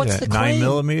 I can do what's that. The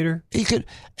 9mm. You could.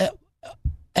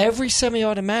 Every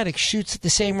semi-automatic shoots at the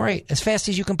same rate, as fast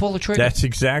as you can pull the trigger. That's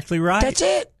exactly right. That's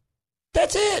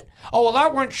it. Oh, well,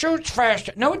 that one shoots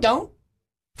faster. No, it don't.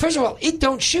 First of all, it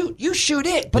don't shoot. You shoot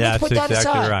it. But let's put that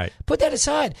aside. Right. Put that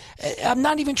aside. I'm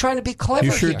not even trying to be clever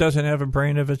here. You sure it doesn't have a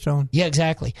brain of its own? Yeah,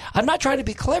 exactly. I'm not trying to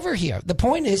be clever here. The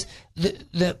point is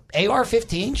the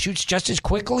AR-15 shoots just as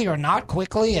quickly or not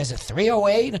quickly as a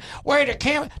 308. Where the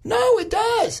camera? No, it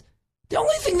does. The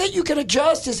only thing that you can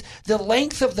adjust is the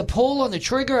length of the pull on the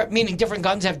trigger, meaning different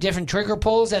guns have different trigger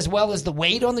pulls as well as the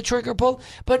weight on the trigger pull.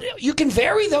 But you can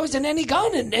vary those in any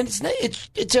gun, and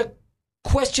it's a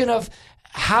question of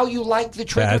how you like the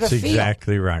trigger to feel. That's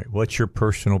exactly right. What's your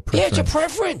personal preference? Yeah, it's a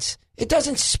preference. It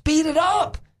doesn't speed it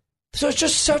up. So it's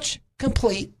just such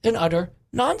complete and utter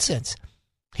nonsense.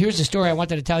 Here's the story I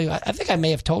wanted to tell you. I think I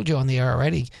may have told you on the air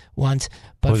already once.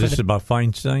 But was this about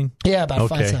Feinstein? Yeah, about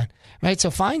Feinstein. Right. So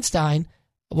Feinstein,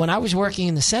 when I was working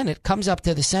in the Senate, comes up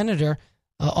to the senator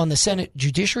on the Senate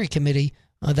Judiciary Committee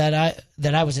that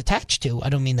I was attached to. I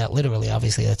don't mean that literally.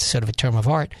 Obviously, that's sort of a term of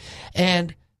art.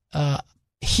 And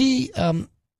he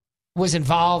was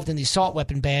involved in the assault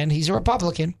weapon ban. He's a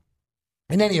Republican.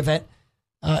 In any event,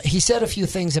 he said a few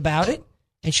things about it,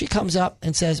 and she comes up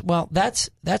and says, "Well, that's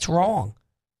wrong."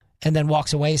 And then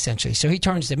walks away, essentially. So he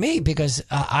turns to me because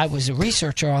I was a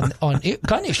researcher on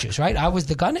gun issues, right? I was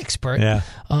the gun expert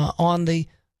on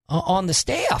the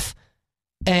staff.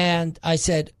 And I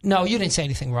said, "No, you didn't say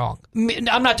anything wrong.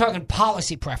 I'm not talking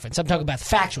policy preference. I'm talking about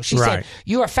factual." She said,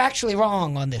 "You are factually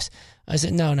wrong on this." I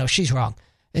said, No, she's wrong."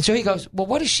 And so he goes, "Well,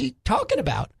 what is she talking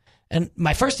about?" And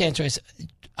my first answer is,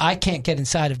 I can't get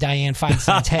inside of Dianne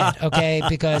Feinstein's head, okay?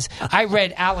 Because I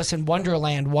read Alice in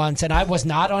Wonderland once, and I was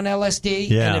not on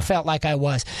LSD, and it felt like I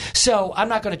was. So I'm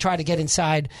not going to try to get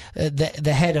inside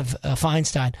the head of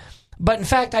Feinstein. But in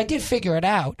fact, I did figure it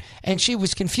out, and she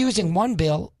was confusing one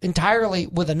bill entirely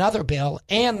with another bill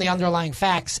and the underlying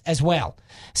facts as well.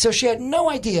 So she had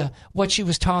no idea what she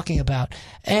was talking about,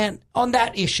 and on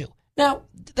that issue. Now,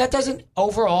 that doesn't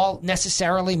overall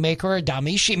necessarily make her a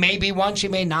dummy. She may be one, she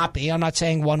may not be. I'm not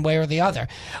saying one way or the other.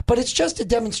 But it's just a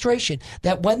demonstration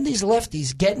that when these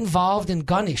lefties get involved in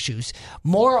gun issues,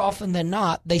 more often than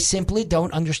not, they simply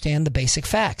don't understand the basic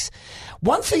facts.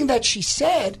 One thing that she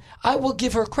said, I will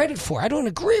give her credit for. I don't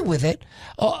agree with it,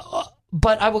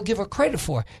 but I will give her credit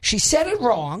for. She said it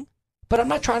wrong, but I'm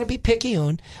not trying to be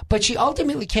picayune. But she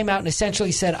ultimately came out and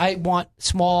essentially said, I want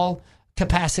small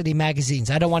capacity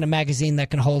magazines. I don't want a magazine that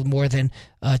can hold more than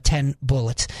 10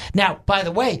 bullets. Now, by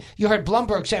the way, you heard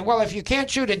Blumberg say, well, if you can't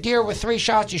shoot a deer with 3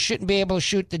 shots, you shouldn't be able to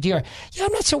shoot the deer. Yeah,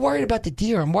 I'm not so worried about the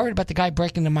deer. I'm worried about the guy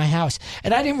breaking into my house.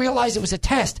 And I didn't realize it was a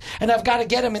test. And I've got to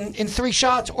get him in 3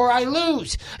 shots or I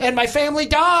lose. And my family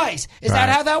dies. Is that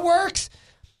how that works?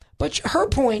 But her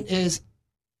point is,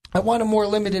 I want a more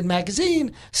limited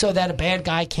magazine so that a bad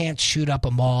guy can't shoot up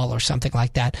a mall or something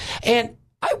like that. And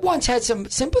I once had some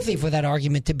sympathy for that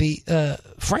argument, to be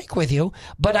frank with you,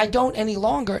 but I don't any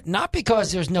longer, not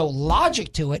because there's no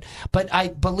logic to it, but I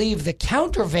believe the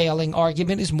countervailing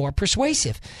argument is more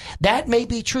persuasive. That may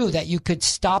be true, that you could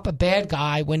stop a bad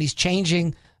guy when he's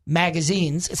changing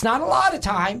magazines. It's not a lot of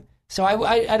time, so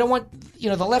I don't want,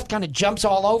 the left kind of jumps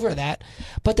all over that.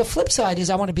 But the flip side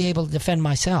is I want to be able to defend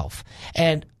myself.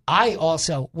 And I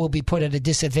also will be put at a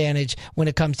disadvantage when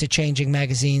it comes to changing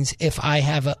magazines if I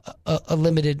have a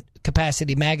limited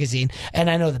capacity magazine, and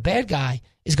I know the bad guy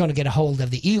is going to get a hold of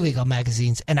the illegal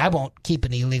magazines, and I won't keep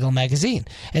an illegal magazine.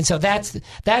 And so that's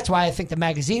why I think the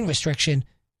magazine restriction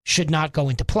should not go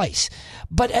into place.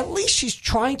 But at least she's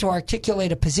trying to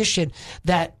articulate a position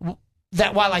that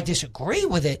while I disagree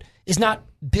with it, is not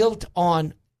built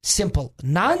on simple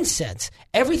nonsense.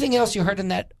 Everything else you heard in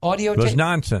that audio was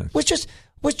nonsense.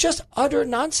 Was just utter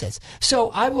nonsense.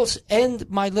 So I will end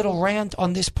my little rant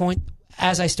on this point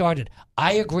as I started.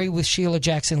 I agree with Sheila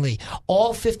Jackson Lee.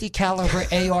 All 50 caliber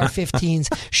AR-15s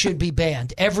should be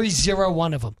banned. Every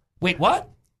one of them. Wait, what?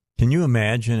 Can you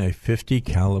imagine a 50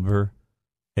 caliber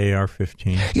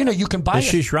AR-15? You can buy.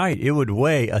 She's right. It would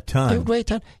weigh a ton. It would weigh a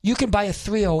ton. You can buy a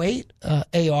 308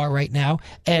 AR right now,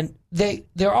 and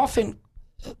they're often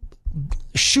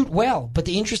shoot well, but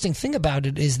the interesting thing about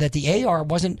it is that the AR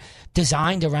wasn't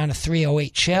designed around a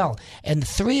 308 shell, and the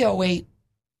 308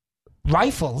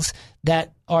 rifles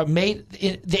that are made,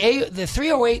 the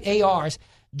 308 ARs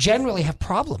generally have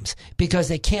problems because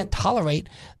they can't tolerate,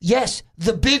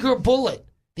 the bigger bullet,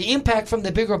 the impact from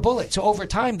the bigger bullet. So over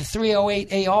time, the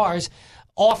 308 ARs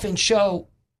often show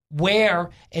wear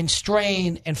and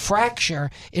strain and fracture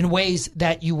in ways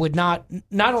that you would not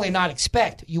only not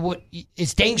expect,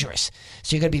 it's dangerous.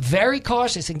 So you're going to be very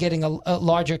cautious in getting a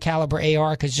larger caliber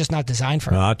AR because it's just not designed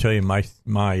for it. I'll tell you, my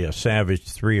Savage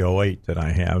 308 that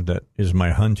I have, that is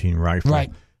my hunting rifle. Right.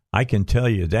 I can tell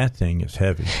you that thing is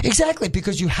heavy. Exactly,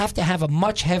 because you have to have a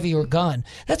much heavier gun.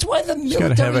 That's why the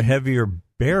military... It's got to have a heavier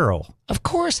barrel. Of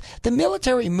course. The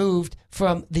military moved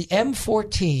from the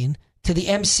M14 to the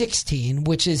M16,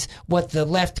 which is what the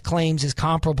left claims is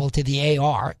comparable to the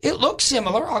AR. It looks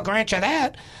similar, I'll grant you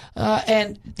that.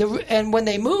 And when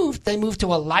they moved to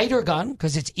a lighter gun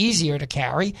because it's easier to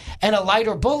carry, and a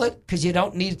lighter bullet because you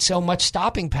don't need so much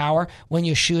stopping power when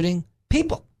you're shooting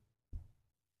people.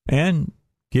 And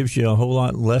gives you a whole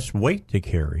lot less weight to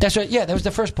carry. That's right. Yeah, that was the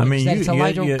first point. It's a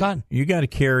lighter gun. You got to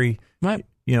carry,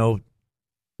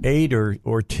 8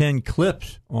 or 10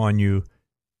 clips on you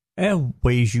It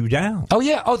weighs you down. Oh,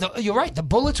 yeah. Oh, you're right. The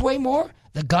bullets weigh more.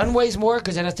 The gun weighs more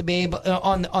because it has to be able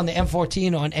on the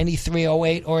M14 on any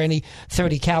 .308 or any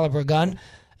 .30 caliber gun.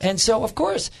 And so, of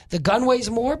course, the gun weighs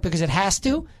more because it has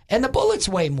to, and the bullets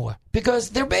weigh more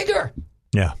because they're bigger.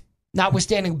 Yeah.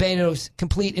 Notwithstanding Beto's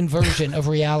complete inversion of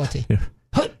reality. Yeah.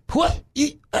 What?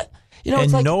 And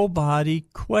it's like, nobody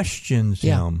questions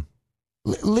him.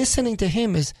 Listening to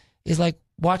him is like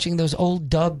watching those old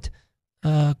dubbed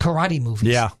karate movies.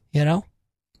 Yeah. You know?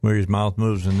 Where his mouth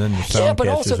moves and then the sound but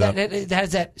catches also up. that it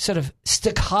has that sort of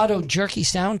staccato, jerky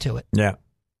sound to it. Yeah,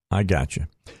 I got you.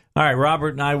 All right,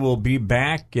 Robert and I will be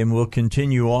back, and we'll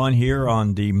continue on here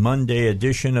on the Monday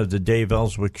edition of the Dave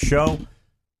Elswick Show.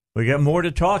 We got more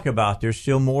to talk about. There's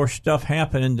still more stuff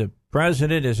happening. The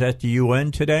president is at the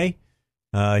UN today.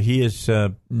 He is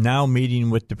now meeting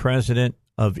with the president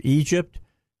of Egypt.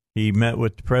 He met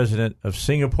with the president of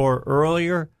Singapore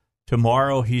earlier.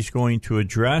 Tomorrow he's going to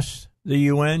address the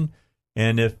UN,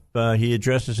 and if he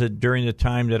addresses it during the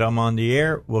time that I'm on the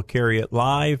air, we'll carry it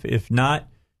live. If not,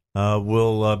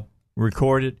 we'll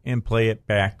record it and play it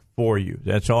back for you.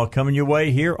 That's all coming your way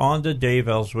here on the Dave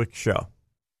Elswick Show.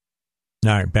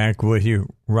 All right, back with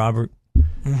you, Robert.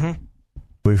 Mm-hmm.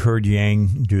 We've heard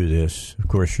Yang do this. Of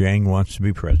course, Yang wants to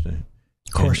be president.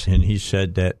 Of course. And he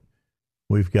said that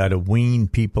we've got to wean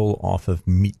people off of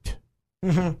meat.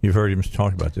 Mm-hmm. You've heard him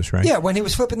talk about this, right? Yeah, when he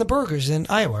was flipping the burgers in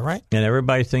Iowa, right? And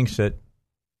everybody thinks that,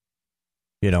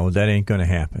 that ain't going to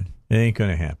happen. It ain't going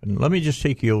to happen. Let me just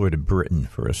take you over to Britain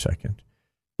for a second.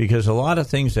 Because a lot of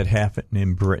things that happen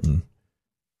in Britain,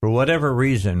 for whatever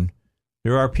reason,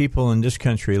 there are people in this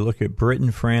country who look at Britain,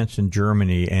 France, and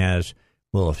Germany as,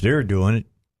 well, if they're doing it,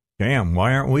 damn,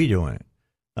 why aren't we doing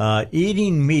it?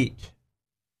 Eating meat is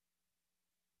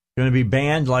going to be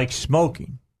banned like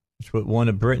smoking. That's what one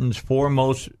of Britain's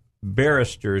foremost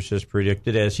barristers has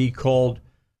predicted, as he called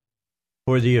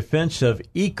for the offense of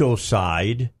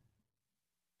ecocide.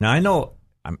 Now, I know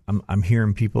I'm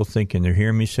hearing people thinking, they're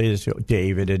hearing me say this,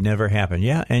 David, it never happened.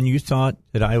 Yeah, and you thought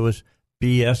that I was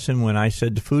BSing when I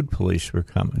said the food police were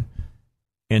coming,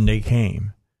 and they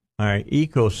came. All right,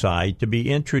 ecocide, to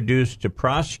be introduced to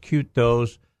prosecute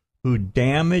those who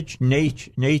damage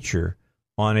nature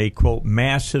on a, quote,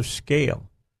 massive scale.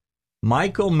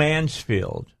 Michael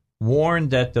Mansfield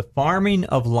warned that the farming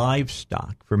of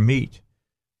livestock for meat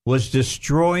was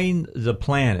destroying the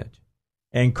planet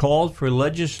and called for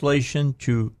legislation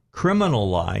to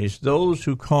criminalize those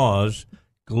who cause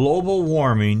global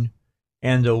warming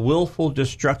and the willful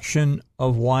destruction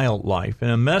of wildlife. In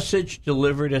a message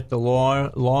delivered at the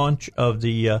launch of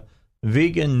the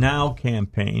Vegan Now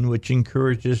campaign, which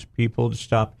encourages people to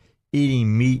stop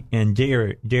eating meat and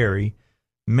dairy,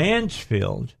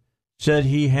 Mansfield said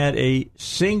he had a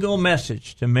single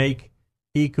message to make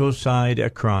ecocide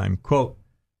a crime. Quote,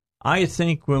 I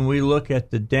think when we look at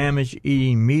the damage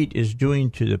eating meat is doing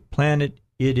to the planet,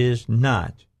 it is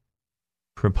not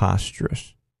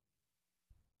preposterous.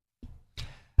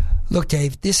 Look,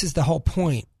 Dave, this is the whole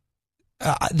point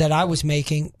that I was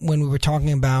making when we were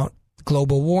talking about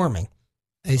global warming.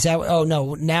 Is that, oh,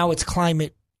 no, now it's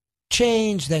climate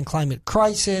change, then climate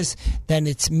crisis, then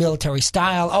it's military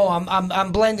style. Oh,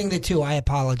 I'm blending the two. I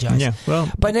apologize. Yeah,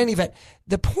 well, but in any event,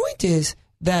 the point is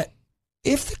that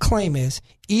if the claim is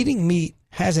eating meat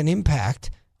has an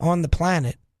impact on the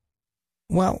planet,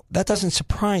 well, that doesn't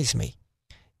surprise me.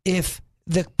 If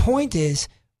the point is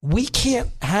we can't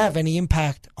have any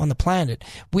impact on the planet,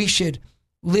 we should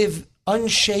live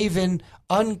unshaven,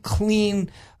 unclean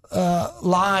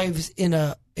lives in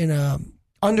a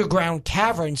underground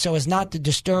cavern so as not to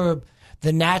disturb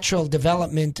the natural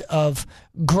development of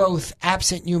growth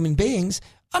absent human beings,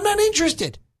 I'm not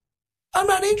interested.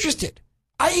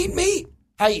 I eat meat.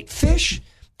 I eat fish.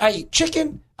 I eat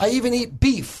chicken. I even eat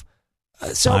beef.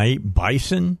 So I eat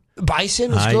bison.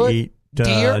 Bison is good. I eat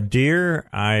deer.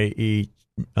 I eat,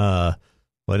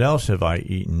 what else have I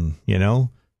eaten?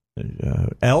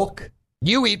 Elk.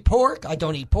 You eat pork. I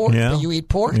don't eat pork, but you eat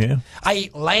pork. Yeah. I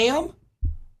eat lamb.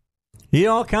 Eat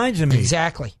all kinds of meat.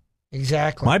 Exactly.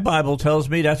 My Bible tells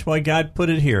me that's why God put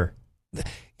it here.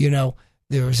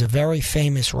 There was a very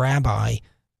famous rabbi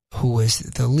who was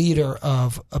the leader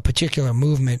of a particular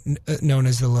movement known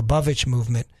as the Lubavitch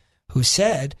movement, who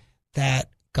said that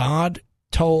God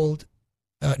told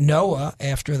Noah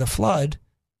after the flood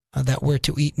that we're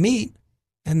to eat meat,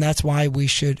 and that's why we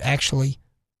should actually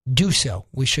do so.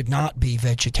 We should not be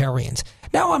vegetarians.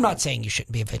 Now, I'm not saying you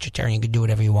shouldn't be a vegetarian. You can do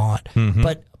whatever you want. Mm-hmm.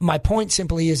 But my point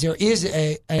simply is there is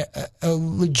a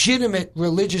legitimate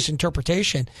religious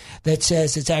interpretation that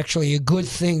says it's actually a good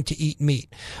thing to eat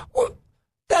meat. Well,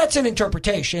 that's an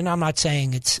interpretation. I'm not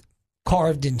saying it's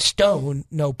carved in stone,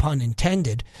 no pun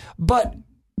intended. But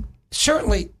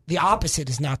certainly the opposite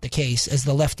is not the case, as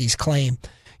the lefties claim.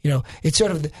 It's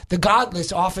sort of the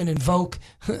godless often invoke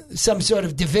some sort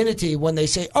of divinity when they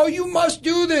say, oh, you must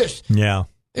do this. Yeah.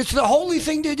 It's the holy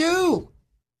thing to do.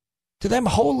 To them,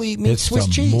 holy means Swiss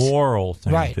cheese. It's a moral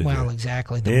thing right. to Well, do.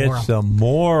 exactly. It's a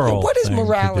moral What is thing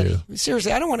morality? to do.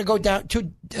 Seriously, I don't want to go down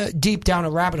too deep down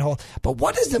a rabbit hole. But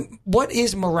what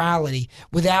is morality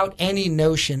without any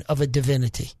notion of a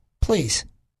divinity? Please.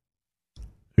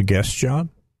 A guest job?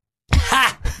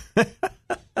 Ha!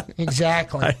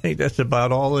 Exactly. I think that's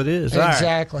about all it is.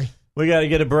 Exactly. All right. We got to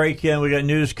get a break in. We got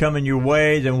news coming your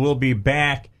way. Then we'll be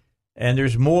back. And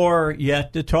there's more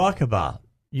yet to talk about.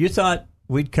 You thought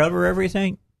we'd cover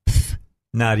everything? Pfft,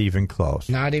 not even close.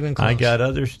 Not even close. I got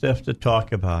other stuff to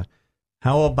talk about.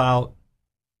 How about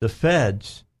the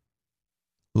feds?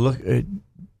 They're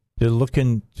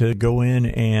looking to go in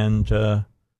and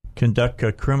conduct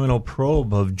a criminal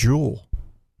probe of Juul.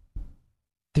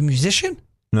 The musician?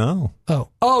 No. Oh,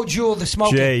 Juul, the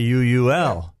smoking.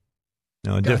 Juul.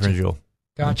 No, a different Juul.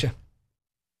 Gotcha.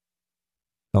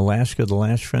 Alaska, the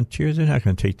last frontier. They're not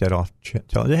going to take that off.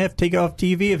 They have to take it off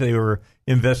TV if they were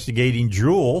investigating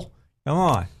Juul. Come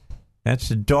on, that's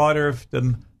the daughter of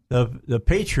the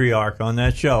patriarch on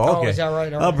that show. Okay, is that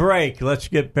right? A break. Let's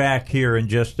get back here in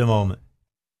just a moment.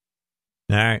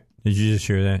 All right. Did you just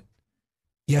hear that?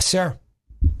 Yes, sir.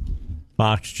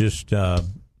 Fox just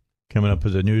coming up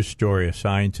with a news story. A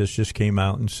scientist just came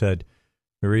out and said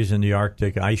the reason the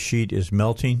Arctic ice sheet is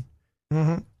melting,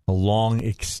 a long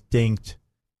extinct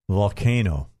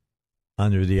volcano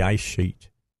under the ice sheet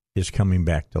is coming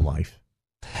back to life.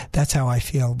 That's how I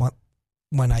feel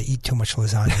when I eat too much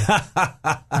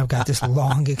lasagna. I've got this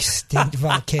long extinct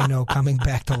volcano coming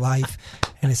back to life,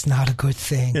 and it's not a good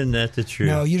thing. Isn't that the truth?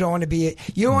 No, you don't want to be.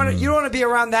 You don't want to be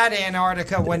around that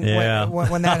Antarctica when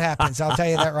that happens. I'll tell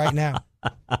you that right now.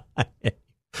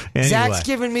 Anyway, Zach's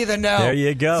giving me the no. There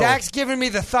you go. Zach's giving me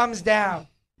the thumbs down.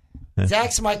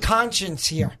 Zach's my conscience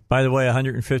here. By the way,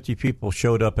 150 people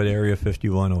showed up at Area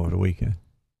 51 over the weekend.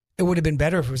 It would have been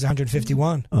better if it was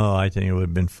 151. Oh, I think it would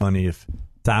have been funny if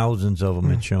thousands of them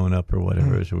had shown up or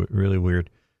whatever. It was really weird.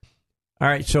 All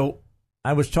right, so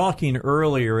I was talking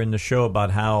earlier in the show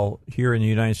about how here in the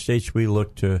United States we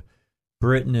look to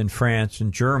Britain and France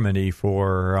and Germany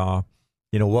for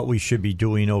what we should be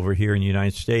doing over here in the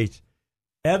United States.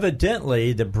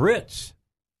 Evidently, the Brits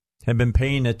have been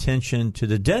paying attention to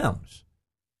the Dems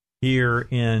here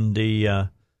in the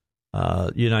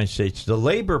United States. The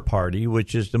Labor Party,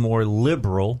 which is the more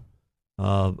liberal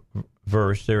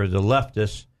verse, they're the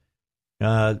leftists,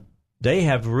 they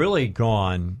have really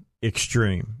gone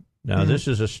extreme. Now, this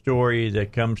is a story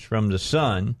that comes from The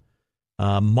Sun.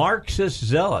 Marxist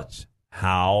zealots,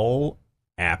 how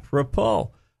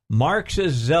apropos.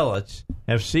 Marxist zealots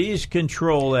have seized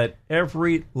control at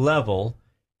every level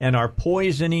and are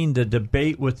poisoning the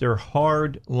debate with their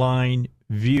hard-line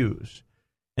views.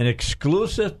 An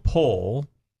exclusive poll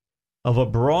of a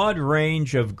broad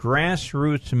range of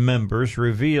grassroots members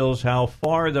reveals how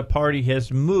far the party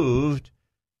has moved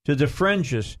to the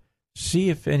fringes. See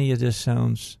if any of this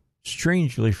sounds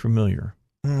strangely familiar.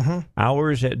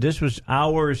 This was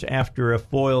hours after a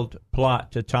foiled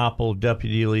plot to topple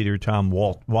Deputy Leader Tom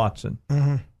Watson.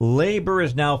 Labor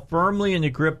is now firmly in the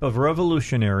grip of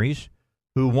revolutionaries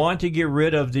who want to get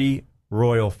rid of the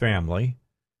royal family,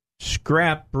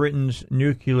 scrap Britain's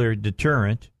nuclear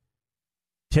deterrent,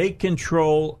 take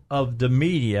control of the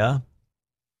media.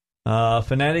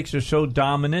 Fanatics are so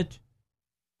dominant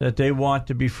that they want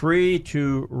to be free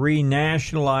to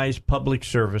renationalize public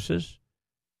services,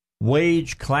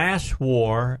 wage class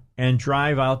war, and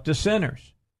drive out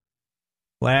dissenters.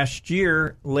 Last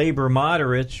year, labor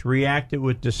moderates reacted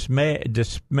with dismay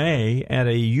at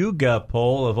a YouGov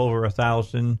poll of over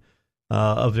 1,000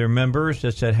 of their members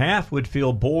that said half would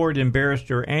feel bored, embarrassed,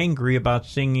 or angry about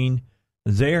singing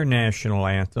their national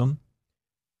anthem.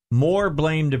 More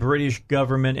blamed the British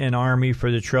government and army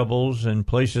for the troubles in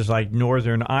places like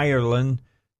Northern Ireland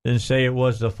than say it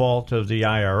was the fault of the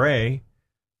IRA.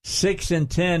 6 in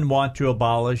 10 want to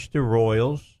abolish the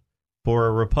royals for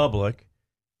a republic.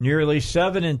 Nearly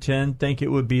 7 in 10 think it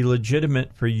would be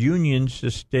legitimate for unions to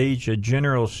stage a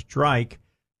general strike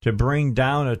to bring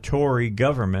down a Tory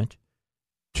government.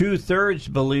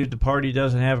 2/3 believe the party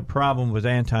doesn't have a problem with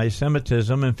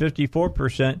anti-Semitism, and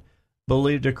 54%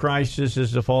 believe the crisis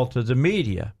is the fault of the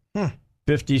media.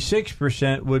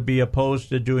 56% would be opposed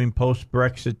to doing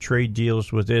post-Brexit trade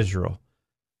deals with Israel.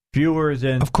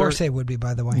 Of course they would be,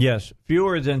 by the way. Yes.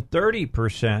 Fewer than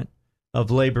 30% of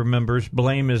Labour members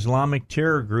blame Islamic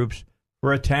terror groups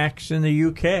for attacks in the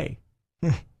UK.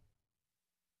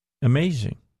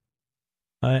 Amazing.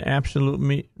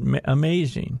 Absolutely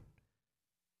amazing.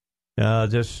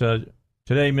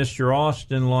 Today, Mr.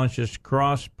 Austin launches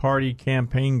cross-party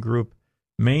campaign group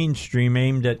Mainstream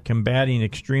aimed at combating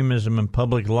extremism in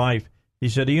public life. He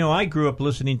said, I grew up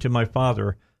listening to my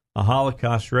father, a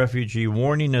Holocaust refugee,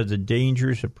 warning of the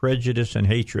dangers of prejudice and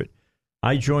hatred.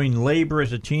 I joined labor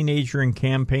as a teenager and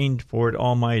campaigned for it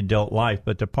all my adult life.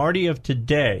 But the party of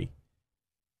today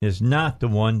is not the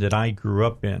one that I grew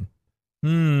up in.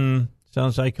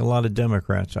 Sounds like a lot of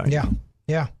Democrats.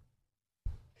 Yeah.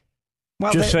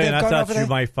 Well, just saying, I thought you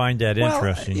might find that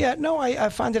interesting. Yeah, no, I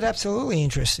find it absolutely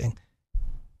interesting.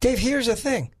 Dave, here's the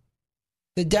thing.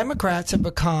 The Democrats have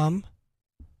become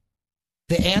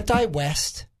the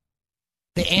anti-West,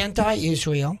 the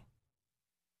anti-Israel,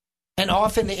 and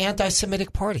often the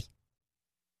anti-Semitic party.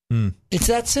 It's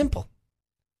that simple.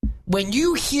 When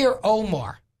you hear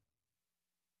Omar,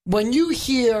 when you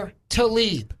hear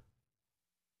Tlaib,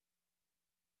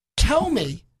 tell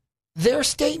me their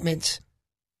statements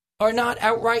are not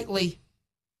outrightly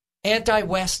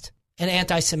anti-West and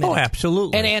anti-Semitic. Oh,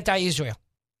 absolutely. And anti-Israel.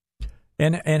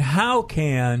 And how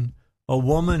can a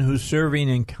woman who's serving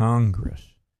in Congress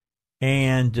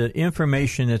and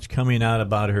information that's coming out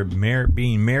about her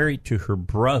being married to her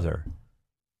brother,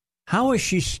 how is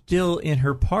she still in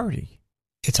her party?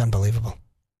 It's unbelievable.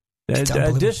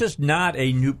 Unbelievable. This is not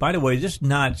by the way, this is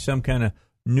not some kind of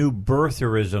new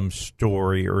birtherism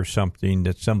story or something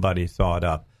that somebody thought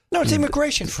up. No, it's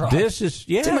immigration fraud. It's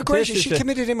immigration. She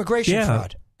committed immigration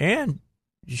fraud. And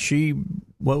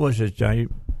what was it?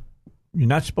 You're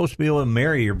not supposed to be able to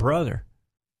marry your brother.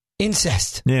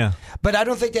 Incest. Yeah. But I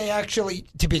don't think they actually,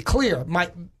 to be clear,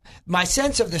 my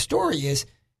sense of the story is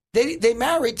they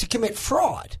married to commit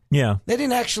fraud. Yeah. They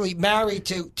didn't actually marry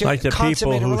to like the consummate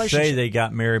people a who relationship. say they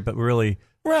got married, but really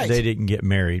they didn't get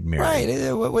married.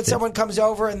 Right. When someone comes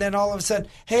over and then all of a sudden,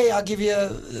 hey, I'll give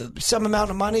you some amount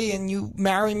of money and you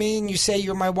marry me and you say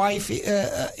you're my wife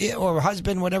or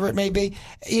husband, whatever it may be,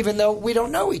 even though we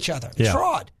don't know each other. It's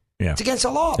fraud. Yeah. It's against the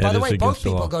law. By the way, both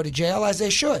people go to jail as they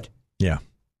should. Yeah.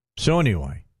 So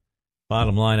anyway,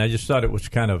 bottom line, I just thought it was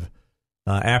kind of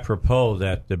apropos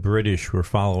that the British were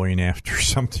following after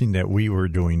something that we were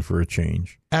doing for a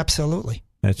change. Absolutely.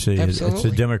 It's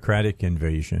a democratic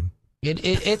invasion.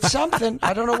 It's something.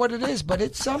 I don't know what it is, but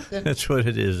it's something. That's what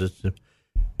it is.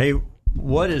 Hey,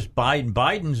 what is Biden?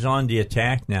 Biden's on the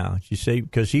attack now. You say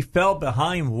because he fell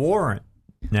behind Warren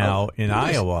now in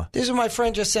Iowa. This is what my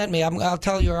friend just sent me. I'll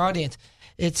tell your audience.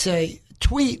 It's a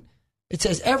tweet. It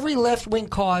says every left-wing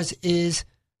cause is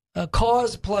a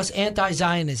cause plus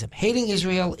anti-Zionism. Hating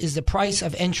Israel is the price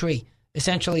of entry,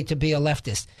 essentially, to be a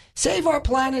leftist. Save our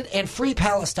planet and free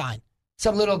Palestine.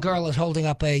 Some little girl is holding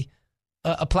up a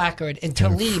placard, and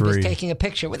Tlaib is taking a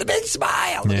picture with a big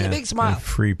smile. Look at the big smile.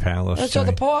 Free Palestine. And so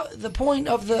the point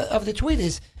of the tweet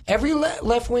is every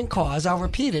left-wing cause, I'll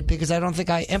repeat it because I don't think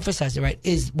I emphasized it right,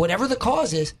 is whatever the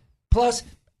cause is, plus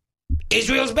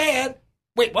Israel's bad.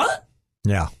 Wait, what?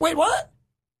 Yeah. Wait, what?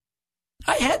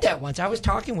 I had that once. I was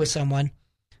talking with someone.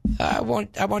 A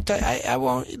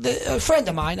friend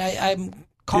of mine. I'm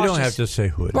cautious. You don't have to say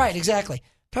who it is. Right, exactly.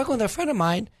 Talking with a friend of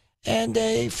mine, and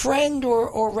a friend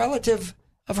or relative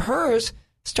of hers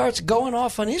starts going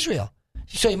off on Israel.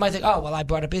 So you might think, oh, well, I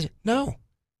brought up Israel. No.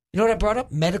 You know what I brought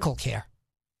up? Medical care.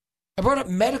 I brought up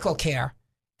medical care,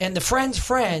 and the friend's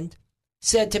friend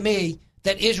said to me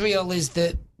that Israel is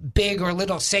the big or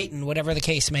little Satan, whatever the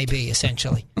case may be,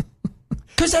 essentially.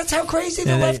 Because that's how crazy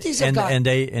the lefties have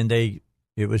gotten.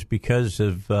 It was because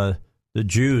of the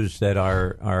Jews that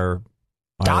our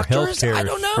doctors, healthcare I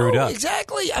don't know screwed up.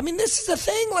 Exactly. I mean, this is the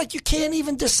thing. Like, you can't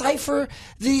even decipher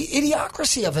the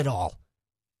idiocracy of it all.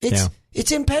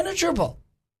 It's impenetrable.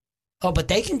 Oh, but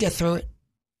they can get through it.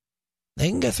 They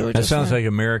can get through it. That sounds like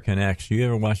American X. You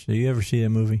ever see that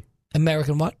movie?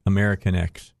 American what? American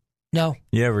X. No.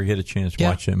 You ever get a chance to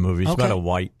watch that movie? It's about a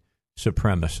white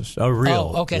supremacist, a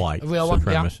real white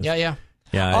supremacist. Yeah.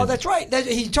 Oh, that's right.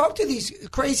 He talked to these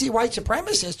crazy white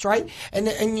supremacists, right?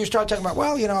 And you start talking about,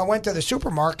 well, I went to the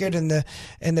supermarket and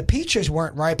the peaches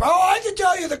weren't ripe. Oh, I can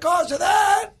tell you the cause of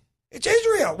that. It's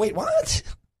Israel. Wait, what?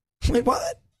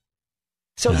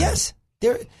 So yes,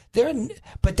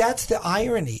 but that's the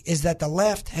irony, is that the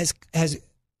left has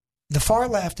the far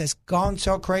left has gone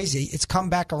so crazy, it's come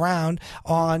back around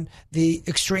on the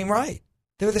extreme right.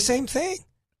 They're the same thing.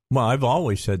 Well, I've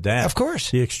always said that. Of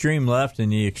course. The extreme left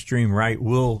and the extreme right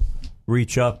will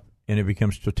reach up and it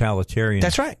becomes totalitarian.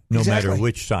 That's right. No matter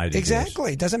which side it is.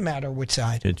 Exactly. It doesn't matter which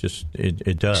side. It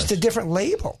does. Just a different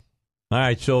label. All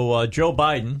right. So Joe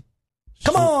Biden.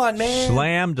 Come on, man.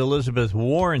 Slammed Elizabeth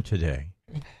Warren today.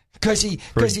 because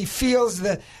he feels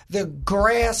the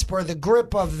grasp or the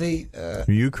grip of the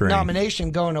Ukraine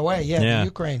nomination going away. Yeah.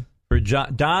 Ukraine. For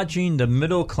dodging the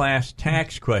middle class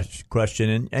tax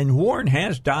question, and Warren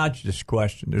has dodged this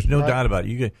question. There's no doubt about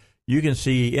it. You can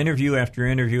see interview after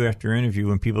interview after interview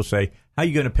when people say, "How are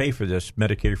you going to pay for this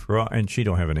Medicare for all?" and she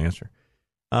don't have an answer.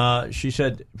 She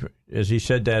said, as he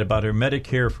said that about her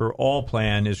Medicare for all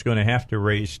plan is going to have to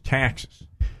raise taxes.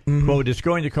 Mm-hmm. Quote, "It's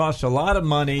going to cost a lot of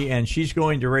money, and she's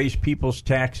going to raise people's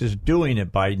taxes doing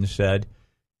it," Biden said.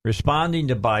 Responding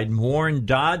to Biden, Warren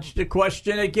dodged the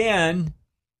question again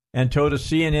and told a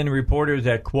CNN reporter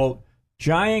that, quote,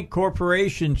 "giant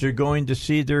corporations are going to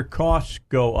see their costs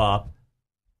go up."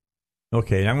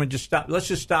 Okay, I'm going to just stop. Let's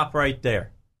just stop right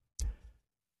there.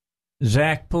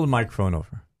 Zach, pull the microphone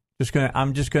over.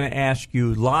 I'm just going to ask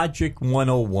you Logic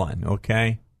 101,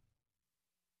 okay?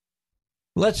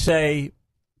 Let's say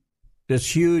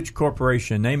this huge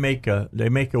corporation, they make a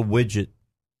widget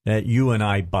that you and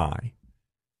I buy.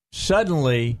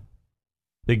 Suddenly,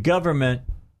 the government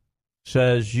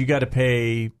says you got to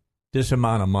pay this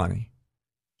amount of money.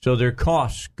 So their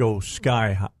costs go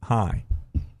sky high.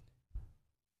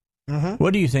 Mm-hmm.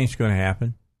 What do you think is going to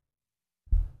happen?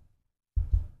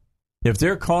 If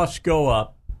their costs go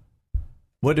up,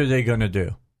 what are they going to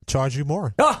do? Charge you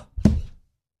more. Oh!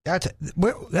 That's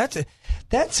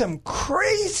some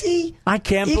crazy. I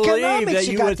can't believe that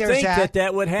you would there, think Zach.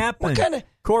 that would happen. What kind of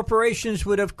corporations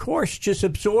would, of course, just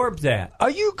absorb that? Are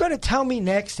you going to tell me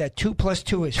next that 2 +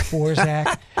 2 is 4,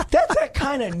 Zach? That's that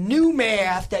kind of new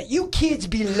math that you kids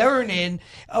be learning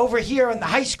over here in the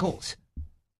high schools.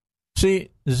 See,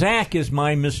 Zach is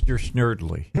my Mr.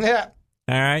 Snerdley. Yeah.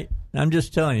 All right? I'm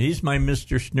just telling you, he's my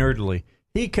Mr. Snerdley.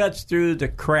 He cuts through the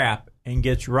crap and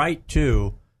gets right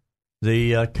to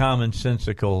the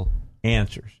commonsensical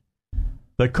answers.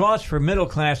 The cost for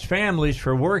middle-class families,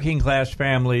 for working-class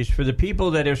families, for the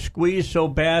people that are squeezed so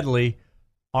badly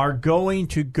are going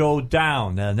to go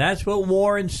down. And that's what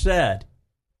Warren said.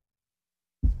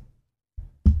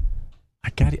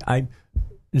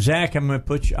 Zach, I'm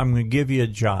going to give you a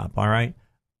job, all right?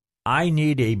 I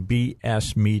need a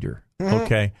BS meter,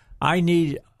 okay? I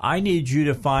need you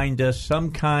to find us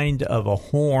some kind of a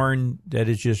horn that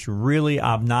is just really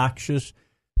obnoxious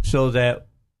so that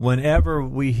whenever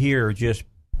we hear just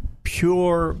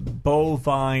pure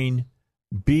bovine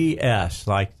BS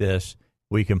like this,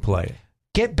 we can play it.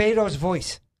 Get Beto's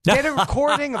voice. Get a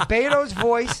recording of Beto's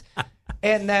voice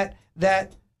and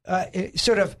that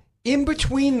sort of in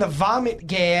between the vomit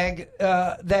gag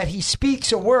that he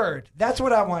speaks a word. That's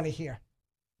what I want to hear.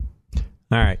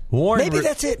 All right. Warren, maybe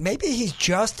that's it. Maybe he's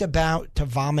just about to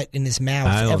vomit in his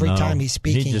mouth every time he's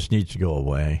speaking. He just needs to go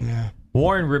away. Yeah.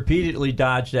 Warren repeatedly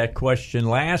dodged that question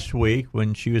last week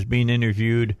when she was being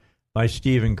interviewed by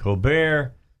Stephen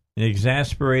Colbert. An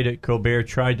exasperated Colbert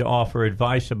tried to offer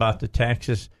advice about the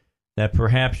taxes that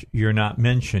perhaps you're not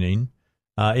mentioning.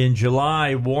 In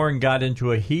July, Warren got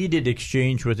into a heated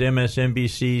exchange with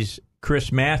MSNBC's Chris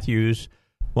Matthews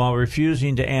while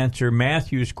refusing to answer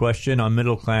Matthews' question on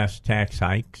middle-class tax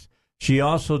hikes. She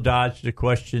also dodged a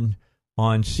question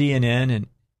on CNN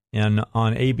and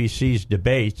on ABC's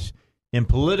debates. In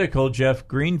Political, Jeff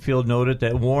Greenfield noted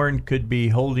that Warren could be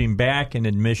holding back an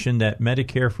admission that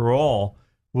Medicare for All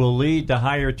will lead to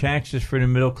higher taxes for the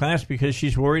middle class because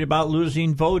she's worried about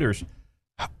losing voters.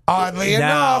 Oddly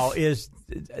enough.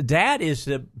 That is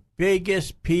the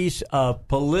biggest piece of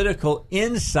political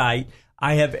insight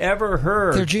I have ever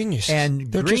heard. They're geniuses. And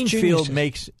Greenfield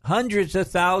makes hundreds of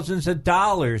thousands of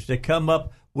dollars to come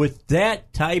up with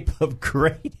that type of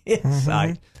great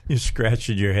insight. Mm-hmm. You're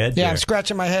scratching your head there. I'm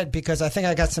scratching my head because I think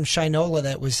I got some shinola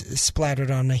that was splattered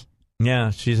on me.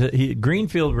 Yeah,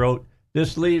 Greenfield wrote,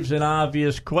 "This leaves an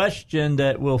obvious question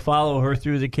that will follow her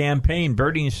through the campaign.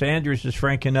 Bernie Sanders is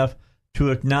frank enough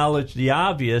to acknowledge the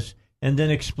obvious and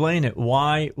then explain it.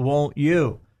 Why won't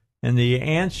you?" And the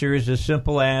answer is as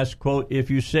simple as, quote, "If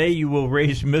you say you will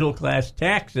raise middle-class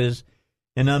taxes,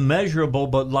 an unmeasurable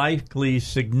but likely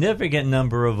significant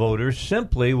number of voters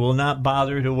simply will not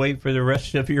bother to wait for the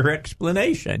rest of your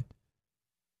explanation."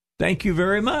 Thank you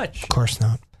very much. Of course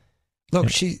not. Look,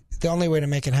 the only way to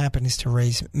make it happen is to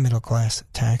raise middle-class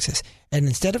taxes. And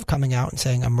instead of coming out and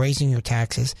saying, "I'm raising your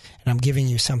taxes and I'm giving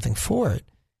you something for it,"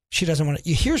 she doesn't want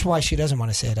to. Here's why she doesn't want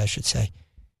to say it, I should say.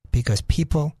 Because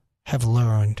people have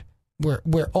learned.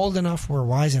 We're old enough, we're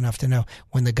wise enough to know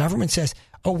when the government says,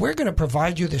 "Oh, we're going to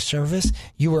provide you the service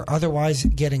you were otherwise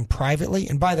getting privately."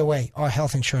 And by the way, our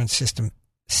health insurance system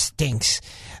stinks.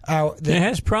 It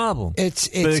has problems. But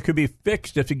it could be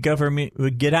fixed if the government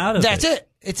would get out of it. That's it.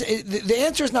 The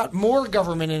answer is not more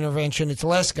government intervention. It's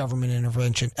less government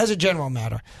intervention as a general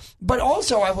matter. But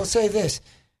also, I will say this.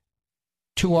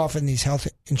 Too often, these health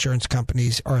insurance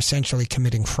companies are essentially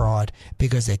committing fraud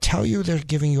because they tell you they're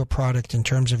giving you a product in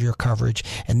terms of your coverage.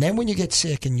 And then when you get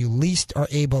sick and you least are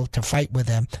able to fight with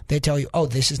them, they tell you, oh,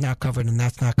 this is not covered and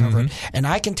that's not covered. Mm-hmm. And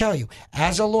I can tell you,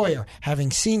 as a lawyer,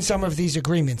 having seen some of these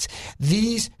agreements,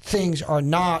 these things are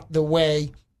not the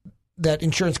way that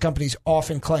insurance companies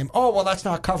often claim, oh, well, that's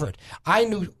not covered. I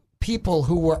knew people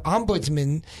who were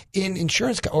ombudsmen in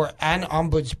insurance or an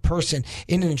ombudsperson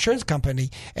in an insurance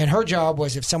company, and her job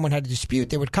was if someone had a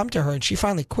dispute, they would come to her, and she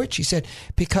finally quit. She said,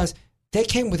 because they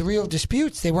came with real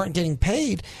disputes. They weren't getting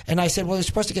paid. And I said, well, they're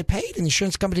supposed to get paid, and the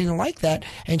insurance company didn't like that.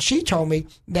 And she told me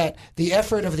that the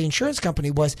effort of the insurance company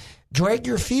was drag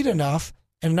your feet enough,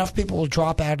 and enough people will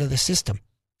drop out of the system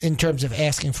in terms of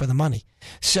asking for the money.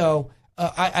 So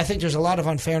I think there's a lot of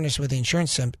unfairness with the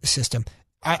insurance system.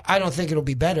 I don't think it'll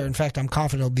be better. In fact, I'm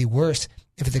confident it'll be worse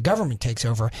if the government takes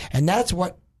over. And that's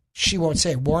what she won't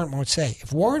say. Warren won't say.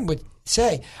 If Warren would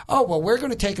say, oh, well, we're going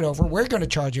to take it over, we're going to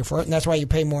charge you for it, and that's why you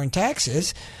pay more in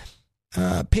taxes,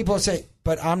 people would say,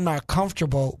 but I'm not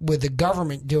comfortable with the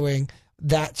government doing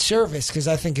that service because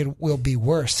I think it will be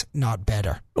worse, not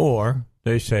better. Or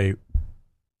they say,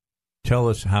 tell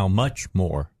us how much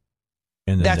more.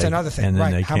 And then that's another thing. And then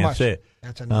right. they how can't much? say it.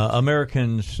 That's another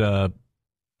Americans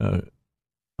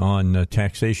on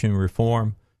taxation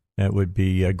reform, that would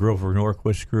be Grover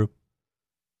Norquist Group.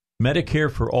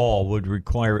 Medicare for all would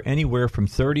require anywhere from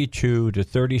 $32 to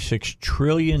 $36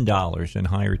 trillion in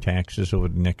higher taxes over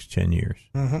the next 10 years.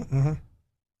 Mm-hmm, mm-hmm.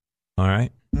 All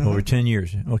right? Mm-hmm. Over 10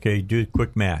 years. Okay, do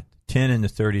quick math. 10 into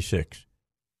 36.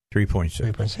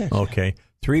 3.6. 3.6. Okay.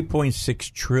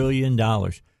 $3.6 trillion.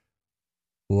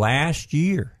 Last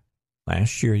year,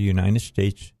 the United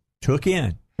States took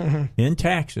in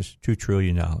taxes, $2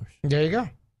 trillion. There you go.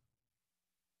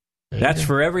 That's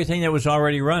for everything that was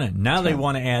already running. Now they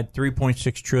want to add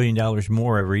 $3.6 trillion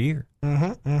more every year.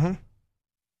 Mm-hmm, mm-hmm.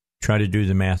 Try to do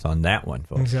the math on that one,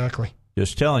 folks. Exactly.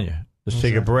 Just telling you. Let's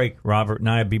take a break. Robert and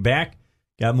I will be back.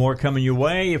 Got more coming your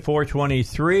way at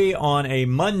 4:23 on a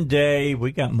Monday.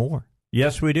 We got more.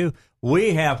 Yes, we do.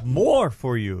 We have more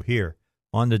for you here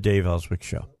on the Dave Elswick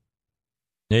Show.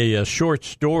 A short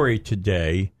story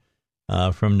today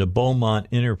from the Beaumont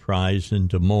Enterprise in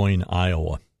Des Moines,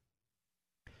 Iowa.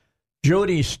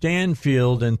 Jody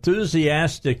Stanfield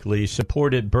enthusiastically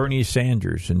supported Bernie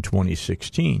Sanders in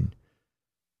 2016.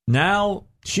 Now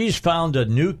she's found a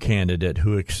new candidate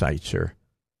who excites her.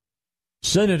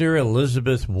 Senator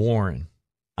Elizabeth Warren.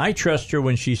 I trust her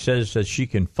when she says that she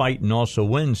can fight and also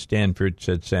win, Stanfield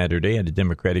said Saturday at a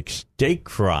Democratic steak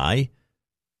fry.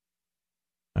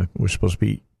 We're supposed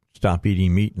to stop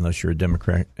eating meat unless you're a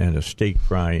Democrat and a steak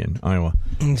fry in Iowa,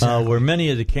 exactly. Where many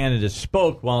of the candidates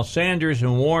spoke. While Sanders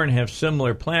and Warren have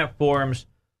similar platforms,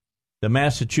 the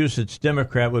Massachusetts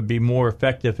Democrat would be more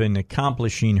effective in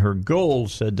accomplishing her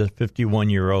goals, said the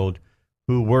 51-year-old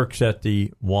who works at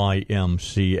the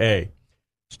YMCA.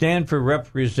 Stanford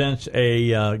represents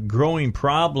a growing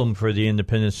problem for the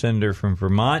independent senator from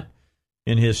Vermont.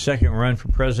 In his second run for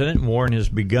president, Warren has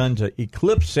begun to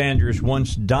eclipse Sanders'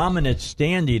 once dominant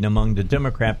standing among the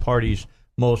Democrat Party's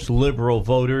most liberal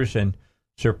voters and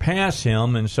surpass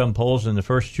him in some polls in the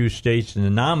first two states in the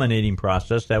nominating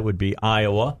process. That would be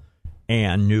Iowa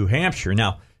and New Hampshire.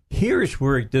 Now, here's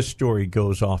where this story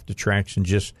goes off the tracks and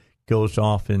just goes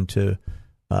off into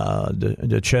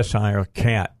the Cheshire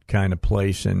Cat kind of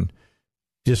place and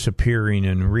disappearing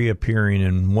and reappearing,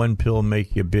 and one pill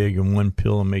make you big and one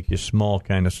pill make you small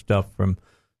kind of stuff from,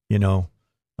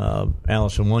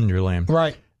 Alice in Wonderland.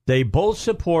 Right. They both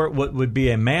support what would be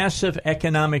a massive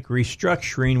economic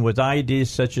restructuring with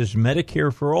ideas such as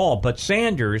Medicare for all. But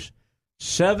Sanders,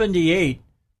 78,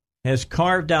 has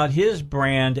carved out his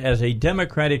brand as a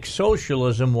democratic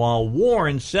socialism, while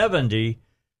Warren, 70,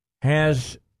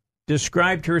 has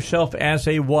described herself as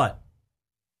a what?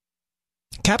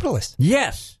 Capitalist.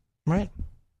 Yes. Right.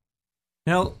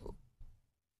 Now,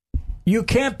 you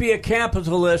can't be a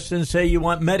capitalist and say you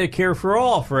want Medicare for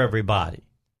all for everybody.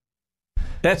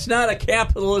 That's not a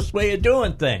capitalist way of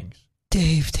doing things.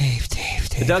 Dave.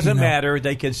 It doesn't matter.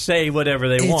 They can say whatever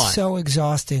they want. It's so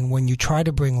exhausting when you try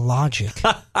to bring logic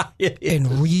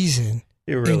and reason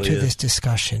into this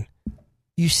discussion.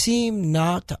 You seem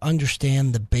not to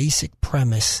understand the basic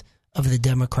premise of the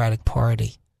Democratic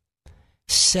Party.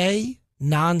 Say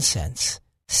nonsense,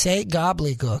 say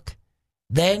gobbledygook,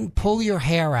 then pull your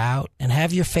hair out and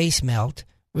have your face melt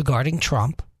regarding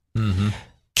Trump. Mm-hmm.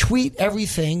 tweet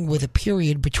everything with a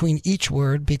period between each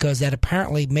word because that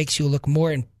apparently makes you look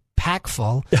more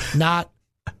impactful, not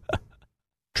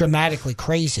dramatically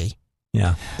crazy.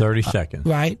 Yeah, 30 seconds.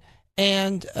 Right.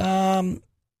 And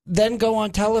then go on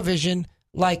television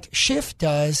like Schiff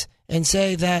does and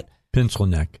say that... Pencil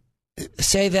neck.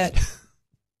 Say that,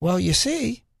 well, you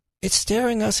see, it's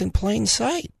staring us in plain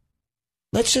sight.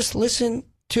 Let's just listen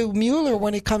to Mueller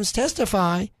when he comes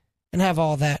testify and have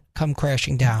all that come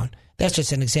crashing down. That's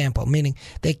just an example, meaning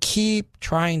they keep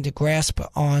trying to grasp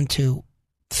onto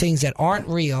things that aren't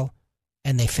real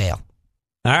and they fail.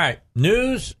 All right,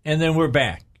 news, and then we're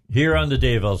back here on the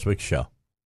Dave Elswick Show.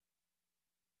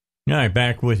 All right,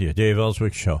 back with you, Dave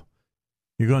Elswick Show.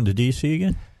 You're going to D.C.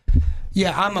 again?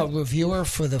 Yeah, I'm a reviewer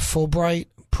for the Fulbright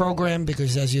program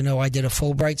because, as you know, I did a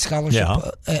Fulbright scholarship.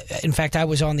 Yeah. In fact, I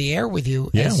was on the air with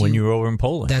you. Yeah, when you were over in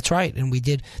Poland. That's right, and we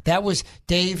did. That was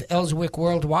Dave Elswick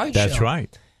Worldwide That's show.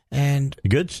 right. And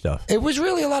good stuff. It was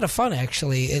really a lot of fun,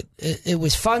 actually. It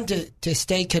was fun to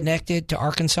stay connected to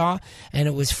Arkansas, and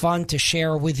it was fun to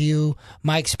share with you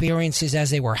my experiences as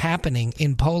they were happening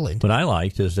in Poland. What I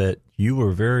liked is that you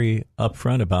were very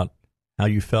upfront about how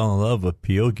you fell in love with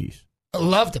pierogies. I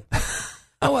loved them.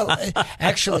 Oh, well,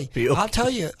 actually, I'll tell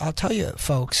you,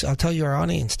 folks, I'll tell you our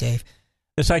audience, Dave.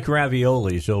 It's like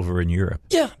raviolis over in Europe.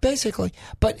 Yeah, basically.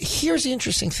 But here's the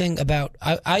interesting thing about,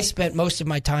 I spent most of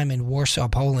my time in Warsaw,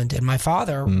 Poland, and my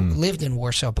father lived in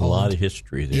Warsaw, Poland. A lot of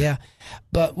history there. Yeah.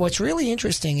 But what's really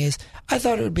interesting is I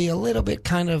thought it would be a little bit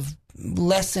kind of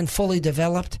less than fully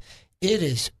developed. It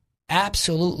is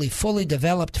absolutely fully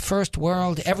developed, first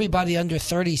world. Everybody under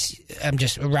 30, I'm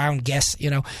just a round guess,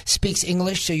 speaks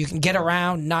English, so you can get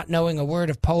around not knowing a word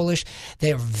of Polish.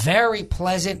 They're very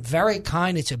pleasant, very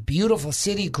kind. It's a beautiful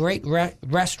city, great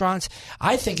restaurants.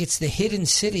 I think it's the hidden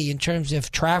city in terms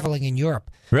of traveling in Europe.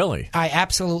 Really? I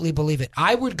absolutely believe it.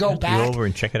 I would go back over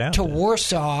and check it out to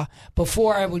Warsaw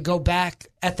before I would go back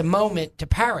at the moment to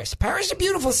Paris. Paris is a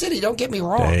beautiful city, don't get me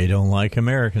wrong. They don't like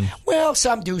Americans. Well,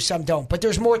 some do, some don't. But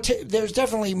there's more. There's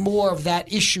definitely more of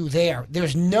that issue there.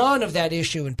 There's none of that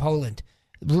issue in Poland.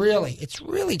 Really, it's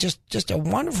really just a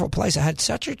wonderful place. I had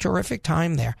such a terrific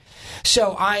time there.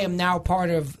 So I am now part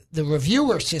of the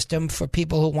reviewer system for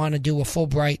people who want to do a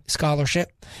Fulbright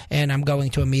scholarship, and I'm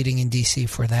going to a meeting in D.C.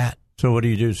 for that. So what do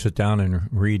you do? Sit down and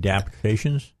read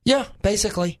applications? Yeah,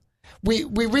 basically. We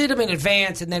read them in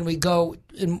advance, and then we go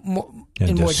in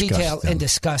more detail and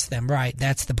discuss them. Right,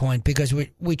 that's the point. Because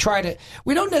we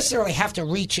don't necessarily have to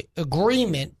reach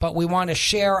agreement, but we want to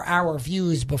share our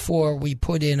views before we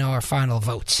put in our final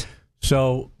votes.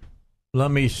 So let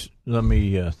me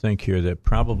think here that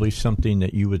probably something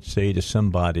that you would say to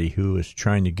somebody who is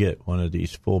trying to get one of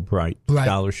these Fulbright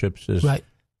scholarships is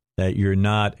that you're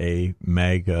not a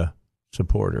MAGA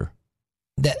supporter.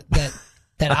 That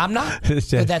I'm not,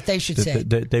 or that they should say.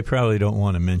 They probably don't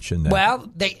want to mention that. Well,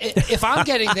 if I'm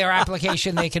getting their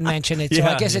application, they can mention it. So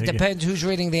I guess it depends who's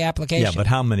reading the application. Yeah, but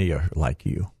how many are like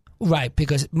you? Right,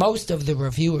 because most of the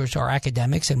reviewers are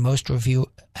academics, and most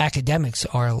academics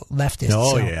are leftists.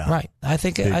 Oh, so, yeah. Right. I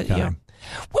think, yeah.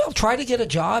 Well, try to get a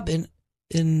job in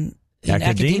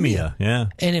academia. Yeah.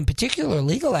 And in particular,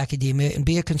 legal academia, and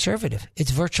be a conservative.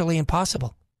 It's virtually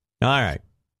impossible. All right.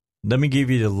 Let me give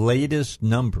you the latest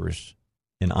numbers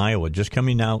in Iowa, just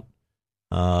coming out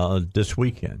this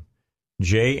weekend.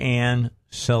 J. Ann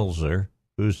Selzer,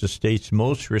 who's the state's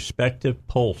most respected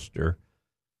pollster,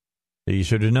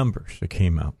 these are the numbers that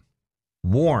came out.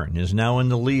 Warren is now in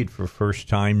the lead for first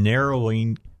time,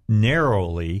 narrowly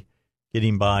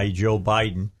getting by Joe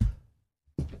Biden.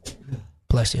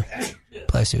 Bless you.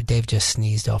 Bless you. Dave just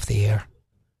sneezed off the air.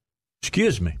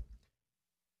 Excuse me.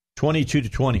 22 to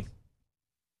 20%.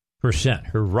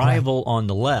 Her rival on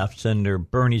the left, Senator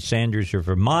Bernie Sanders of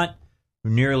Vermont, who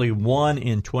nearly won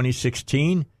in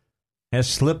 2016, has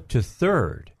slipped to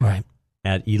third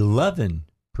at 11%.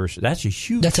 That's a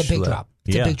huge That's a big slip. drop.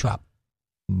 It's a big drop.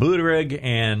 Buttigieg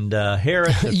and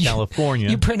Harris of California.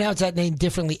 You pronounce that name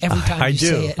differently every time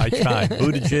say it. I try.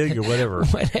 Buttigieg or whatever.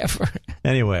 Whatever.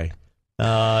 Anyway.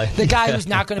 The guy who's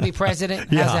not going to then.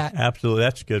 How's that? Absolutely.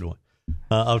 That's a good one.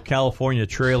 Of California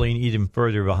trailing even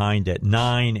further behind at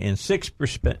 9% and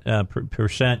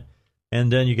 6%.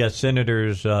 And then you got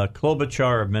Senators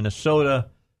Klobuchar of Minnesota,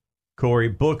 Cory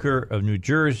Booker of New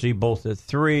Jersey, both at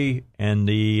 3%, and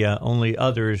the only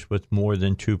others with more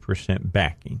than 2%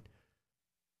 backing.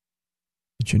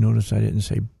 Did you notice I didn't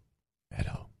say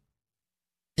Beto?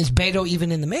 Is Beto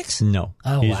even in the mix? No.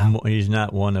 Oh, he's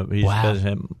not one of. He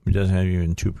doesn't have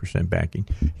even 2% backing.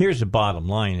 Here's the bottom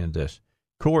line in this.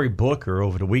 Cory Booker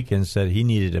over the weekend said he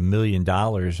needed $1 million,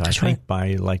 I think,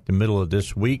 by like the middle of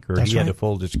this week, or he had to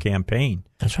fold his campaign.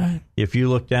 That's right. If you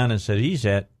look down and said he's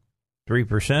at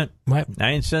 3%, right. I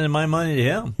ain't sending my money to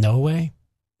him. No way.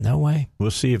 No way.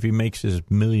 We'll see if he makes his $1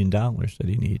 million that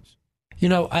he needs. You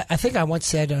know, I think I once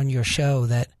said on your show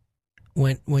that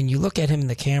when you look at him in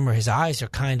the camera, his eyes are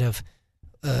kind of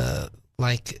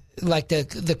like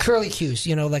the curly cues,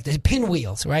 you know, like the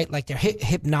pinwheels, right? Like they're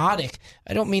hypnotic.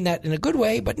 I don't mean that in a good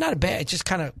way, but not a bad. It's just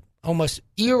kind of almost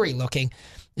eerie looking.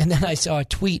 And then I saw a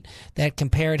tweet that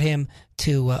compared him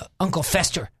to Uncle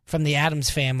Fester from the Addams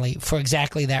Family for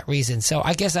exactly that reason. So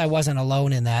I guess I wasn't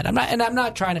alone in that. I'm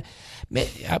not trying to.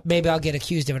 Maybe I'll get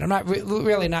accused of it. I'm not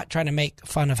really not trying to make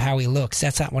fun of how he looks.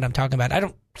 That's not what I'm talking about. I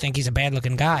don't think he's a bad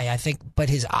looking guy. I think, but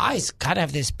his eyes kind of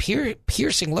have this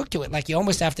piercing look to it. Like you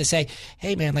almost have to say,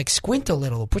 "Hey man, like squint a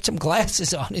little, put some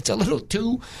glasses on. It's a little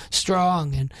too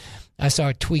strong." And I saw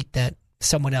a tweet that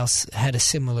someone else had a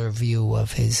similar view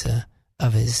of his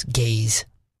gaze.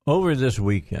 Over this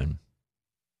weekend,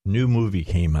 new movie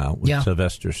came out with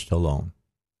Sylvester Stallone,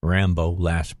 Rambo: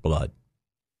 Last Blood.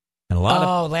 And a lot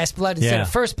of Last Blood instead of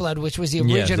First Blood, which was the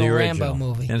original Rambo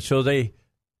movie. And so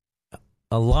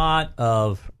a lot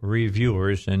of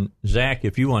reviewers, and Zach,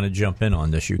 if you want to jump in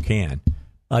on this, you can,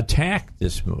 attack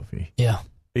this movie. Yeah.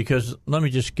 Because let me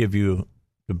just give you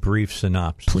the brief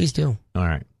synopsis. Please do. All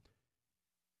right.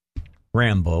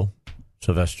 Rambo,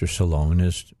 Sylvester Stallone,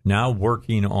 is now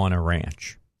working on a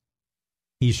ranch.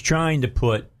 He's trying to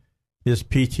put his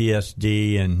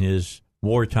PTSD and his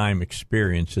wartime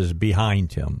experiences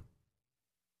behind him.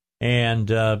 And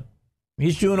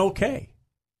he's doing okay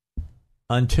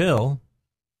until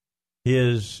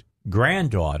his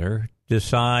granddaughter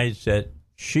decides that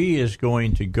she is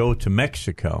going to go to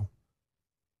Mexico.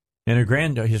 And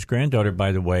his granddaughter,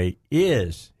 by the way,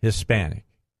 is Hispanic.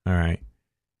 All right.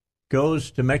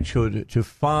 Goes to Mexico to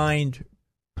find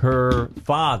her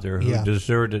father who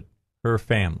deserted her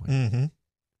family. Mm-hmm.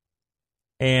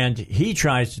 And he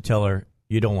tries to tell her,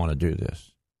 you don't want to do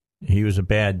this. He was a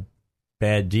bad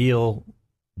deal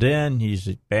then. He's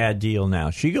a bad deal now.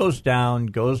 She goes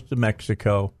to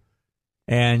Mexico,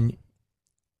 and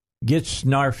gets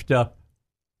snarfed up,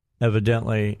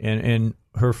 evidently. And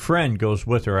her friend goes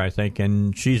with her, I think,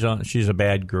 and she's a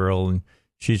bad girl, and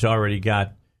she's already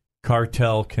got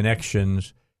cartel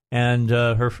connections. And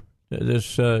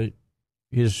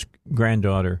his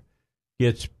granddaughter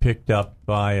gets picked up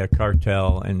by a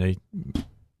cartel, and they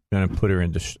going to put her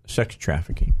into sex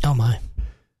trafficking. Oh my!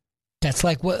 That's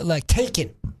like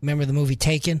Taken. Remember the movie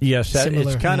Taken? Yes,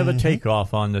 it's kind of a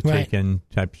takeoff on the Taken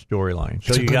type storyline. So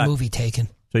it's a good movie, Taken.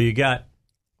 So you got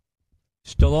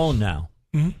Stallone now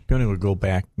going to go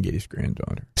back and get his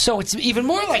granddaughter. So it's even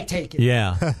more like Taken.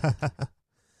 Yeah.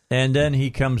 And then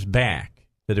he comes back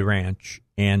to the ranch,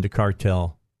 and the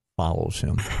cartel follows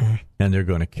him, and they're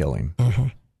going to kill him. Mm-hmm.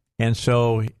 And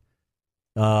so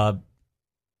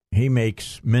he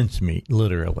makes mincemeat,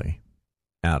 literally,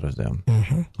 out of them.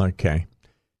 Mm-hmm. Okay.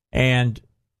 And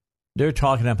they're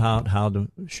talking about how the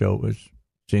show was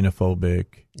xenophobic.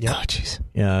 Yeah, oh, jeez.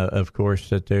 Of course,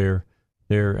 that they're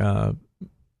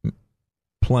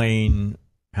playing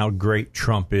how great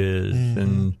Trump is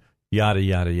and yada,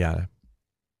 yada, yada.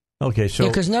 Okay, so...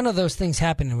 because none of those things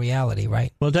happen in reality,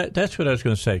 right? Well, that's what I was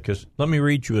going to say, because let me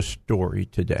read you a story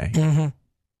today. Mm-hmm.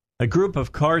 A group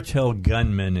of cartel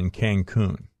gunmen in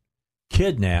Cancun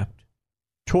kidnapped,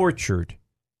 tortured,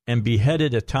 and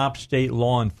beheaded a top state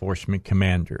law enforcement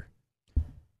commander.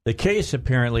 The case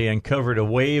apparently uncovered a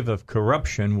wave of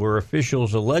corruption where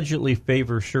officials allegedly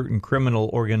favor certain criminal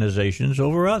organizations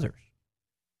over others.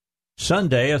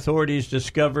 Sunday, authorities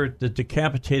discovered the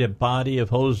decapitated body of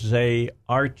Jose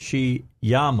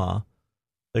Archiyama,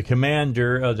 the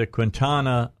commander of the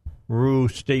Quintana Roo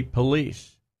State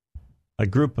Police. A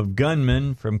group of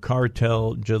gunmen from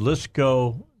cartel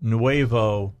Jalisco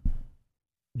Nuevo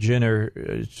Gener,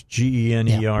 it's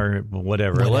G-E-N-E-R,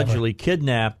 whatever, allegedly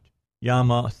kidnapped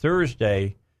Yama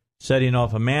Thursday, setting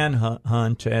off a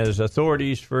manhunt as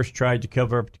authorities first tried to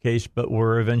cover up the case but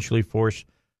were eventually forced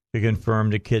to confirm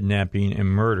the kidnapping and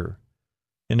murder.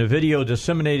 In a video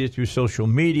disseminated through social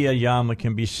media, Yama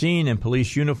can be seen in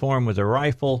police uniform with a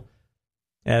rifle,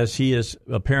 as he is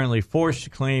apparently forced to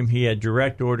claim he had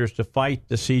direct orders to fight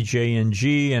the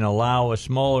CJNG and allow a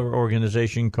smaller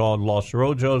organization called Los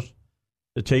Rojos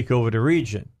to take over the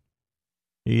region.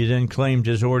 He then claimed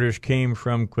his orders came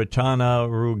from Quintana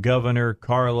Roo Governor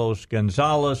Carlos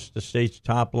Gonzalez, the state's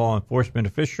top law enforcement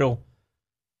official,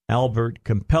 Albert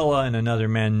Campella, and another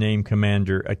man named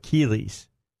Commander Achilles.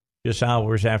 Just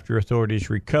hours after authorities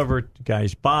recovered the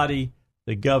guy's body,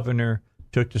 the governor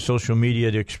took to social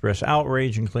media to express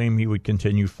outrage and claim he would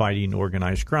continue fighting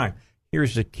organized crime.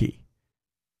 Here's the key.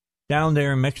 Down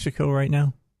there in Mexico right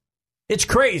now, it's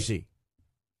crazy.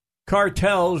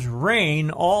 Cartels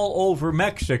reign all over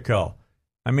Mexico.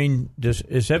 I mean,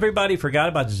 has everybody forgot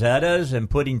about Zetas and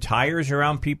putting tires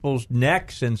around people's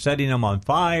necks and setting them on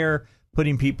fire,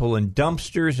 putting people in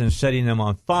dumpsters and setting them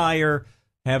on fire,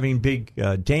 having big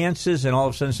dances, and all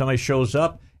of a sudden somebody shows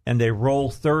up and they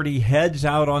roll 30 heads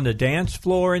out on the dance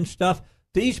floor and stuff?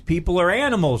 These people are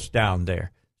animals down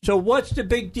there. So what's the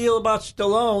big deal about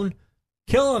Stallone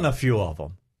killing a few of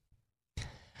them?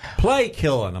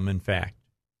 Killing them, in fact.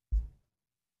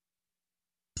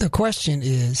 The question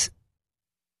is,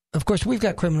 of course, we've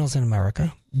got criminals in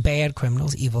America, bad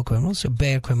criminals, evil criminals, or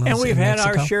bad criminals. And we've in had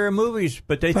Mexico. our share of movies,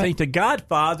 but they think The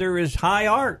Godfather is high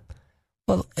art.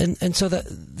 Well, and so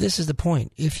this is the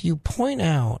point. If you point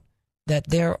out that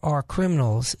there are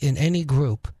criminals in any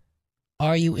group,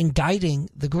 are you indicting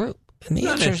the group? And the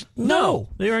answer is no.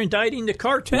 They're indicting the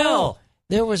cartel. No.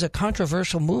 There was a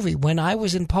controversial movie when I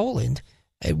was in Poland.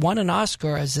 It won an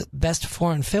Oscar as the best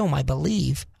foreign film, I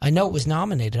believe. I know it was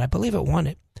nominated. I believe it won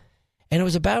it. And it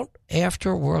was about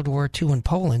after World War II in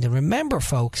Poland. And remember,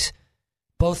 folks,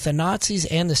 both the Nazis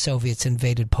and the Soviets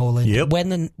invaded Poland when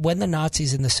the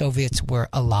Nazis and the Soviets were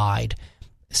allied.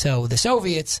 So the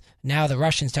Soviets, now the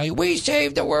Russians tell you, we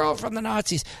saved the world from the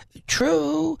Nazis.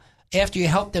 True, after you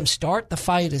help them start the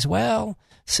fight as well.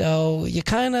 So you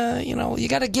kind of, you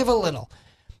got to give a little.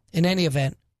 In any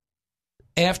event,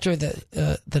 after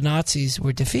the Nazis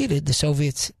were defeated, the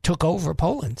Soviets took over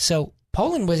Poland. So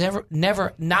Poland was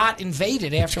never not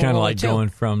invaded after World War II. It's kind of like going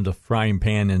from the frying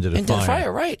pan into the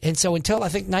fire. Right. And so until, I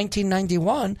think,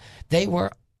 1991, they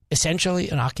were essentially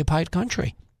an occupied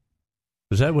country.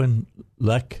 Was that when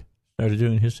Lech started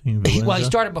doing his thing? Well, he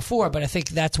started before, but I think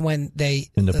that's when they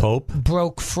and the Pope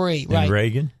broke free. And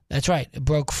Reagan? That's right.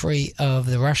 Broke free of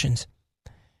the Russians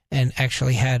and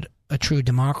actually had a true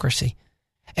democracy.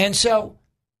 And so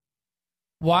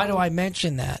why do I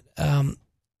mention that?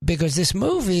 Because this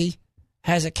movie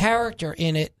has a character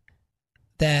in it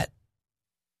that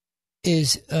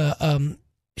is, the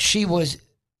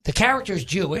character is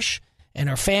Jewish, and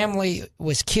her family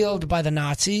was killed by the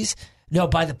Nazis. No,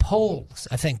 by the Poles,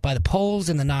 I think, by the Poles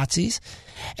and the Nazis.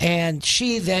 And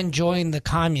she then joined the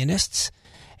communists.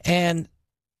 And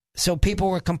so people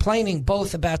were complaining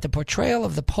both about the portrayal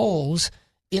of the Poles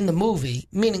in the movie,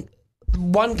 meaning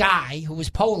one guy who was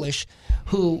Polish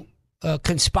who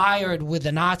conspired with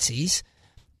the Nazis.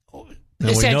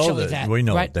 Essentially, we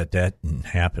know right? that didn't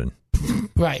happen.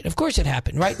 Right, of course it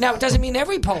happened. Right now, it doesn't mean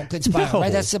every Pole conspired.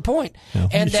 Right, that's the point. No.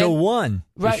 And it showed one.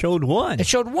 Right, it showed one. It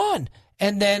showed one.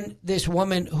 And then this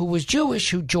woman who was Jewish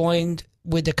who joined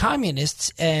with the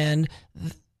communists and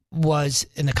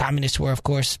the communists were, of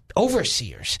course,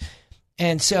 overseers.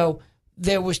 And so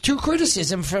there was two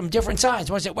criticism from different sides.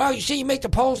 One said, well, you make the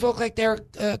Poles look like they're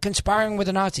conspiring with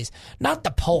the Nazis. Not the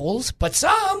Poles, but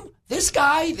some. This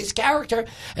guy, this character.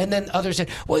 And then others said,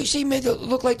 well, you made it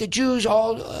look like the Jews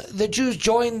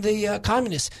joined the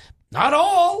communists. Not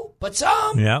all, but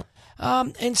some. Yeah.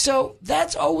 And so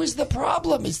that's always the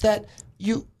problem, is that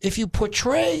if you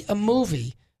portray a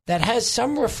movie that has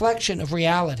some reflection of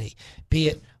reality, be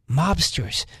it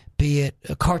mobsters, be it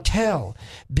a cartel,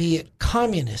 be it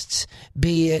communists,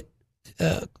 be it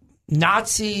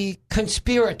Nazi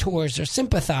conspirators or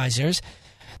sympathizers,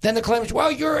 then the claim is,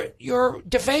 well, you're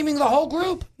defaming the whole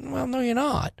group. Well, no, you're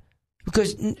not.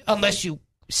 Because unless you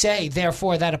say,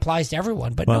 therefore, that applies to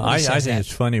everyone. But I think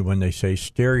it's funny when they say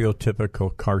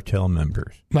stereotypical cartel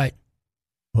members. Right.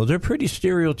 Well, they're pretty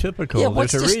stereotypical. Yeah,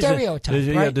 what's the stereotype? Right?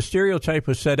 Yeah, the stereotype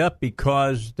was set up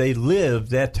because they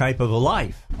live that type of a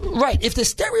life. Right. If the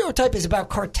stereotype is about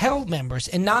cartel members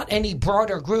and not any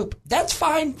broader group, that's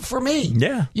fine for me.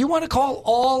 Yeah. You want to call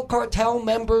all cartel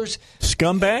members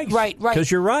scumbags? Right.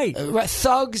 Because you're right.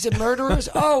 Thugs and murderers?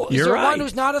 Oh, is there one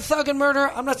who's not a thug and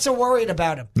murderer? I'm not so worried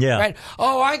about him. Yeah. Right.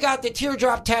 Oh, I got the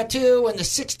teardrop tattoo and the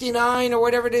 69 or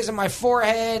whatever it is on my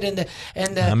forehead and the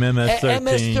I'm MS-13.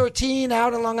 MS-13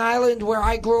 out on Long Island where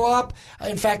I grew up.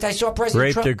 In fact, I saw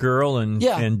President Trump raped a girl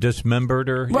and dismembered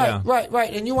her.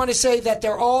 Right. And you want to say that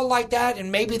they're all like that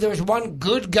and maybe there's one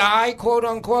good guy, quote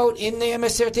unquote, in the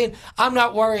MS-13? I'm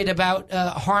not worried about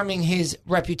harming his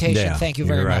reputation. Yeah, Thank you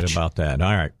very much. You're right about that.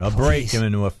 All right. A break and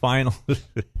into a final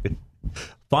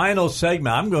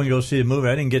segment. I'm going to go see the movie.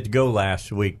 I didn't get to go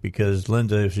last week because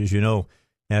Linda, as you know,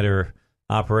 had her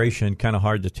operation. Kind of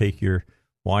hard to take your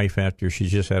wife after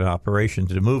she's just had an operation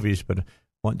to the movies, but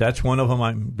that's one of them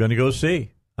I'm going to go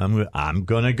see. I'm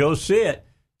going to go see it.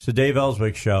 It's the Dave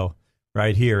Elswick Show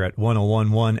right here at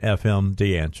 101.1 FM,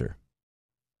 The Answer.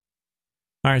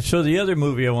 All right, so the other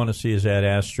movie I want to see is Ad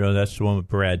Astra. That's the one with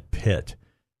Brad Pitt.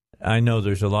 I know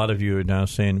there's a lot of you are now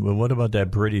saying, well, what about that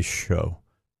British show,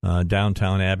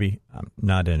 Downtown Abbey? I'm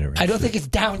not interested. I don't think it's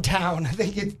Downtown. I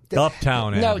think it's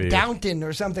Uptown Abbey. No, Downton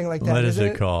or something like that. What is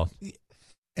it called?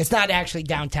 It's not actually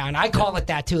Downtown. I call it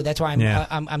that too. That's why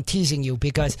I'm teasing you,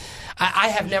 because I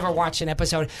have never watched an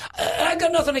episode. I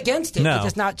got nothing against it. No.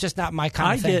 It's just not my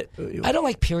kind of thing. I don't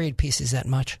like period pieces that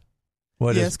much.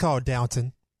 It's called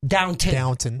Downton.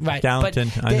 Downton. Right. Downton.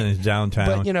 I think it's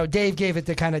downtown. But, Dave gave it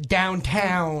the kind of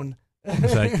downtown.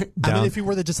 It's like I mean, if you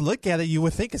were to just look at it, you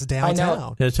would think it's downtown. I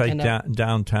know. It's like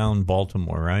downtown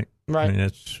Baltimore, right? Right. I mean,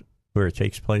 that's where it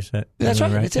takes place at. That's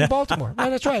right. It's in Baltimore.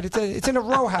 Right, that's right. It's in a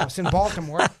row house in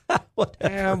Baltimore with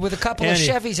a couple of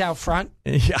Chevys out front.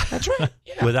 Yeah. That's right.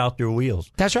 Yeah. Without their wheels.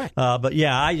 That's right. But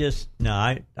yeah, I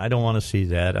don't want to see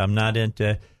that. I'm not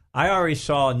into. I already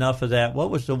saw enough of that. What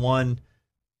was the one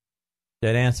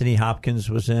that Anthony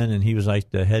Hopkins was in, and he was like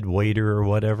the head waiter or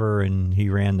whatever, and he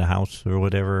ran the house or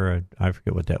whatever. I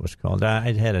forget what that was called.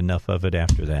 I had enough of it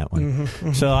after that one. Mm-hmm,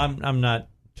 mm-hmm. So I'm not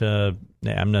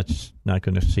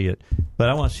going to see it, but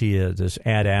I want to see this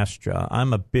Ad Astra.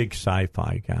 I'm a big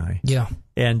sci-fi guy. Yeah,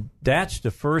 and that's the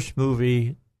first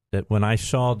movie that when I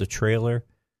saw the trailer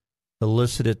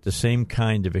elicited the same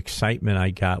kind of excitement I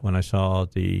got when I saw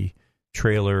the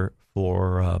trailer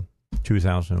for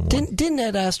 2001. Didn't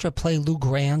Ad Astra play Lou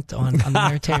Grant on the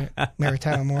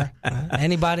Maritime Amore?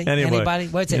 Anybody?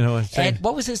 What's it?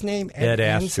 What was his name? Ed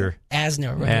Asner.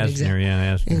 Asner, right? Asner,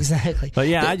 yeah, Asner. Exactly. But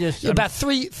yeah, about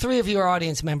three of your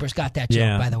audience members got that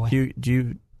joke. By the way,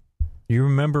 do you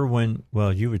remember when?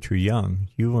 Well, you were too young.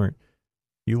 You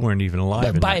weren't even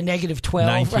alive. By a negative 12,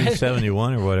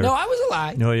 1971 or whatever. No, I was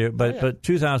alive. No, but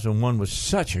 2001 was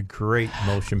such a great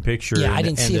motion picture. Yeah, I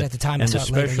didn't see it at the time. And the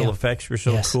special effects were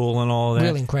so cool and all that.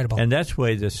 Really incredible. And that's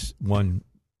why this one.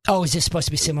 Oh, is this supposed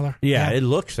to be similar? Yeah, it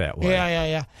looks that way.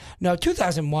 Yeah. No,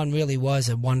 2001 really was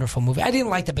a wonderful movie. I didn't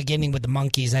like the beginning with the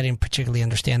monkeys. I didn't particularly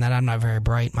understand that. I'm not very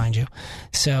bright, mind you.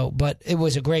 But it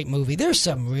was a great movie. There's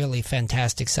some really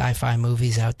fantastic sci-fi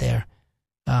movies out there.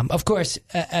 Of course,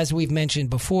 as we've mentioned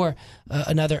before,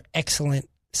 another excellent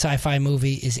sci-fi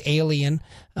movie is Alien,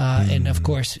 and of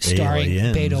course starring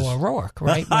Beto O'Rourke,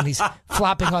 right? When he's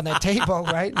flopping on that table,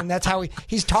 right? And that's how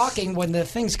he's talking when the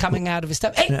thing's coming out of his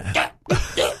stuff. Hey,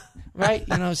 right?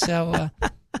 So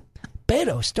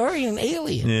Beto starring in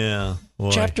Alien. Yeah.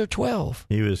 Boy. Chapter 12.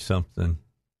 He was something.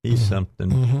 He's something.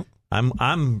 Mm-hmm.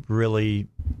 I'm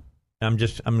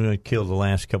going to kill the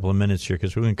last couple of minutes here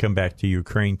because we're going to come back to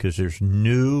Ukraine because there's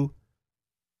new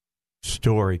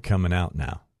story coming out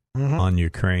now on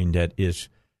Ukraine that is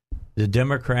the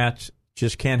Democrats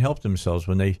just can't help themselves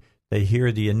when they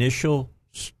hear the initial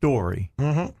story.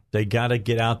 They got to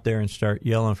get out there and start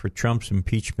yelling for Trump's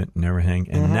impeachment and everything.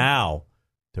 And now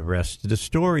the rest of the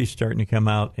story is starting to come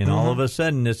out, and all of a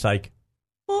sudden it's like,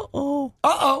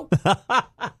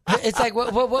 It's like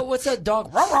what's that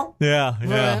dog? Yeah.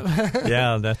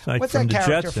 That's like what's from that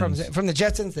the character Jetsons. from the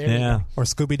Jetsons? There, yeah, or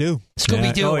Scooby Doo.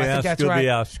 Scooby Doo. I think that's right.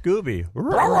 Scooby.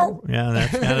 Yeah,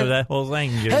 that's kind of that whole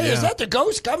thing. Hey, is that the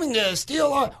ghost coming to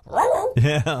steal our?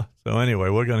 Yeah. So anyway,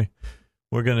 we're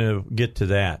gonna get to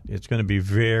that. It's going to be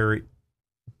very.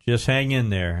 Just hang in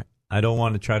there. I don't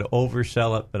want to try to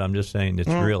oversell it, but I'm just saying it's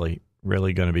really,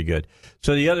 really going to be good.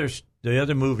 So the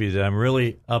other movie that I'm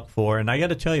really up for, and I got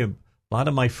to tell you, a lot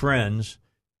of my friends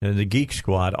in the Geek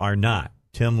Squad are not.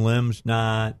 Tim Lim's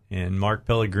not, and Mark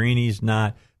Pellegrini's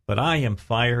not, but I am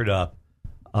fired up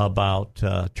about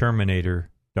Terminator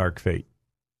Dark Fate.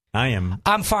 I'm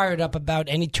fired up about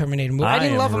any Terminator movie. I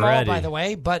didn't love them all, by the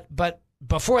way, but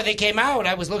before they came out,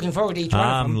 I was looking forward to each one of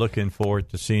them. I'm looking forward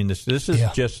to seeing this. This is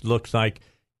just looks like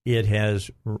it has.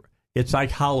 It's like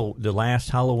the last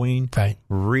Halloween,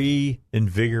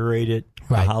 reinvigorated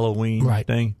the Halloween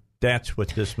thing. That's what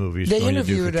this movie is going to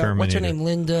do for Terminator. What's her name?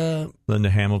 Linda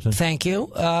Hamilton. Thank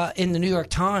you. In the New York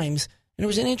Times, and it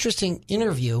was an interesting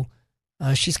interview.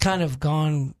 She's kind of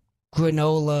gone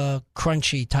granola,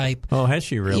 crunchy type. Oh, has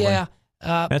she really? Yeah.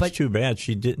 That's too bad.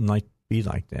 She didn't be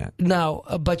like that. No,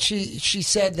 but she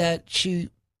said that she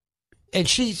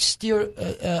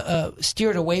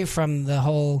steered away from the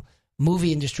whole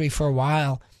movie industry for a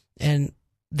while, and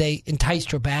they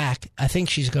enticed her back. I think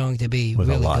she's going to be with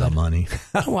really a lot good. of money.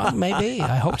 Well, maybe.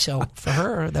 I hope so for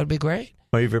her. That'd be great.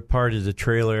 My favorite part of the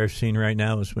trailer I've seen right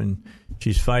now is when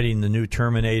she's fighting the new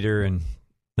Terminator and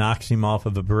knocks him off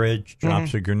of a bridge,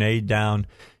 drops a grenade down,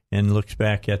 and looks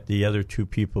back at the other two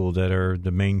people that are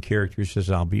the main characters.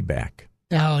 Says, "I'll be back."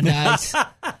 Oh, nice.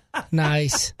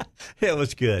 Nice. It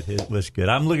was good. It was good.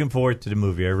 I'm looking forward to the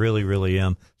movie. I really, really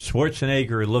am.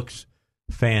 Schwarzenegger looks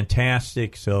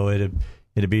fantastic, so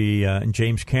It'll be and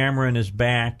James Cameron is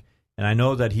back, and I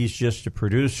know that he's just a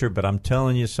producer, but I'm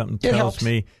telling you, something tells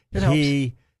me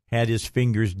he had his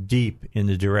fingers deep in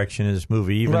the direction of this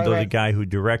movie, even though the guy who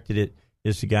directed it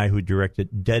is the guy who directed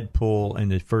Deadpool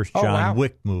and the first John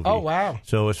Wick movie. Oh, wow.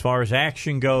 So as far as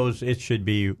action goes, it should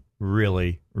be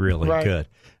really, really good.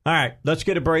 All right, let's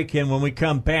get a break in. When we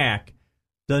come back,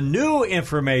 the new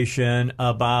information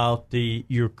about the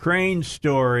Ukraine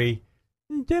story,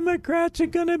 Democrats are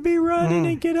going to be running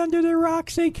and get under the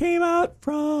rocks they came out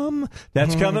from.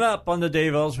 That's coming up on the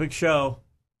Dave Elswick Show.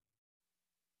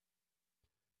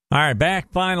 All right,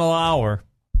 back final hour.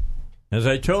 As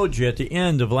I told you at the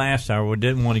end of last hour, we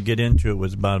didn't want to get into it. It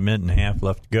was about a minute and a half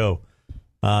left to go.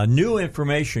 New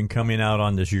information coming out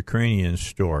on this Ukrainian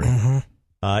story.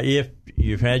 If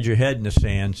you've had your head in the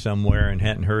sand somewhere and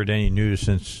hadn't heard any news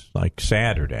since like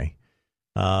Saturday,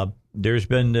 there's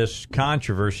been this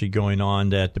controversy going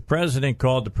on that the president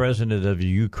called the president of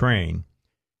Ukraine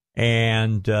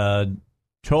and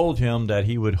told him that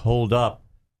he would hold up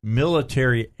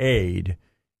military aid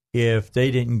if they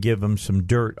didn't give him some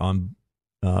dirt on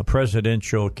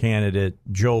presidential candidate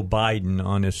Joe Biden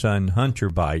on his son Hunter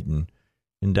Biden,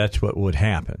 and that's what would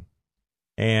happen.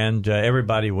 And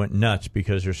everybody went nuts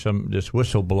because there's this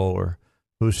whistleblower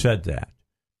who said that.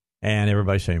 And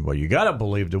everybody's saying, well, you got to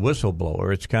believe the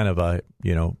whistleblower. It's kind of a,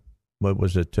 what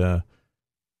was it,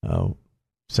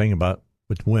 thing about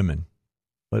with women.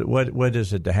 What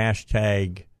is it, the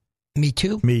hashtag? Me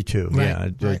Too? Me Too,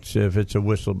 right, yeah. It's, if it's a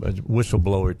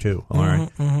whistleblower, too. All right.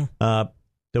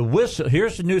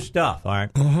 Here's the new stuff, all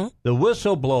right? The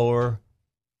whistleblower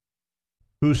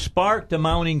who sparked the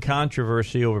mounting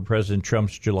controversy over President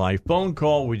Trump's July phone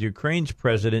call with Ukraine's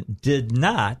president did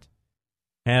not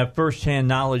have firsthand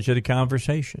knowledge of the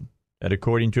conversation. That,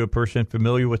 according to a person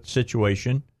familiar with the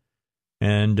situation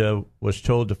and was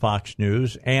told to Fox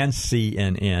News and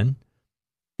CNN,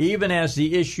 even as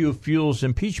the issue fuels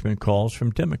impeachment calls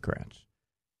from Democrats.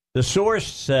 The source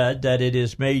said that it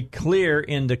is made clear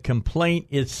in the complaint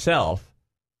itself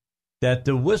that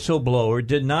the whistleblower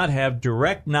did not have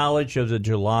direct knowledge of the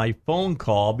July phone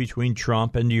call between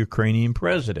Trump and the Ukrainian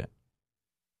president.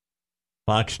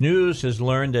 Fox News has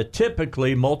learned that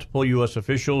typically multiple U.S.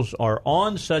 officials are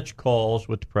on such calls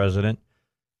with the president,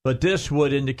 but this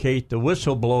would indicate the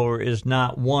whistleblower is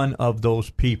not one of those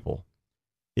people.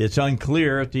 It's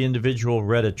unclear if the individual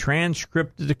read a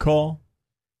transcript of the call,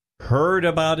 heard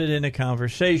about it in a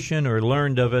conversation, or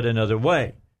learned of it another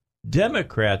way.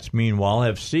 Democrats, meanwhile,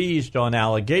 have seized on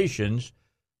allegations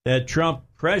that Trump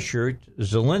pressured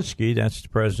Zelensky, that's the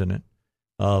president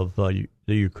of the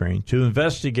Ukraine, to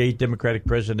investigate Democratic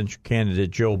presidential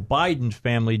candidate Joe Biden's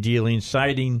family dealings,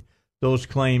 citing those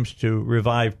claims to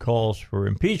revive calls for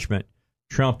impeachment.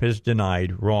 Trump has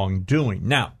denied wrongdoing.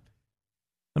 Now,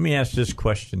 let me ask this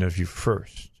question of you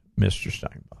first, Mr.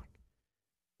 Steinbach.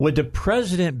 Would the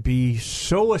president be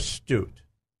so astute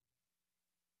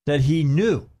that he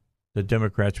knew the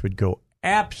Democrats would go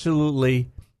absolutely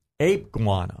ape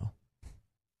guano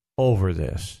over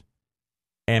this?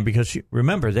 And because,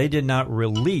 remember, they did not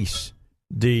release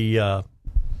the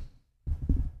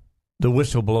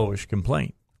whistleblower's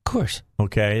complaint. Of course.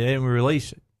 Okay, they didn't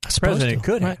release it. The president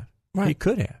could have. Right. He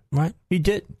could have. Right. He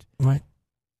didn't. Right.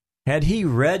 Had he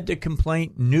read the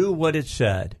complaint, knew what it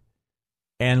said,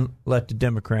 and let the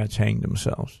Democrats hang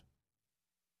themselves?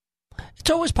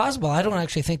 It's always possible. I don't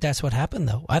actually think that's what happened,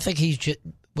 though. I think he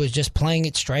was just playing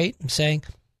it straight and saying,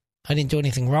 I didn't do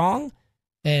anything wrong.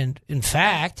 And, in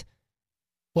fact,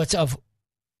 what's of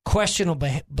questionable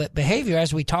behavior,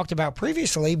 as we talked about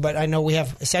previously, but I know we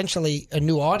have essentially a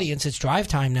new audience. It's drive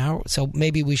time now, so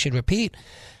maybe we should repeat.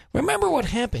 Remember what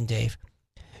happened, Dave.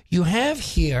 You have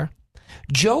here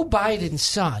Joe Biden's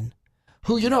son,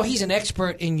 who, he's an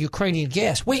expert in Ukrainian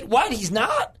gas. Wait, what? He's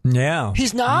not? Yeah.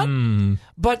 He's not?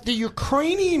 But the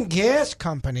Ukrainian gas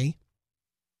company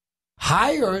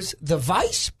hires the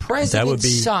vice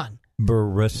president's son.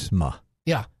 Burisma.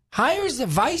 Yeah. Hires the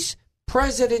vice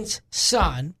president's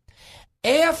son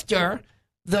after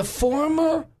the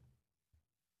former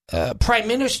prime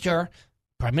minister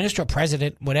or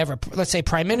president, whatever, let's say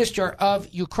prime minister of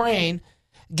Ukraine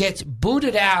gets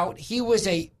booted out. He was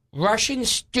a Russian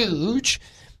stooge.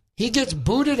 He gets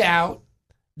booted out.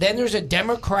 Then there's a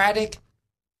Democratic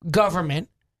government.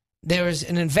 There's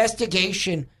an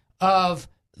investigation of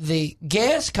the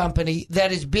gas company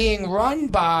that is being run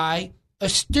by a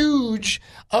stooge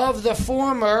of the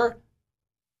former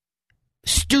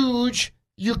stooge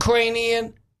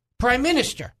Ukrainian prime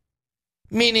minister.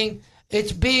 Meaning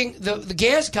It's being the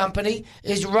gas company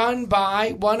is run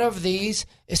by one of these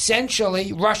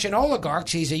essentially Russian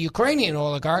oligarchs. He's a Ukrainian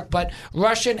oligarch, but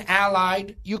Russian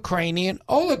allied Ukrainian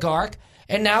oligarch.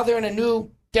 And now they're in a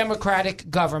new democratic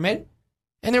government,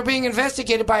 and they're being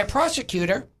investigated by a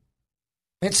prosecutor.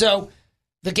 And so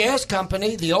the gas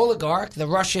company, the oligarch, the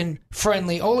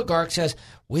Russian-friendly oligarch says,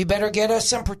 we better get us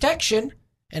some protection.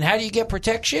 And how do you get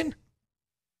protection?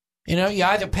 You know, you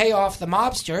either pay off the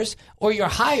mobsters or you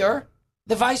hire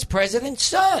the vice president's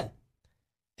son.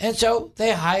 And so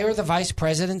they hire the vice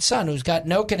president's son, who's got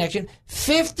no connection.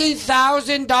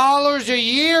 $50,000 a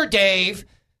year, Dave.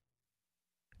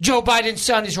 Joe Biden's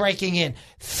son is raking in.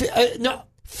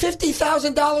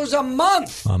 $50,000 a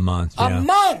month. A month. Yeah. A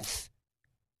month.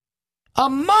 A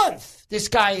month. This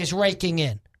guy is raking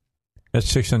in.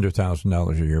 That's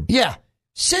 $600,000 a year. Yeah,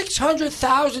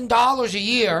 $600,000 a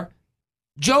year.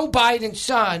 Joe Biden's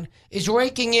son is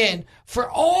raking in for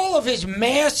all of his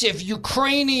massive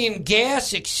Ukrainian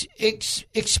gas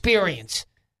experience.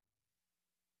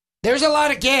 There's a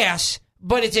lot of gas,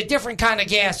 but it's a different kind of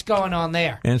gas going on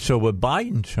there. And so what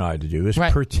Biden tried to do is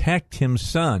protect his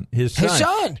son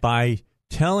by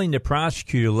telling the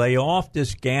prosecutor, lay off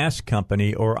this gas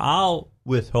company or I'll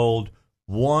withhold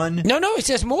one. No, he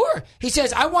says more. He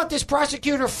says, I want this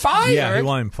prosecutor fired. Yeah, he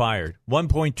want him fired.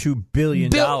 $1.2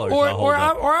 billion. Or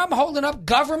I'm holding up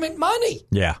government money.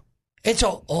 Yeah. And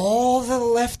so all the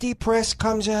lefty press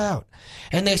comes out.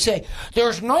 And they say,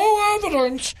 there's no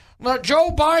evidence that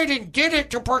Joe Biden did it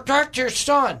to protect his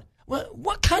son. Well,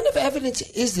 what kind of evidence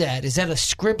is that? Is that a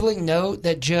scribbling note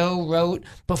that Joe wrote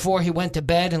before he went to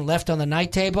bed and left on the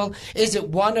night table? Is it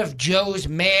one of Joe's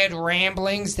mad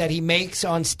ramblings that he makes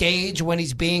on stage when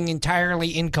he's being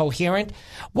entirely incoherent?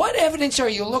 What evidence are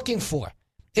you looking for?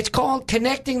 It's called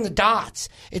connecting the dots.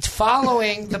 It's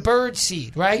following the bird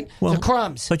seed, right? Well, the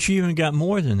crumbs. But you even got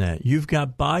more than that. You've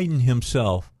got Biden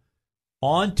himself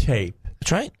on tape.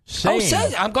 That's right.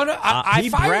 Saying, I'm going to. I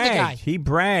fired the guy. He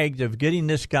bragged of getting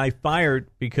this guy fired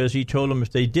because he told him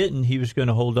if they didn't, he was going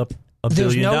to hold up $1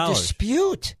 billion. There's no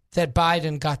dispute that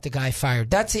Biden got the guy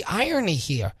fired. That's the irony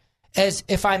here. As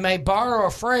if I may borrow a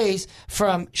phrase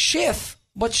from Schiff.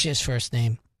 What's Schiff's first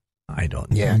name? I don't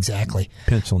know. Yeah, exactly.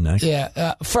 Pencil neck.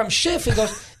 Yeah. From Schiff, he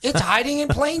goes, it's hiding in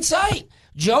plain sight.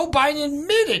 Joe Biden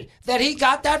admitted that he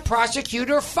got that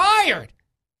prosecutor fired.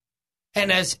 And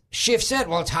as Schiff said,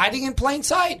 well, it's hiding in plain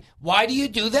sight. Why do you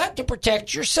do that? To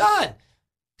protect your son.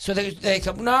 So they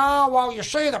said, no, well, you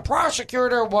say the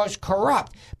prosecutor was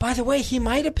corrupt. By the way, he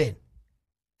might have been.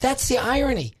 That's the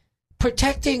irony.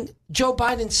 Protecting Joe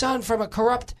Biden's son from a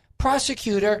corrupt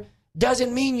prosecutor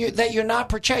doesn't mean that you're not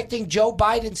protecting Joe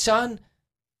Biden's son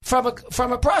from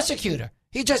a prosecutor.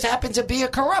 He just happens to be a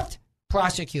corrupt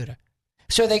prosecutor.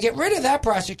 So they get rid of that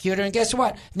prosecutor, and guess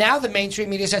what? Now the mainstream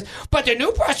media says, but the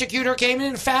new prosecutor came in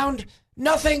and found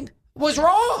nothing was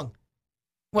wrong.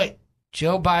 Wait,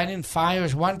 Joe Biden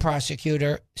fires one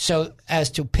prosecutor so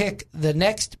as to pick the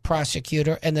next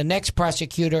prosecutor, and the next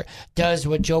prosecutor does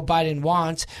what Joe Biden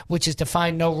wants, which is to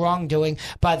find no wrongdoing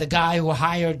by the guy who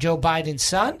hired Joe Biden's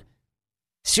son?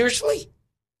 Seriously?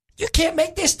 You can't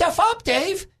make this stuff up,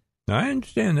 Dave. I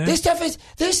understand that. This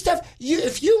stuff.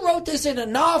 If you wrote this in a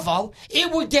novel,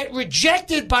 it would get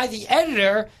rejected by the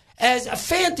editor as a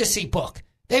fantasy book.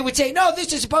 They would say, no,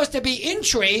 this is supposed to be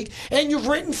intrigue, and you've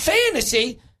written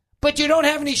fantasy, but you don't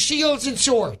have any shields and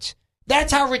swords.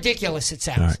 That's how ridiculous it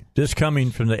sounds. All right. This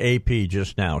coming from the AP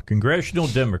just now. Congressional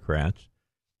Democrats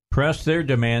pressed their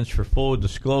demands for full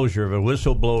disclosure of a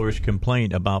whistleblower's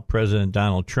complaint about President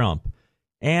Donald Trump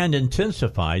and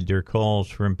intensified their calls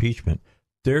for impeachment.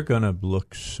 They're going to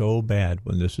look so bad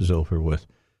when this is over with.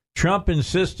 Trump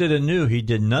insisted anew he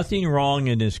did nothing wrong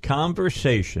in his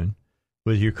conversation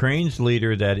with Ukraine's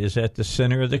leader that is at the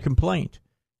center of the complaint.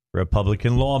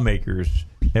 Republican lawmakers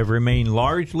have remained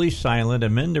largely silent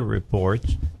amid the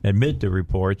reports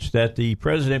that the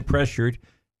president pressured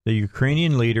the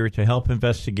Ukrainian leader to help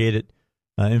investigate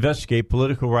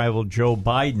political rival Joe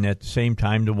Biden at the same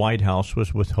time the White House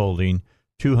was withholding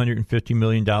 $250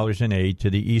 million in aid to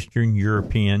the Eastern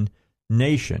European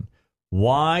nation.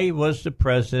 Why was the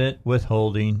president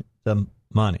withholding the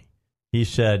money? He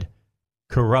said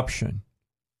corruption.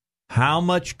 How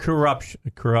much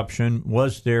corruption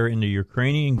was there in the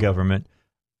Ukrainian government?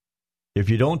 If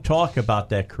you don't talk about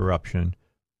that corruption,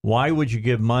 why would you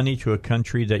give money to a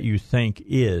country that you think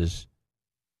is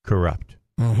corrupt?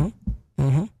 Well,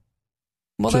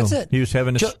 so that's it. He was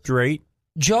having a straight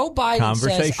Joe Biden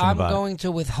says, I'm going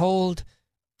to withhold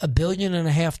 $1.5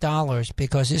 billion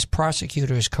because this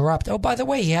prosecutor is corrupt. Oh, by the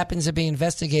way, he happens to be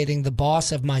investigating the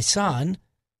boss of my son,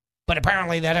 but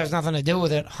apparently that has nothing to do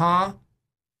with it, huh?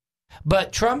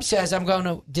 But Trump says, I'm going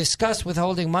to discuss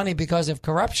withholding money because of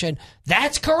corruption.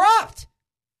 That's corrupt.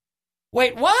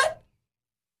 Wait, what?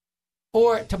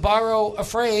 Or to borrow a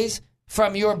phrase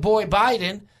from your boy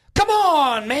Biden, come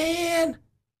on, man.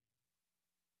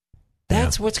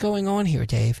 That's what's going on here,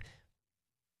 Dave.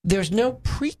 There's no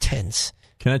pretense.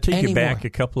 Can I take anymore. you back a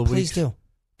couple of weeks? Please do.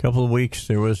 A couple of weeks,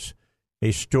 there was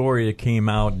a story that came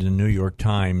out in the New York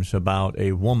Times about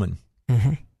a woman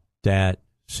that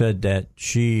said that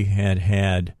she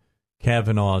had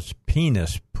Kavanaugh's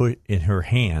penis put in her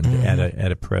hand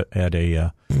at a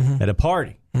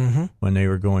party when they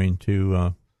were going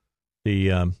to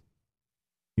the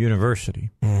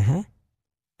university, and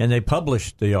they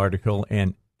published the article,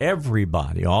 and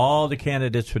everybody, all the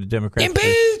candidates for the Democrats,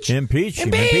 impeach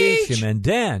him, and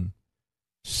then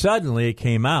suddenly it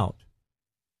came out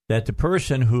that the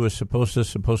person who was supposed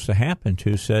to happen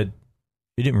to said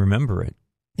he didn't remember it.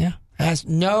 Yeah, has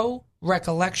no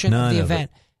recollection of the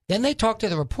event. Then they talked to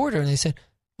the reporter and they said,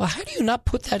 well, how do you not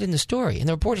put that in the story? And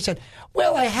the reporter said,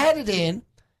 well, I had it in,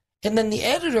 and then the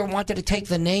editor wanted to take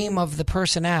the name of the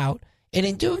person out, and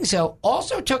in doing so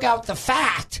also took out the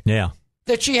fact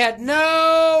that she had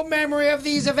no memory of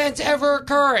these events ever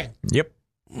occurring. Yep.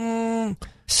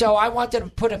 So I wanted to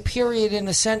put a period in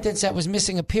a sentence that was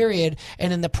missing a period,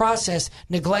 and in the process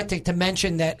neglected to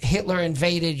mention that Hitler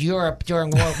invaded Europe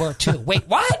during World War II. Wait,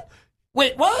 what?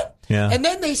 Wait, what? Yeah. And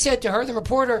then they said to her, the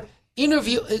reporter,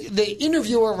 the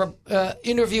interviewer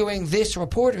interviewing this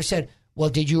reporter said, well,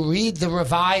 did you read the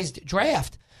revised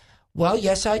draft? Well,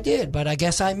 yes, I did, but I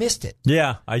guess I missed it.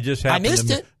 Yeah, I just happened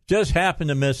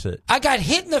to miss it. I got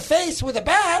hit in the face with a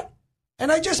bat,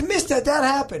 and I just missed that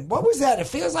happened. What was that? It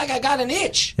feels like I got an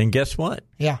itch. And guess what?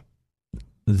 Yeah.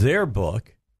 Their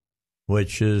book,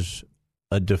 which is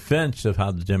a defense of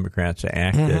how the Democrats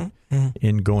acted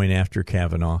in going after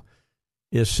Kavanaugh,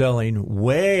 is selling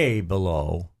way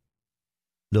below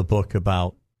the book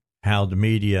about how the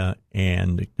media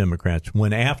and the Democrats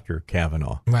went after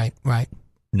Kavanaugh. Right.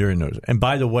 During those. And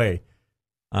by the way,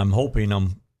 I'm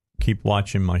hoping keep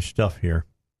watching my stuff here.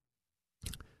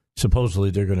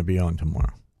 Supposedly they're going to be on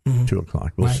tomorrow, 2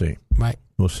 o'clock. We'll see. Right.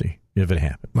 We'll see if it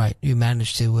happens. Right. You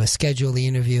managed to schedule the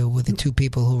interview with the two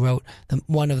people who wrote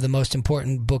one of the most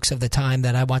important books of the time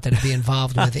that I wanted to be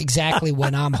involved with exactly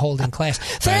when I'm holding class.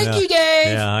 Thank you,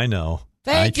 Dave. Yeah, I know.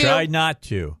 Thank you.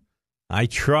 I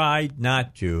tried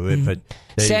not to. But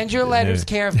send your letters,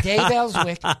 care of Dave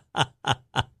Elswick.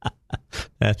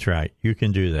 That's right. You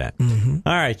can do that. All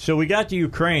right. So we got to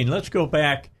Ukraine. Let's go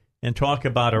back and talk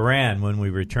about Iran when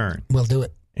we return. We'll do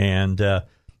it. And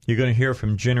you're going to hear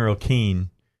from General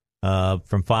Keane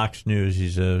from Fox News.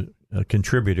 He's a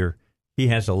contributor. He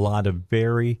has a lot of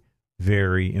very,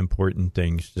 very important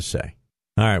things to say.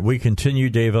 All right. We continue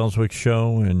Dave Elswick's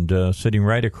show, and sitting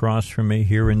right across from me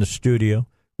here in the studio,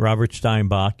 Robert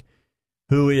Steinbach,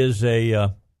 who is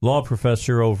a law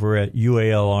professor over at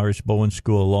UALR's Bowen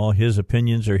School of Law. His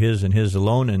opinions are his and his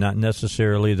alone, and not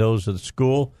necessarily those of the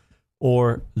school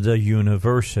or the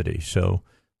university. So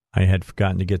I had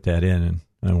forgotten to get that in, and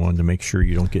I wanted to make sure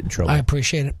you don't get in trouble. I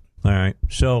appreciate it. All right.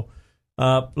 So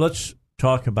let's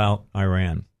talk about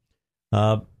Iran.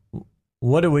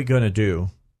 What are we going to do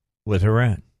with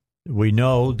Iran? We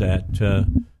know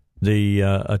that the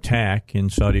attack in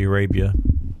Saudi Arabia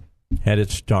had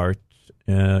its start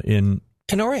in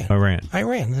Iran.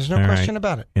 There's no question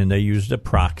about it. And they used a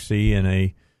proxy and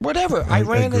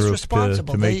Iran is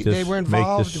responsible. They were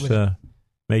involved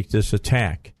make this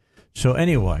attack. So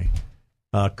anyway,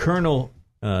 General,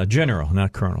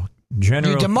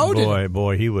 you demoted him.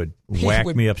 Boy, he would whack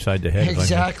me upside the head.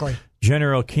 Exactly.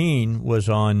 General Keane was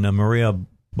on Maria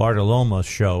Bartiromo's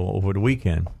show over the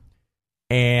weekend,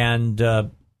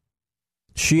 and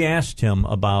she asked him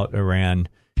about Iran,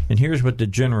 and here's what the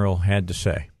general had to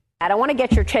say. I want to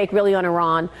get your take really on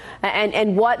Iran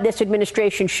and what this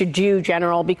administration should do,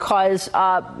 General, because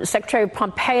Secretary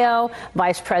Pompeo,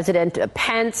 Vice President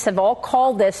Pence have all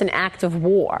called this an act of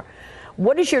war.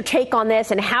 What is your take on this,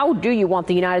 and how do you want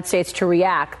the United States to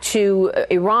react to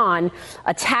Iran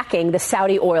attacking the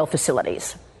Saudi oil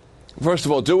facilities? First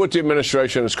of all, do what the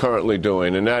administration is currently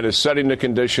doing, and that is setting the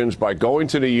conditions by going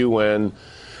to the UN,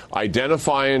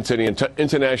 identifying to the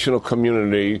international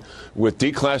community with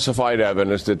declassified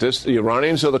evidence that the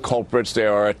Iranians are the culprits. They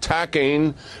are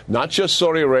attacking not just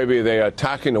Saudi Arabia, they are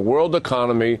attacking the world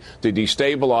economy to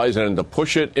destabilize it and to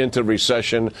push it into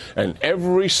recession. And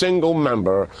every single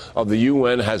member of the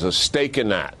UN has a stake in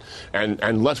that.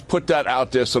 And let's put that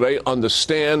out there so they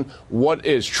understand what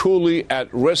is truly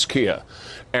at risk here.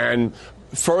 And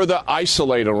further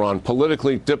isolate Iran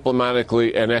politically,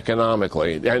 diplomatically, and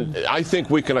economically. And I think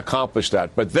we can accomplish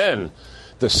that. But then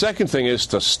The second thing is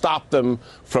to stop them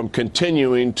from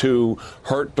continuing to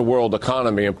hurt the world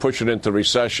economy and push it into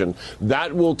recession.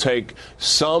 That will take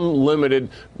some limited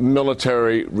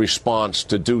military response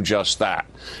to do just that.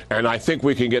 And I think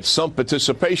we can get some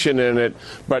participation in it,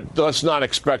 but let's not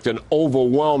expect an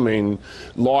overwhelming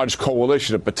large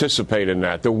coalition to participate in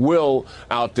that. The will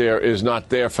out there is not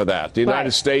there for that. The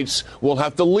United States will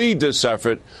have to lead this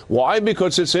effort. Why?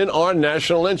 Because it's in our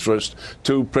national interest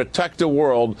to protect the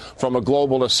world from a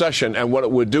global recession and what it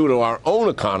would do to our own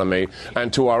economy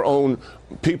and to our own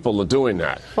people are doing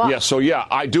that. Well,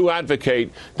 I do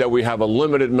advocate that we have a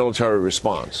limited military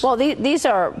response. Well, these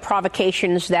are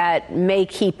provocations that may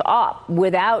keep up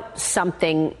without some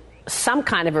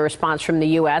kind of a response from the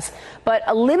U.S., but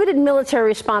a limited military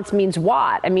response means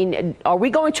what? I mean, are we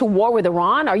going to war with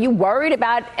Iran? Are you worried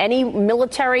about any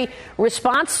military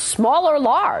response, small or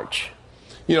large?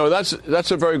 You know,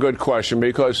 that's a very good question,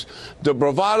 because the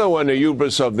bravado and the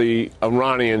hubris of the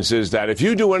Iranians is that if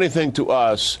you do anything to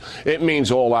us, it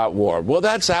means all-out war. Well,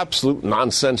 that's absolute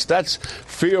nonsense. That's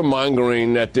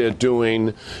fear-mongering that they're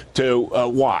doing to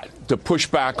what? To push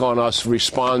back on us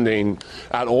responding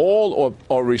at all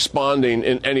or responding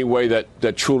in any way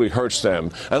that truly hurts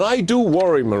them. And I do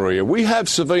worry, Maria. We have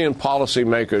civilian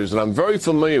policymakers that I'm very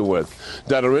familiar with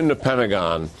that are in the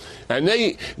Pentagon. And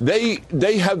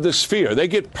they have this fear. They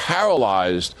get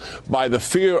paralyzed by the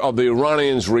fear of the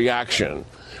Iranians' reaction.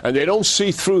 And they don't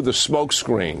see through the smoke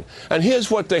screen. And here's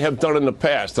what they have done in the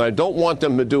past, and I don't want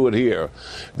them to do it here.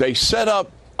 They set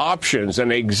up options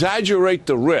and they exaggerate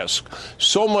the risk,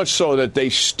 so much so that they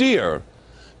steer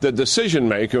the decision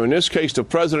maker, in this case the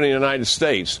President of the United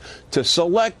States, to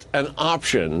select an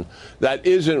option that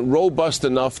isn't robust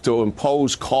enough to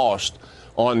impose cost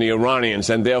on the Iranians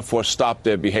and therefore stop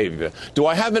their behavior. Do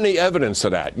I have any evidence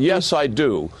of that? Yes, I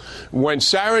do. When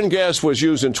sarin gas was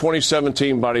used in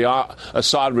 2017 by the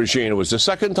Assad regime, it was the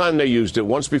second time they used it,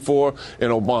 once before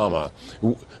in Obama.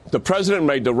 The president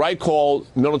made the right call,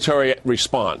 military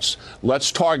response.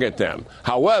 Let's target them.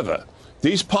 However,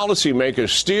 these policymakers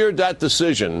steered that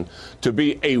decision to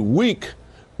be a weak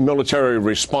military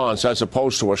response as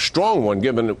opposed to a strong one,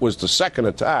 given it was the second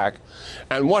attack.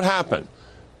 And what happened?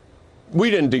 We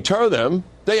didn't deter them.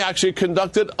 They actually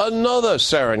conducted another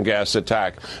sarin gas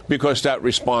attack because that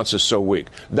response is so weak.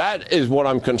 That is what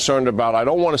I'm concerned about. I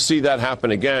don't want to see that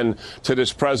happen again to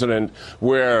this president,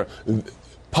 where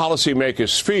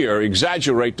policymakers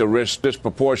exaggerate the risk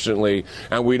disproportionately,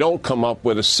 and we don't come up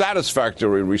with a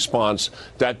satisfactory response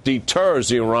that deters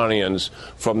the Iranians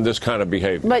from this kind of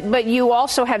behavior. But you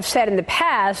also have said in the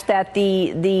past that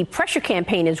the pressure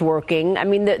campaign is working. I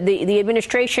mean, the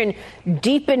administration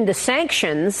deepened the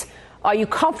sanctions. Are you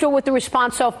comfortable with the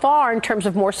response so far in terms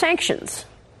of more sanctions?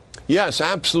 Yes,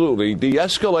 absolutely. The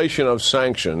escalation of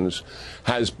sanctions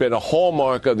has been a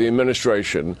hallmark of the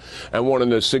administration and one of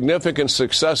the significant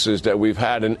successes that we've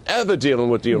had in ever dealing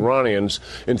with the Iranians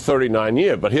in 39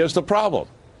 years. But here's the problem.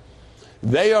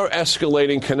 They are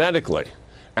escalating kinetically,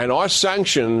 and our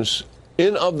sanctions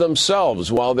in of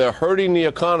themselves, while they're hurting the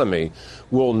economy,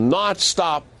 will not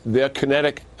stop their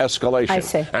kinetic escalation. I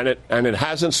see. And it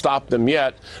hasn't stopped them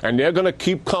yet, and they're going to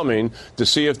keep coming to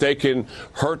see if they can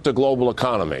hurt the global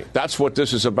economy. That's what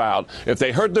this is about. If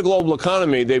they hurt the global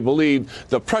economy, they believe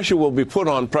the pressure will be put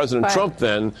on President Trump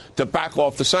then to back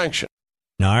off the sanction.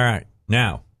 All right.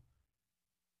 Now,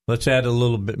 let's add a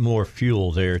little bit more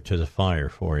fuel there to the fire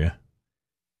for you.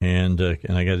 And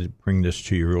I got to bring this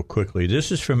to you real quickly.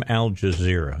 This is from Al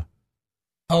Jazeera.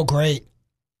 Oh, great.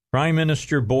 Prime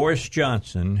Minister Boris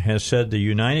Johnson has said the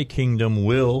United Kingdom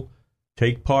will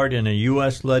take part in a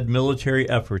U.S.-led military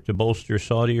effort to bolster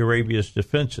Saudi Arabia's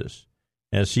defenses,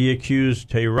 as he accused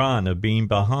Tehran of being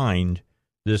behind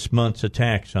this month's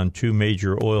attacks on two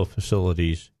major oil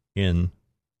facilities in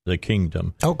the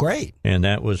kingdom. Oh, great. And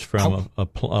that was from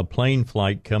a plane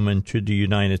flight coming to the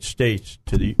United States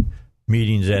to the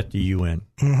meetings at the UN.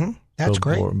 Mm-hmm. That's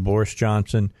great. Boris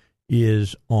Johnson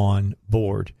is on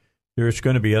board. There's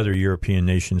going to be other European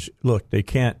nations. Look, they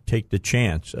can't take the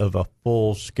chance of a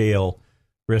full-scale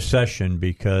recession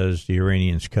because the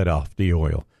Iranians cut off the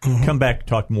oil. Mm-hmm. Come back to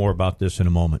talk more about this in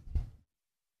a moment.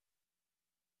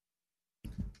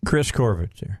 Chris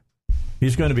Corvitt's here.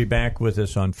 He's going to be back with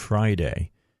us on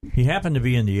Friday. He happened to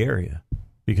be in the area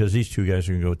because these two guys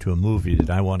are going to go to a movie that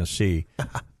I want to see,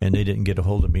 and they didn't get a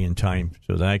hold of me in time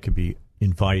so that I could be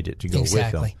invited to go with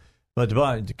them. But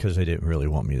because they didn't really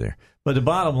want me there. But the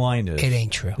bottom line is... It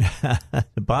ain't true.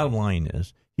 The bottom line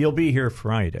is he'll be here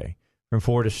Friday from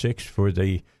 4 to 6 for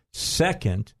the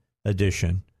second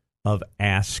edition of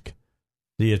Ask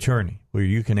the Attorney, where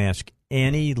you can ask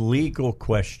any legal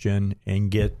question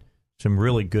and get some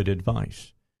really good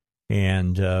advice.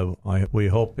 And we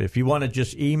hope if you want to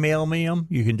just email me them,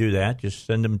 you can do that. Just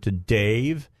send them to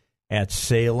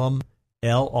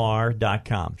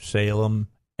dave@salemlr.com,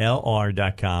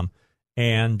 salemlr.com.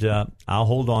 And I'll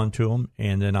hold on to them,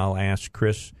 and then I'll ask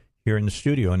Chris here in the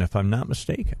studio. And if I'm not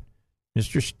mistaken,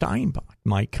 Mr. Steinbach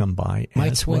might come by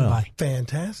as well.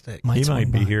 Fantastic. He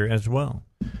might be here as well.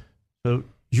 So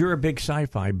you're a big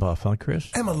sci-fi buff, huh, Chris?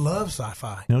 I love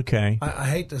sci-fi. Okay. I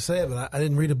hate to say it, but I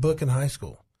didn't read a book in high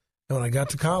school. And when I got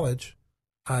to college,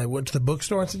 I went to the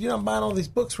bookstore and said, I'm buying all these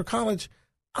books for college.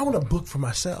 I want a book for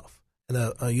myself.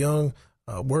 And a young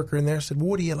worker in there said,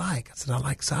 what do you like? I said, I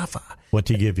like sci-fi.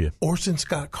 What'd he give you? Orson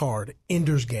Scott Card,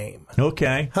 Ender's Game.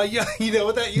 Okay. You know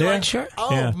what that? You like? Sure.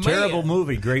 Oh, yeah, man. terrible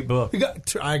movie, great book.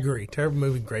 I agree. Terrible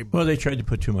movie, great book. Well, they tried to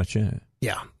put too much in it.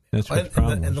 Yeah. That's what the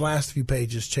problem and the last few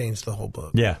pages changed the whole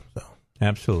book. Yeah, so.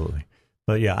 Absolutely.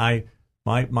 But yeah,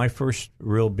 my first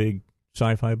real big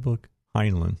sci-fi book,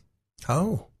 Heinlein.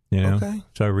 Oh, okay.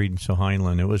 So I read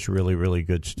Heinlein. It was really, really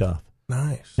good stuff.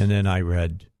 Nice. And then I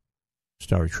read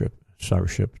Starship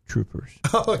Troopers.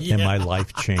 Oh, yeah. And my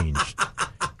life changed.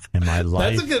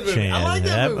 That's a good movie. changed. I like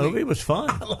that movie. Movie was fun.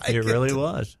 It really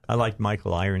was. I liked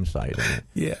Michael Ironside in it.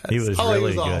 Yeah. He was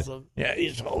really good. Awesome. Yeah,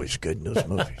 he's always good in those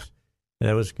movies.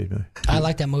 That was a good movie. I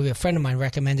like that movie. A friend of mine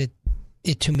recommended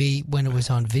it to me when it was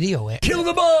on video. Kill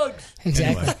the bugs!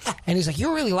 Exactly. Anyway. And he's like,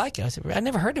 you really like it. I said, I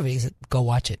never heard of it. He said, go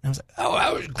watch it. And I was like, oh,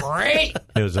 that was great.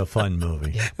 It was a fun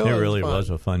movie. Yeah, it really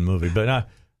was a fun movie. But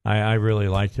I really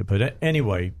liked it. But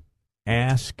anyway,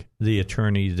 ask the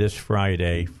attorney this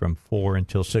Friday from 4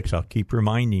 until 6. I'll keep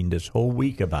reminding this whole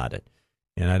week about it.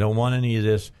 And I don't want any of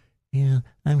this,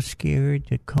 I'm scared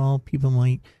to call. People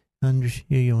might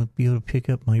you won't be able to pick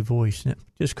up my voice.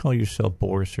 Just call yourself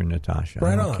Boris or Natasha.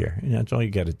 I don't care. And that's all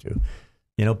you got to do.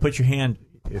 Put your hand.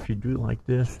 If you do like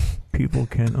this, people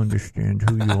can understand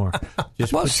who you are.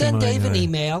 Just send Dave an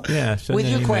email with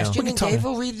your question, and Dave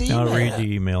will read the email. I'll read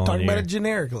the email. Talk about it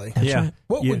generically. Right.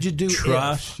 What would you do?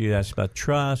 Trust. You asked about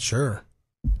trust. Sure.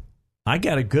 I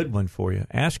got a good one for you.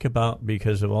 Ask about,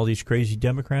 because of all these crazy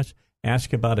Democrats,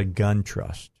 ask about a gun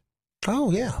trust.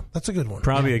 Oh, yeah. That's a good one.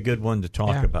 Probably a good one to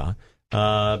talk about.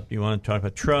 You want to talk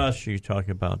about trust. You talk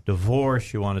about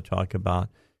divorce. You want to talk about,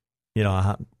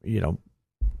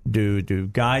 do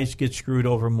guys get screwed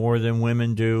over more than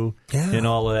women do? Yeah. And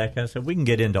all of that kind of stuff. We can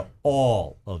get into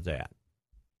all of that.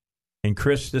 And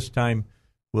Chris this time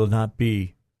won't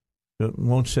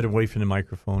sit away from the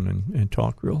microphone and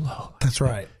talk real low. That's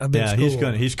right.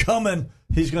 He's coming.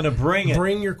 He's going to bring it.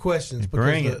 Bring your questions.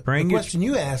 Bring it. The question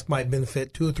you ask might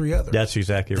benefit 2 or 3 others. That's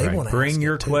exactly right. Bring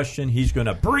your question. He's going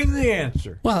to bring the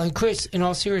answer. Well, and Chris, in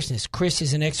all seriousness, Chris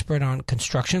is an expert on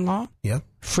construction law,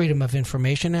 Freedom of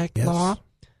Information Act law.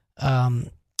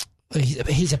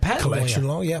 He's a patent collection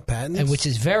lawyer. law, patents, and which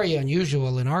is very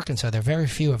unusual in Arkansas. There are very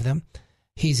few of them.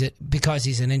 Because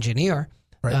he's an engineer.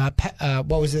 Right.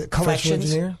 What was it? Collections.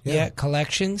 Engineer? Yeah,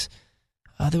 collections.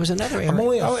 There was another area. I'm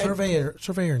only a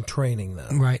surveyor in training, though.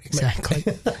 Right, exactly.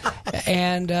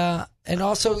 and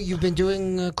also, you've been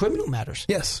doing criminal matters.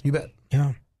 Yes, you bet.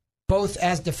 Yeah, both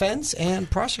as defense and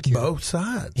prosecutor. Both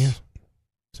sides. Yeah.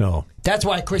 So that's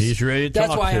why Chris. He's ready to talk.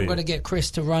 That's why I'm going to get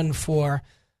Chris to run for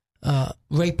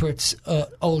Rapert's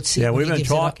old seat. Yeah, we've been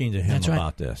talking to him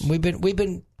about this. We've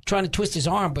been trying to twist his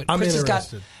arm, but Chris has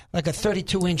got like a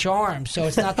 32-inch arm, so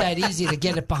it's not that easy to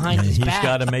get it behind his back. He's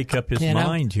got to make up his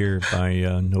mind here by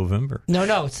November.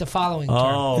 No, it's the following term.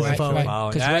 Oh, right,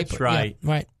 right. That's right.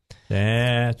 Yeah, right.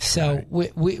 That's so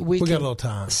right. we got a little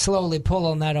time. Slowly pull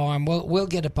on that arm. We'll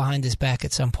get it behind his back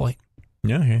at some point.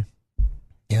 Yeah.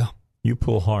 Yeah. You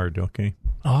pull hard, okay?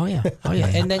 Oh yeah.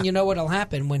 And then you know what'll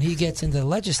happen when he gets into the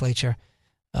legislature.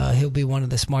 He'll be one of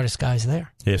the smartest guys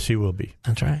there. Yes, he will be.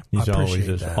 That's right. He's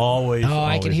always. Oh,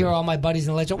 I can hear all my buddies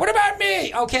in the legislature. What about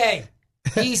me? Okay,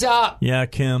 he's up. Yeah,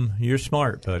 Kim, you're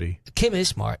smart, buddy. Kim is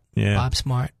smart. Yeah, Bob's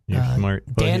smart. You're smart.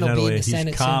 But Dan will be in the he's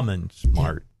Senate. Common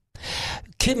smart. Yeah.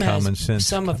 Kim has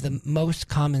some of the most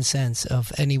common sense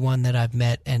of anyone that I've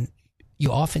met, and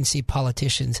you often see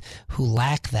politicians who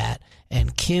lack that.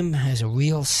 And Kim has a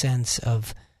real sense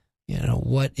of,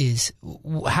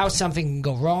 how something can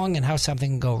go wrong and how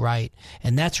something can go right.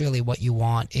 And that's really what you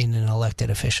want in an elected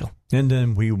official. And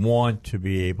then we want to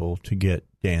be able to get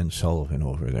Dan Sullivan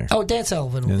over there. Oh, Dan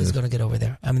Sullivan is going to get over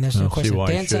there. I mean, there's no question.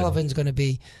 Dan Sullivan's going to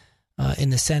be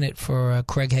in the Senate for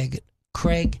Craighead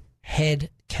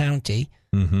County.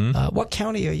 Mm-hmm. What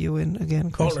county are you in again,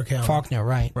 Chris? Faulkner County. Faulkner,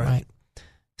 right.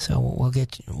 So we'll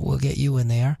get you in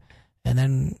there, and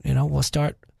then we'll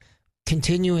start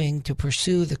continuing to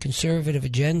pursue the conservative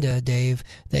agenda, Dave,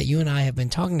 that you and I have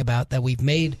been talking about, that we've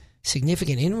made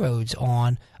significant inroads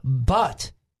on,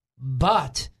 but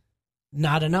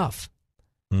not enough.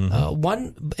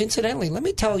 Incidentally, let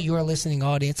me tell your listening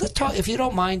audience. Let's talk, if you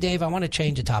don't mind, Dave. I want to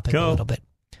change the topic a little bit.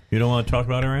 You don't want to talk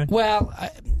about Iran? Well,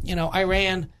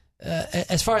 Iran.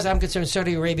 As far as I'm concerned,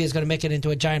 Saudi Arabia is going to make it into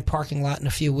a giant parking lot in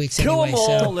a few weeks. Kill anyway, them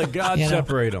all. so, Let God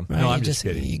separate them. Right, No, I'm just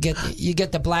kidding. You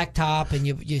get the black top, and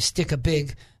you stick a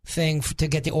big thing to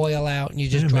get the oil out, and you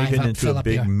just drive make it up, into fill a up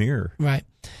big your mirror. Right.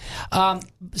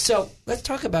 So let's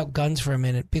talk about guns for a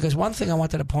minute, because one thing I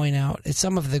wanted to point out is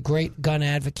some of the great gun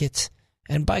advocates,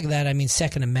 and by that I mean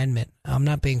Second Amendment. I'm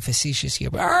not being facetious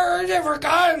here, but they're for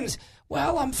guns.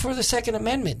 Well, I'm for the Second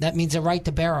Amendment. That means the right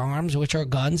to bear arms, which are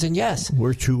guns, and yes.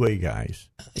 We're 2A guys.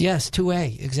 Yes,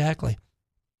 2A, exactly.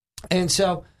 And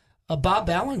so Bob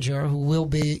Ballinger, who will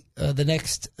be the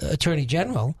next Attorney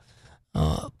General,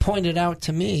 pointed out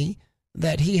to me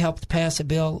that he helped pass a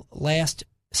bill last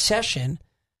session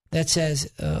that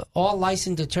says all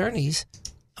licensed attorneys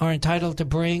are entitled to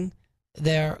bring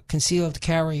their concealed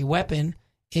carry weapon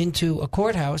into a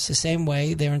courthouse the same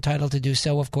way they're entitled to do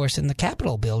so, of course, in the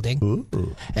Capitol building.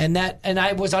 Ooh. And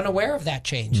I was unaware of that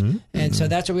change. Mm-hmm. And so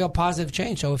that's a real positive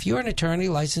change. So if you're an attorney,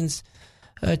 licensed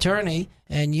attorney,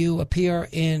 and you appear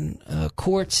in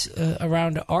courts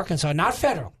around Arkansas, not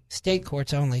federal, state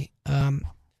courts only,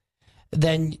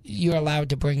 then you're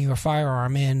allowed to bring your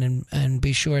firearm in and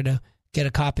be sure to get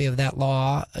a copy of that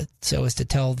law so as to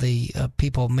tell the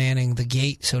people manning the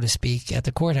gate, so to speak, at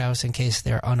the courthouse in case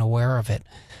they're unaware of it.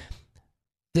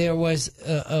 There was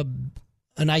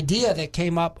an idea that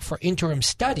came up for interim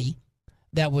study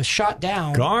that was shot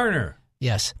down. Garner.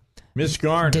 Yes. Miss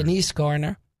Garner. Denise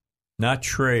Garner. Not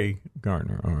Trey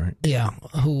Garner, all right. Yeah,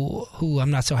 who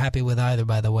I'm not so happy with either,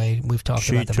 by the way. We've talked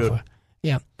about that before.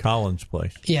 Yeah. Collins'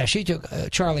 place. Yeah, she took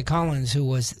Charlie Collins, who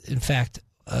was, in fact,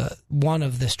 one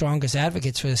of the strongest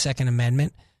advocates for the Second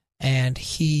Amendment, and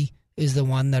he is the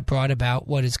one that brought about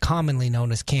what is commonly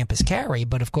known as campus carry,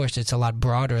 but of course it's a lot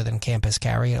broader than campus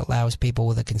carry. It allows people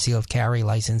with a concealed carry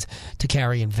license to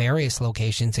carry in various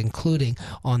locations, including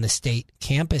on the state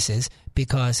campuses,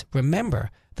 because remember,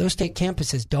 those state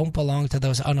campuses don't belong to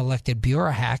those unelected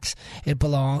bureau hacks. They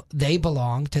belong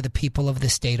to the people of the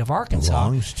state of Arkansas.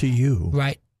 Belongs to you.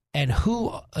 Right. And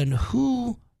who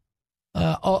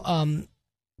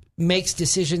makes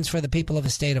decisions for the people of the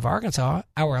state of Arkansas?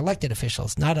 Our elected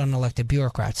officials, not unelected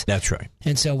bureaucrats. That's right.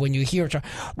 And so when you hear,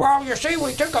 well, you see,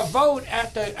 we took a vote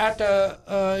at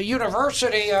the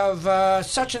University of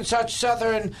such and such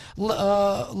Southern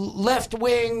left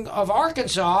wing of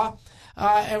Arkansas,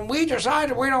 and we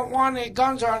decided we don't want any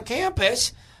guns on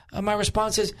campus. My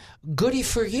response is, goody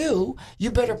for you. You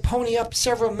better pony up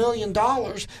several $1 million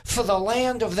for the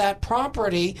land of that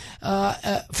property,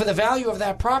 for the value of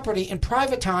that property, and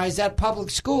privatize that public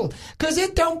school. Because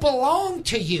it don't belong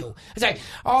to you. It's like,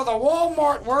 oh, the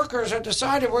Walmart workers have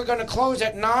decided we're going to close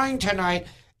at 9 tonight.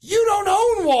 You don't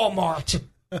own Walmart.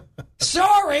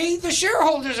 Sorry, the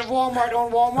shareholders of Walmart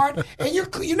own Walmart. And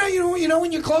you know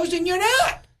when you're closed and you're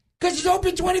not. Because it's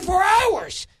open 24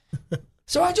 hours.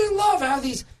 So I just love how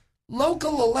these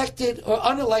local elected or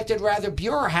unelected, rather,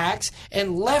 bureau hacks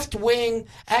and left-wing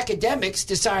academics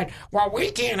decide, well, we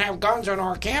can't have guns on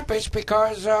our campus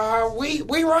because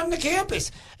we run the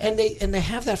campus. And they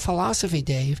have that philosophy,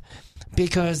 Dave,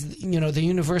 because, the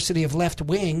University of Left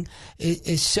Wing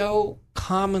is so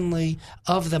commonly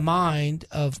of the mind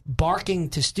of barking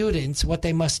to students what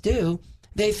they must do.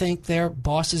 They think they're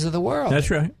bosses of the world.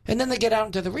 That's right. And then they get out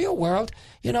into the real world,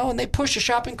 and they push a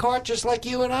shopping cart just like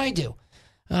you and I do.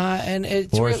 And it's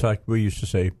it's like we used to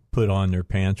say, put on their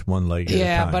pants one leg at a time.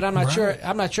 Yeah, but I'm not sure.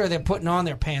 I'm not sure they're putting on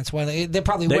their pants. Well, they're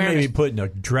probably wearing. They may be putting a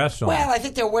dress on. Well, I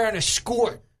think they're wearing a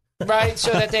skirt, right?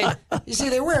 So that they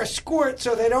wear a skirt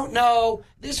so they don't know.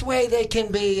 This way they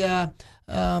can be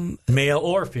male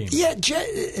or female. Yeah,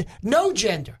 no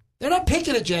gender. They're not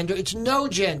picking a gender. It's no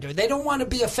gender. They don't want to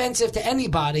be offensive to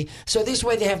anybody, so this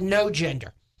way they have no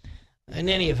gender. In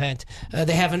any event,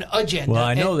 they have an agenda. Well,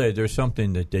 I know that there's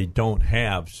something that they don't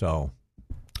have, so.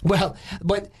 Well,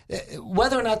 but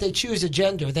whether or not they choose a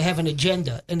gender, they have an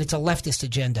agenda, and it's a leftist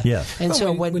agenda. Yes. And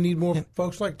so we need more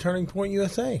folks like Turning Point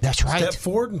USA. That's right. Step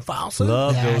forward and file suit.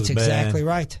 That's exactly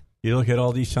right. You look at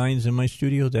all these signs in my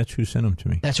studio, that's who sent them to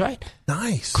me. That's right.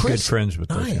 Nice. Good friends with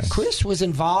those guys. Chris was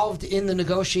involved in the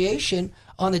negotiation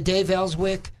on the Dave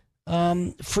Elswick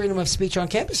Freedom of Speech on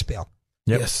Campus bill.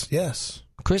 Yep. Yes.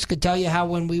 Chris could tell you how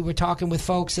when we were talking with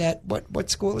folks at,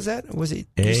 what school is that? Was it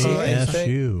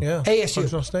ASU? Yeah.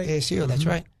 ASU. State. ASU, that's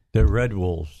right. The Red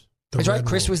Wolves. That's right.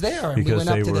 Chris was there. And because we went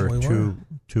up to they were them.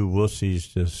 two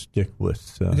wussies to stick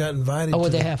with. We got invited. Oh,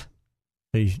 what they have?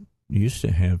 They used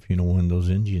to have, one of those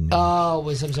Indian names. Oh,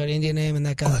 was some sort of Indian name in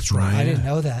that guy? Oh, that's right. I didn't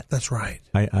know that. That's right.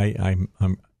 I'm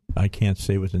I can't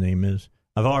say what the name is.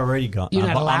 I've already gone. You're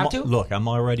not allowed to? Look, I'm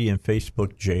already in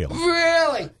Facebook jail.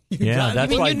 Really? Yeah,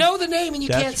 that's why you know the name and you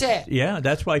can't say it. Yeah,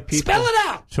 that's why people spell it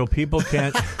out. So people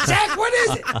can't. Zach, what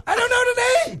is it? I don't know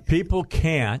the name. People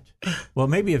can't. Well,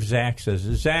 maybe if Zach says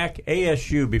Zach,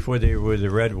 ASU before they were the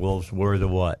Red Wolves were the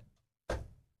what?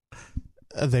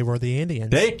 They were the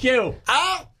Indians. Thank you.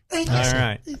 Oh, thank you. All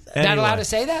right. Anyway, not allowed to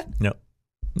say that? No.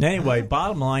 Anyway,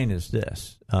 bottom line is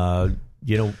this.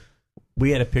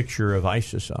 We had a picture of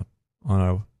ISIS up on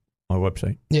our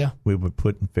website. Yeah. We were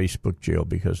put in Facebook jail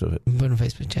because of it. Put in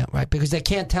Facebook jail, right? Because they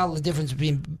can't tell the difference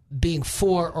between being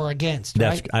for or against,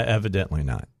 right? That's evidently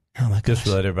not. Oh, my gosh. Just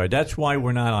to let everybody. That's why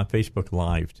we're not on Facebook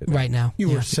Live today. Right now. You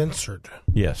were censored.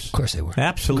 Yes. Of course they were.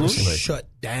 Absolutely. Shut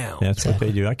down. That's what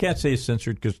they do. I can't say it's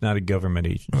censored because it's not a government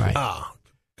agency. Right.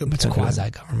 It's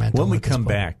quasi-governmental. When we come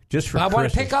back, just for I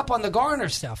want to pick up on the Garner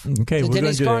stuff. Okay, we're going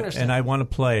to do Garner that. stuff. And I want to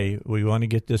play. We want to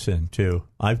get this in, too.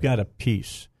 I've got a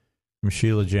piece from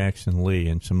Sheila Jackson Lee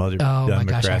and some other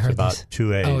Democrats about this.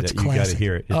 2A that you got to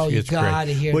hear it. You got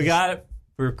to hear it. We got it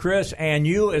for Chris and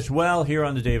you as well here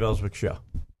on the Dave Elswick Show.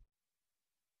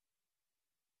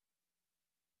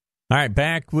 All right,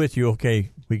 back with you.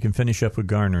 Okay, we can finish up with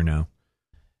Garner now.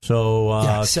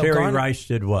 So, Terry Garner, Rice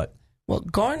did what? Well,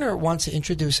 Garner wants to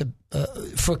introduce,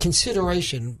 for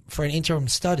consideration for an interim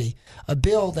study, a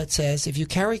bill that says if you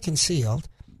carry concealed,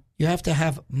 you have to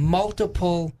have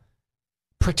multiple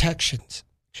protections,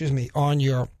 on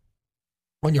your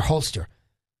holster.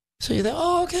 So you think,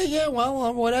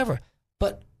 whatever.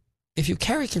 But if you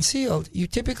carry concealed, you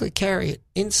typically carry it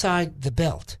inside the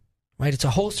belt, right? It's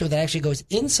a holster that actually goes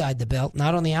inside the belt,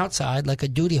 not on the outside like a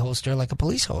duty holster, like a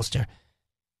police holster.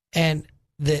 And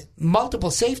the multiple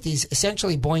safeties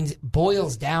essentially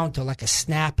boils down to like a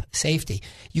snap safety.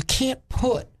 You can't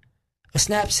put a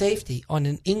snap safety on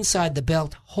an inside the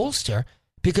belt holster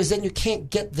because then you can't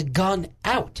get the gun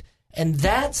out. And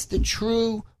that's the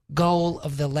true goal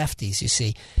of the lefties, you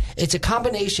see. It's a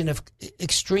combination of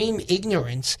extreme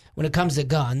ignorance when it comes to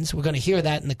guns. We're going to hear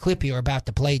that in the clip you're about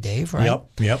to play, Dave, right?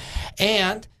 Yep.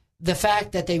 And the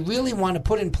fact that they really want to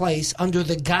put in place, under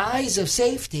the guise of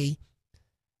safety,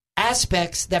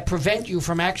 aspects that prevent you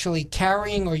from actually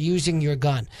carrying or using your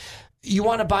gun. You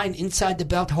want to buy an inside the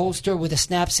belt holster with a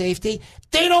snap safety?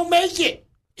 They don't make it.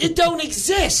 It don't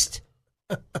exist.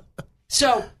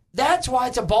 So that's why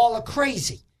it's a ball of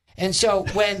crazy. And so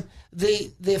when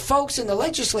the folks in the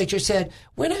legislature said,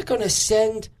 we're not going to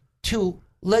send to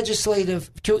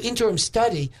interim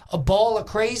study a ball of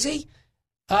crazy,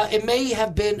 it may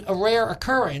have been a rare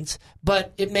occurrence,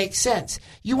 but it makes sense.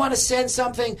 You want to send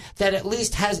something that at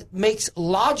least makes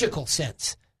logical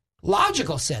sense.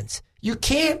 Logical sense. You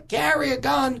can't carry a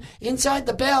gun inside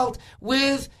the belt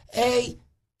with a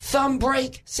thumb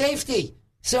brake safety.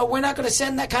 So we're not going to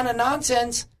send that kind of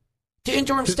nonsense to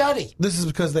interim study. This is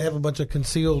because they have a bunch of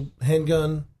concealed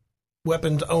handgun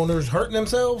weapons owners hurting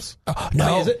themselves?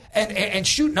 No, is it? And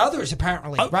shooting others,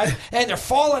 apparently, right? And they're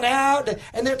falling out,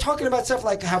 and they're talking about stuff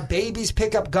like how babies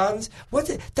pick up guns.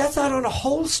 That's not on a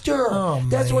holster.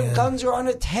 That's when guns are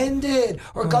unattended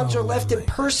or guns are left in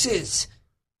purses.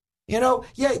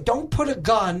 Don't put a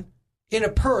gun in a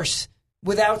purse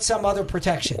without some other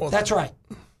protection. That's right.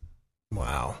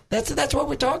 Wow. That's what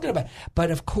we're talking about.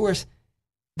 But, of course,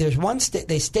 there's one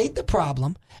they state the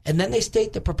problem, and then they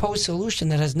state the proposed solution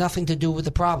that has nothing to do with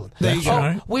the problem. That's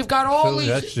right. We've got all these.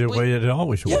 That's the way it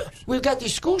always works. Yeah, we've got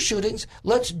these school shootings.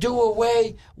 Let's do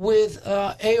away with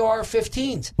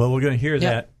AR-15s. Well, we're going to hear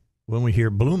that when we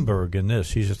hear Bloomberg in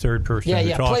this. He's the third person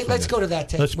to talk. Let's go to that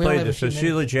tape. Let's play this. So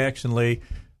Sheila Jackson Lee,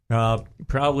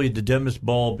 probably the dimmest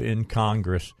bulb in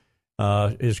Congress,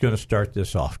 is going to start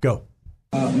this off. Go.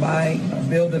 My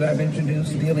bill that I've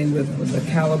introduced dealing with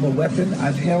a caliber weapon,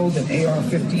 I've held an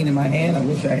AR-15 in my hand. I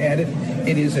wish I had it.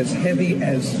 It is as heavy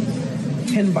as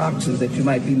 10 boxes that you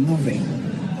might be moving.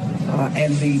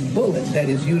 And the bullet that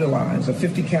is utilized, a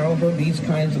 50 caliber, these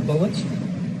kinds of bullets,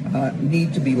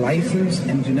 need to be licensed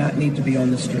and do not need to be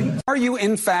on the street. Are you,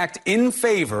 in fact, in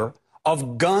favor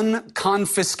of gun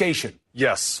confiscation?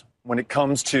 Yes. When it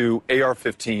comes to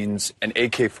AR-15s and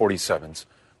AK-47s,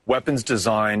 weapons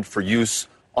designed for use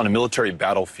on a military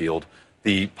battlefield,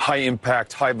 the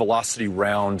high-impact, high-velocity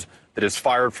round that is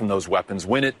fired from those weapons,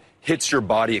 when it hits your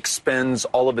body, expends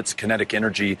all of its kinetic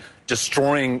energy,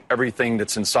 destroying everything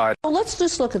that's inside. Well, let's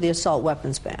just look at the assault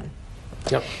weapons ban.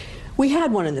 Yep. We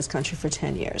had one in this country for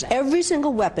 10 years. Every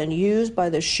single weapon used by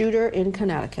the shooter in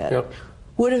Connecticut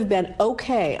would have been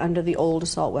okay under the old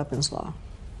assault weapons law.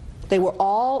 They were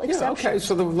all exceptions. Yeah, okay,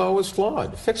 so the law is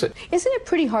flawed. Fix it. Isn't it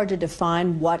pretty hard to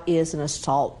define what is an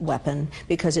assault weapon?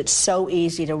 Because it's so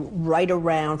easy to write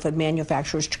around for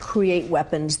manufacturers to create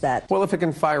weapons that... Well, if it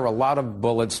can fire a lot of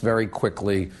bullets very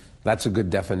quickly, that's a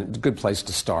good place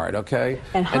to start, okay?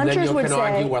 And hunters then you would can say,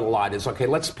 argue what a lot is. Okay,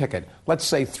 let's pick it. Let's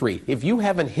say 3. If you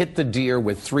haven't hit the deer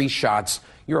with 3 shots,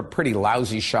 you're a pretty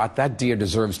lousy shot. That deer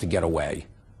deserves to get away.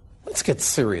 Let's get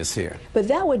serious here. But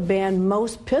that would ban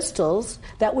most pistols.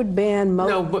 That would ban most...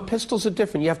 No, but pistols are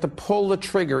different. You have to pull the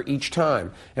trigger each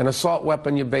time. An assault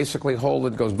weapon, you basically hold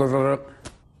it, goes... Blah, blah, blah.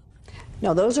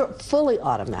 No, those are fully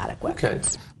automatic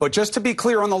weapons. Okay. But just to be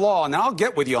clear on the law, and I'll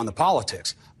get with you on the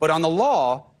politics, but on the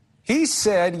law, he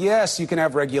said, yes, you can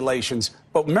have regulations,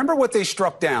 but remember what they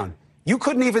struck down. You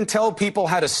couldn't even tell people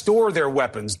how to store their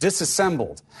weapons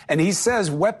disassembled. And he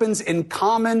says weapons in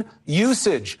common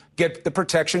usage get the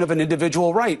protection of an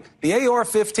individual right. The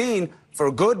AR-15,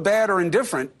 for good, bad, or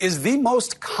indifferent, is the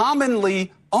most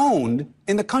commonly owned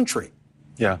in the country.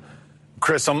 Yeah.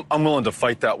 Chris, I'm willing to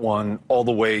fight that one all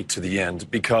the way to the end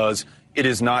because it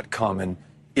is not common.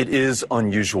 It is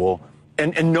unusual.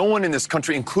 And no one in this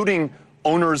country, including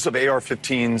owners of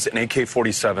AR-15s and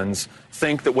AK-47s,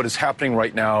 think that what is happening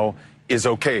right now is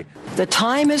okay. The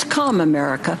time has come,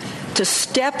 America, to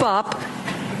step up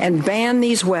and ban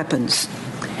these weapons.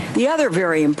 The other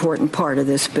very important part of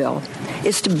this bill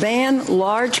is to ban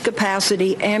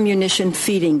large-capacity ammunition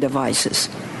feeding devices,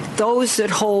 those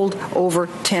that hold over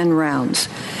 10 rounds.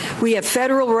 We have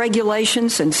federal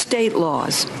regulations and state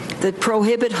laws that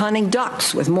prohibit hunting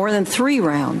ducks with more than 3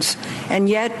 rounds, and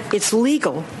yet it's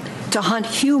legal to hunt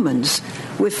humans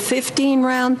with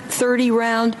 15-round,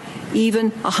 30-round,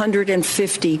 even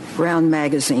 150-round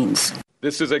magazines.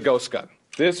 This is a ghost gun.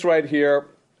 This right here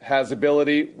has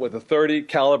ability with a 30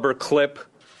 caliber clip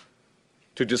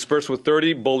to disperse with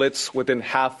 30 bullets within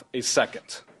half a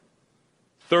second.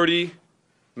 30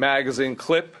 magazine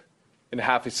clip in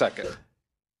half a second.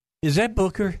 Is that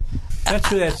Booker? That's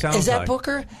who that sounds like. Is that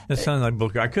Booker? That sounds like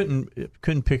Booker. I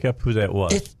couldn't pick up who that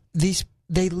was. It's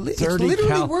literally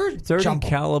word 30 jumble.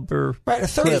 Caliber. Right, a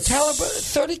 30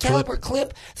 clips. caliber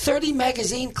clip, 30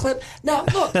 magazine clip. Now,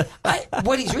 look,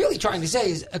 what he's really trying to say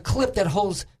is a clip that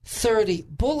holds 30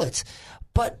 bullets.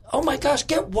 But, oh my gosh,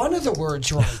 get one of the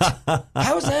words right.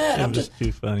 How's that? I'm just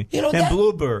too funny. You know, and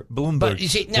Bloomberg. But you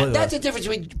see, now that's the difference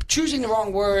between choosing the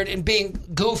wrong word and being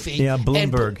goofy. Yeah,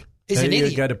 Bloomberg. Is an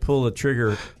idiot. You got to pull the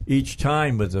trigger each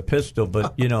time with a pistol,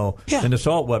 but an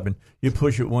assault weapon, you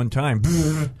push it one time.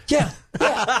 Yeah.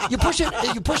 You push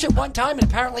it one time, and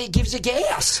apparently it gives you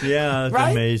gas. Yeah, it's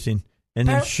right? amazing. And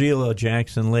then Sheila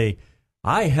Jackson Lee.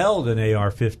 I held an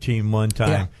AR-15 one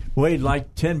time. Weighed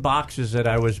like 10 boxes that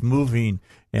I was moving,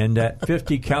 and that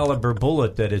 50 caliber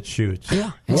bullet that it shoots.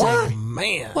 Yeah, exactly. Oh,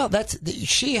 man. Well,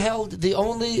 she held the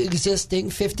only existing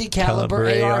 50 caliber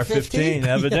AR-15.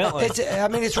 Evidently.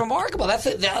 It's remarkable. That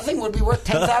thing would be worth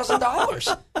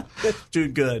 $10,000. That's too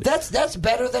good. That's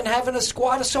better than having a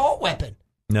squad assault weapon.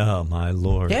 No, my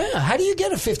Lord. Yeah, how do you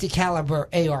get a 50 caliber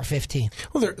AR-15?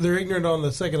 Well, they're ignorant on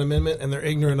the Second Amendment, and they're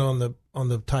ignorant on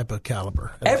the type of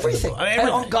caliber. Everything.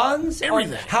 On guns,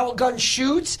 everything. On how a gun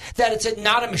shoots, that it's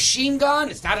not a machine gun,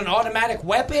 it's not an automatic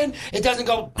weapon, it doesn't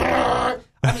go... I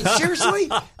mean,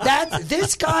 seriously?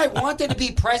 This guy wanted to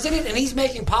be president, and he's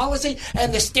making policy,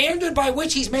 and the standard by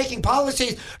which he's making policy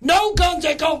is no guns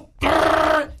that go...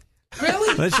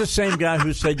 Really? That's the same guy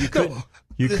who said you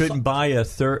couldn't buy a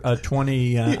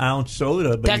 20-ounce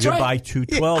soda, but you could buy two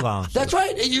 12-ounces. That's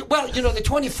right. The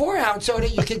 24-ounce soda,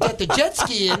 you could get the jet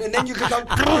ski in, and then you could go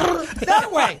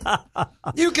that way.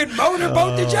 You could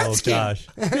motorboat the jet ski. Oh, gosh.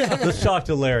 Let's talk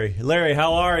to Larry. Larry,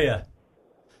 how are you?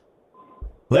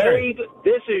 Larry,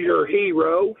 this is your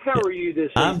hero. How are you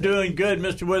this evening? I'm doing good,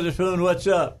 Mr. Witherspoon. What's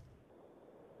up?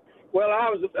 Well,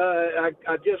 I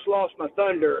just lost my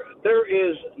thunder. There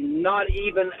is not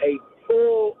even a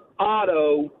full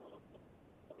auto,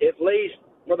 at least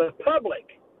for the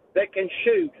public, that can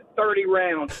shoot 30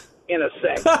 rounds in a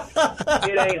second.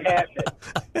 It ain't happening.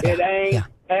 It ain't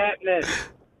happening.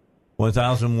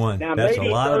 1001. Now, that's a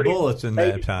maybe lot 30, of bullets in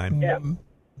that time.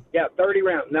 Yeah, 30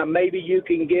 rounds. Now, maybe you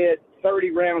can get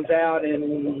 30 rounds out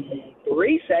in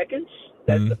 3 seconds.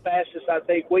 That's the fastest I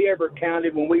think we ever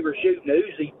counted when we were shooting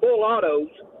Uzi. Full auto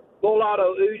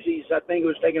Uzis, I think it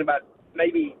was taking about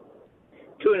maybe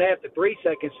 2.5 to 3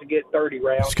 seconds to get 30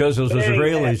 rounds. It's because those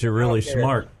Israelis are really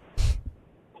smart.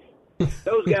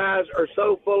 Those guys are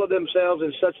so full of themselves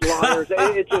and such liars.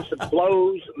 It just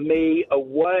blows me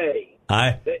away.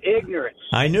 The ignorance.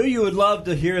 I knew you would love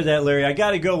to hear that, Larry. I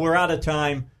got to go. We're out of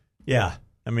time. Yeah.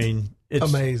 I mean,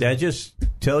 it's amazing. That just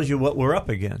tells you what we're up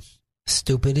against.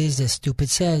 Stupid is as stupid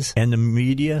says. And the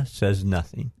media says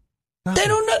nothing. They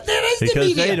don't know. That is Because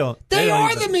the media. They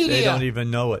are even, the media. They don't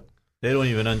even know it. They don't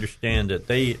even understand it.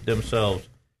 They themselves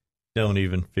don't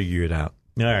even figure it out.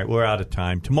 All right, we're out of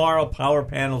time. Tomorrow, Power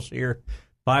Panel's here.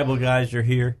 Bible guys are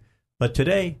here. But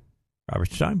today,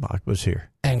 Robert Steinbach was here.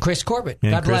 And Chris Corbett.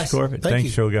 And God Chris bless. Corbett. Thank Thanks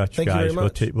you. so much, Thank you guys. very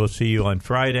much. We'll see you on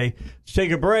Friday. Let's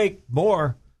take a break.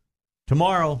 More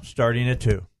tomorrow, starting at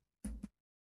 2.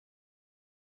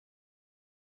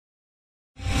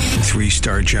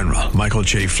 3-star General Michael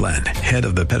J. Flynn, head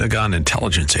of the Pentagon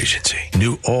Intelligence Agency,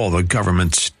 knew all the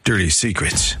government's dirty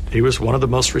secrets. He was one of the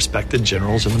most respected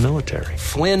generals in the military.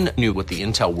 Flynn knew what the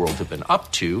intel world had been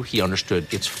up to. He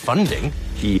understood its funding.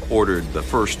 He ordered the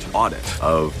first audit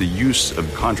of the use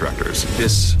of contractors.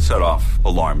 This set off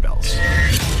alarm bells.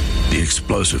 The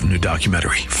explosive new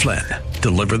documentary, Flynn,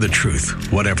 Deliver the Truth,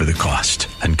 Whatever the Cost,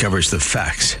 uncovers the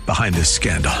facts behind this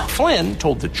scandal. Flynn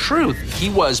told the truth. He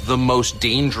was the most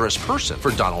dangerous person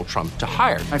for Donald Trump to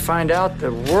hire. I find out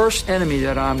the worst enemy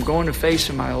that I'm going to face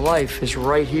in my life is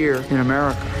right here in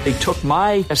America. They took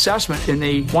my assessment and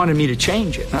they wanted me to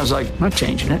change it. And I was like, I'm not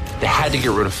changing it. They had to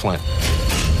get rid of Flynn.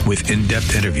 With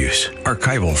in-depth interviews,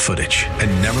 archival footage,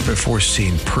 and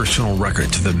never-before-seen personal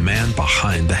records of the man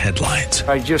behind the headlines.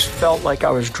 I just felt like I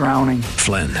was drowning.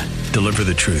 Flynn, Deliver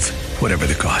the Truth, Whatever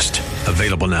the Cost.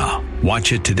 Available now.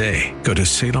 Watch it today. Go to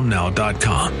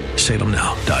salemnow.com.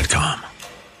 salemnow.com.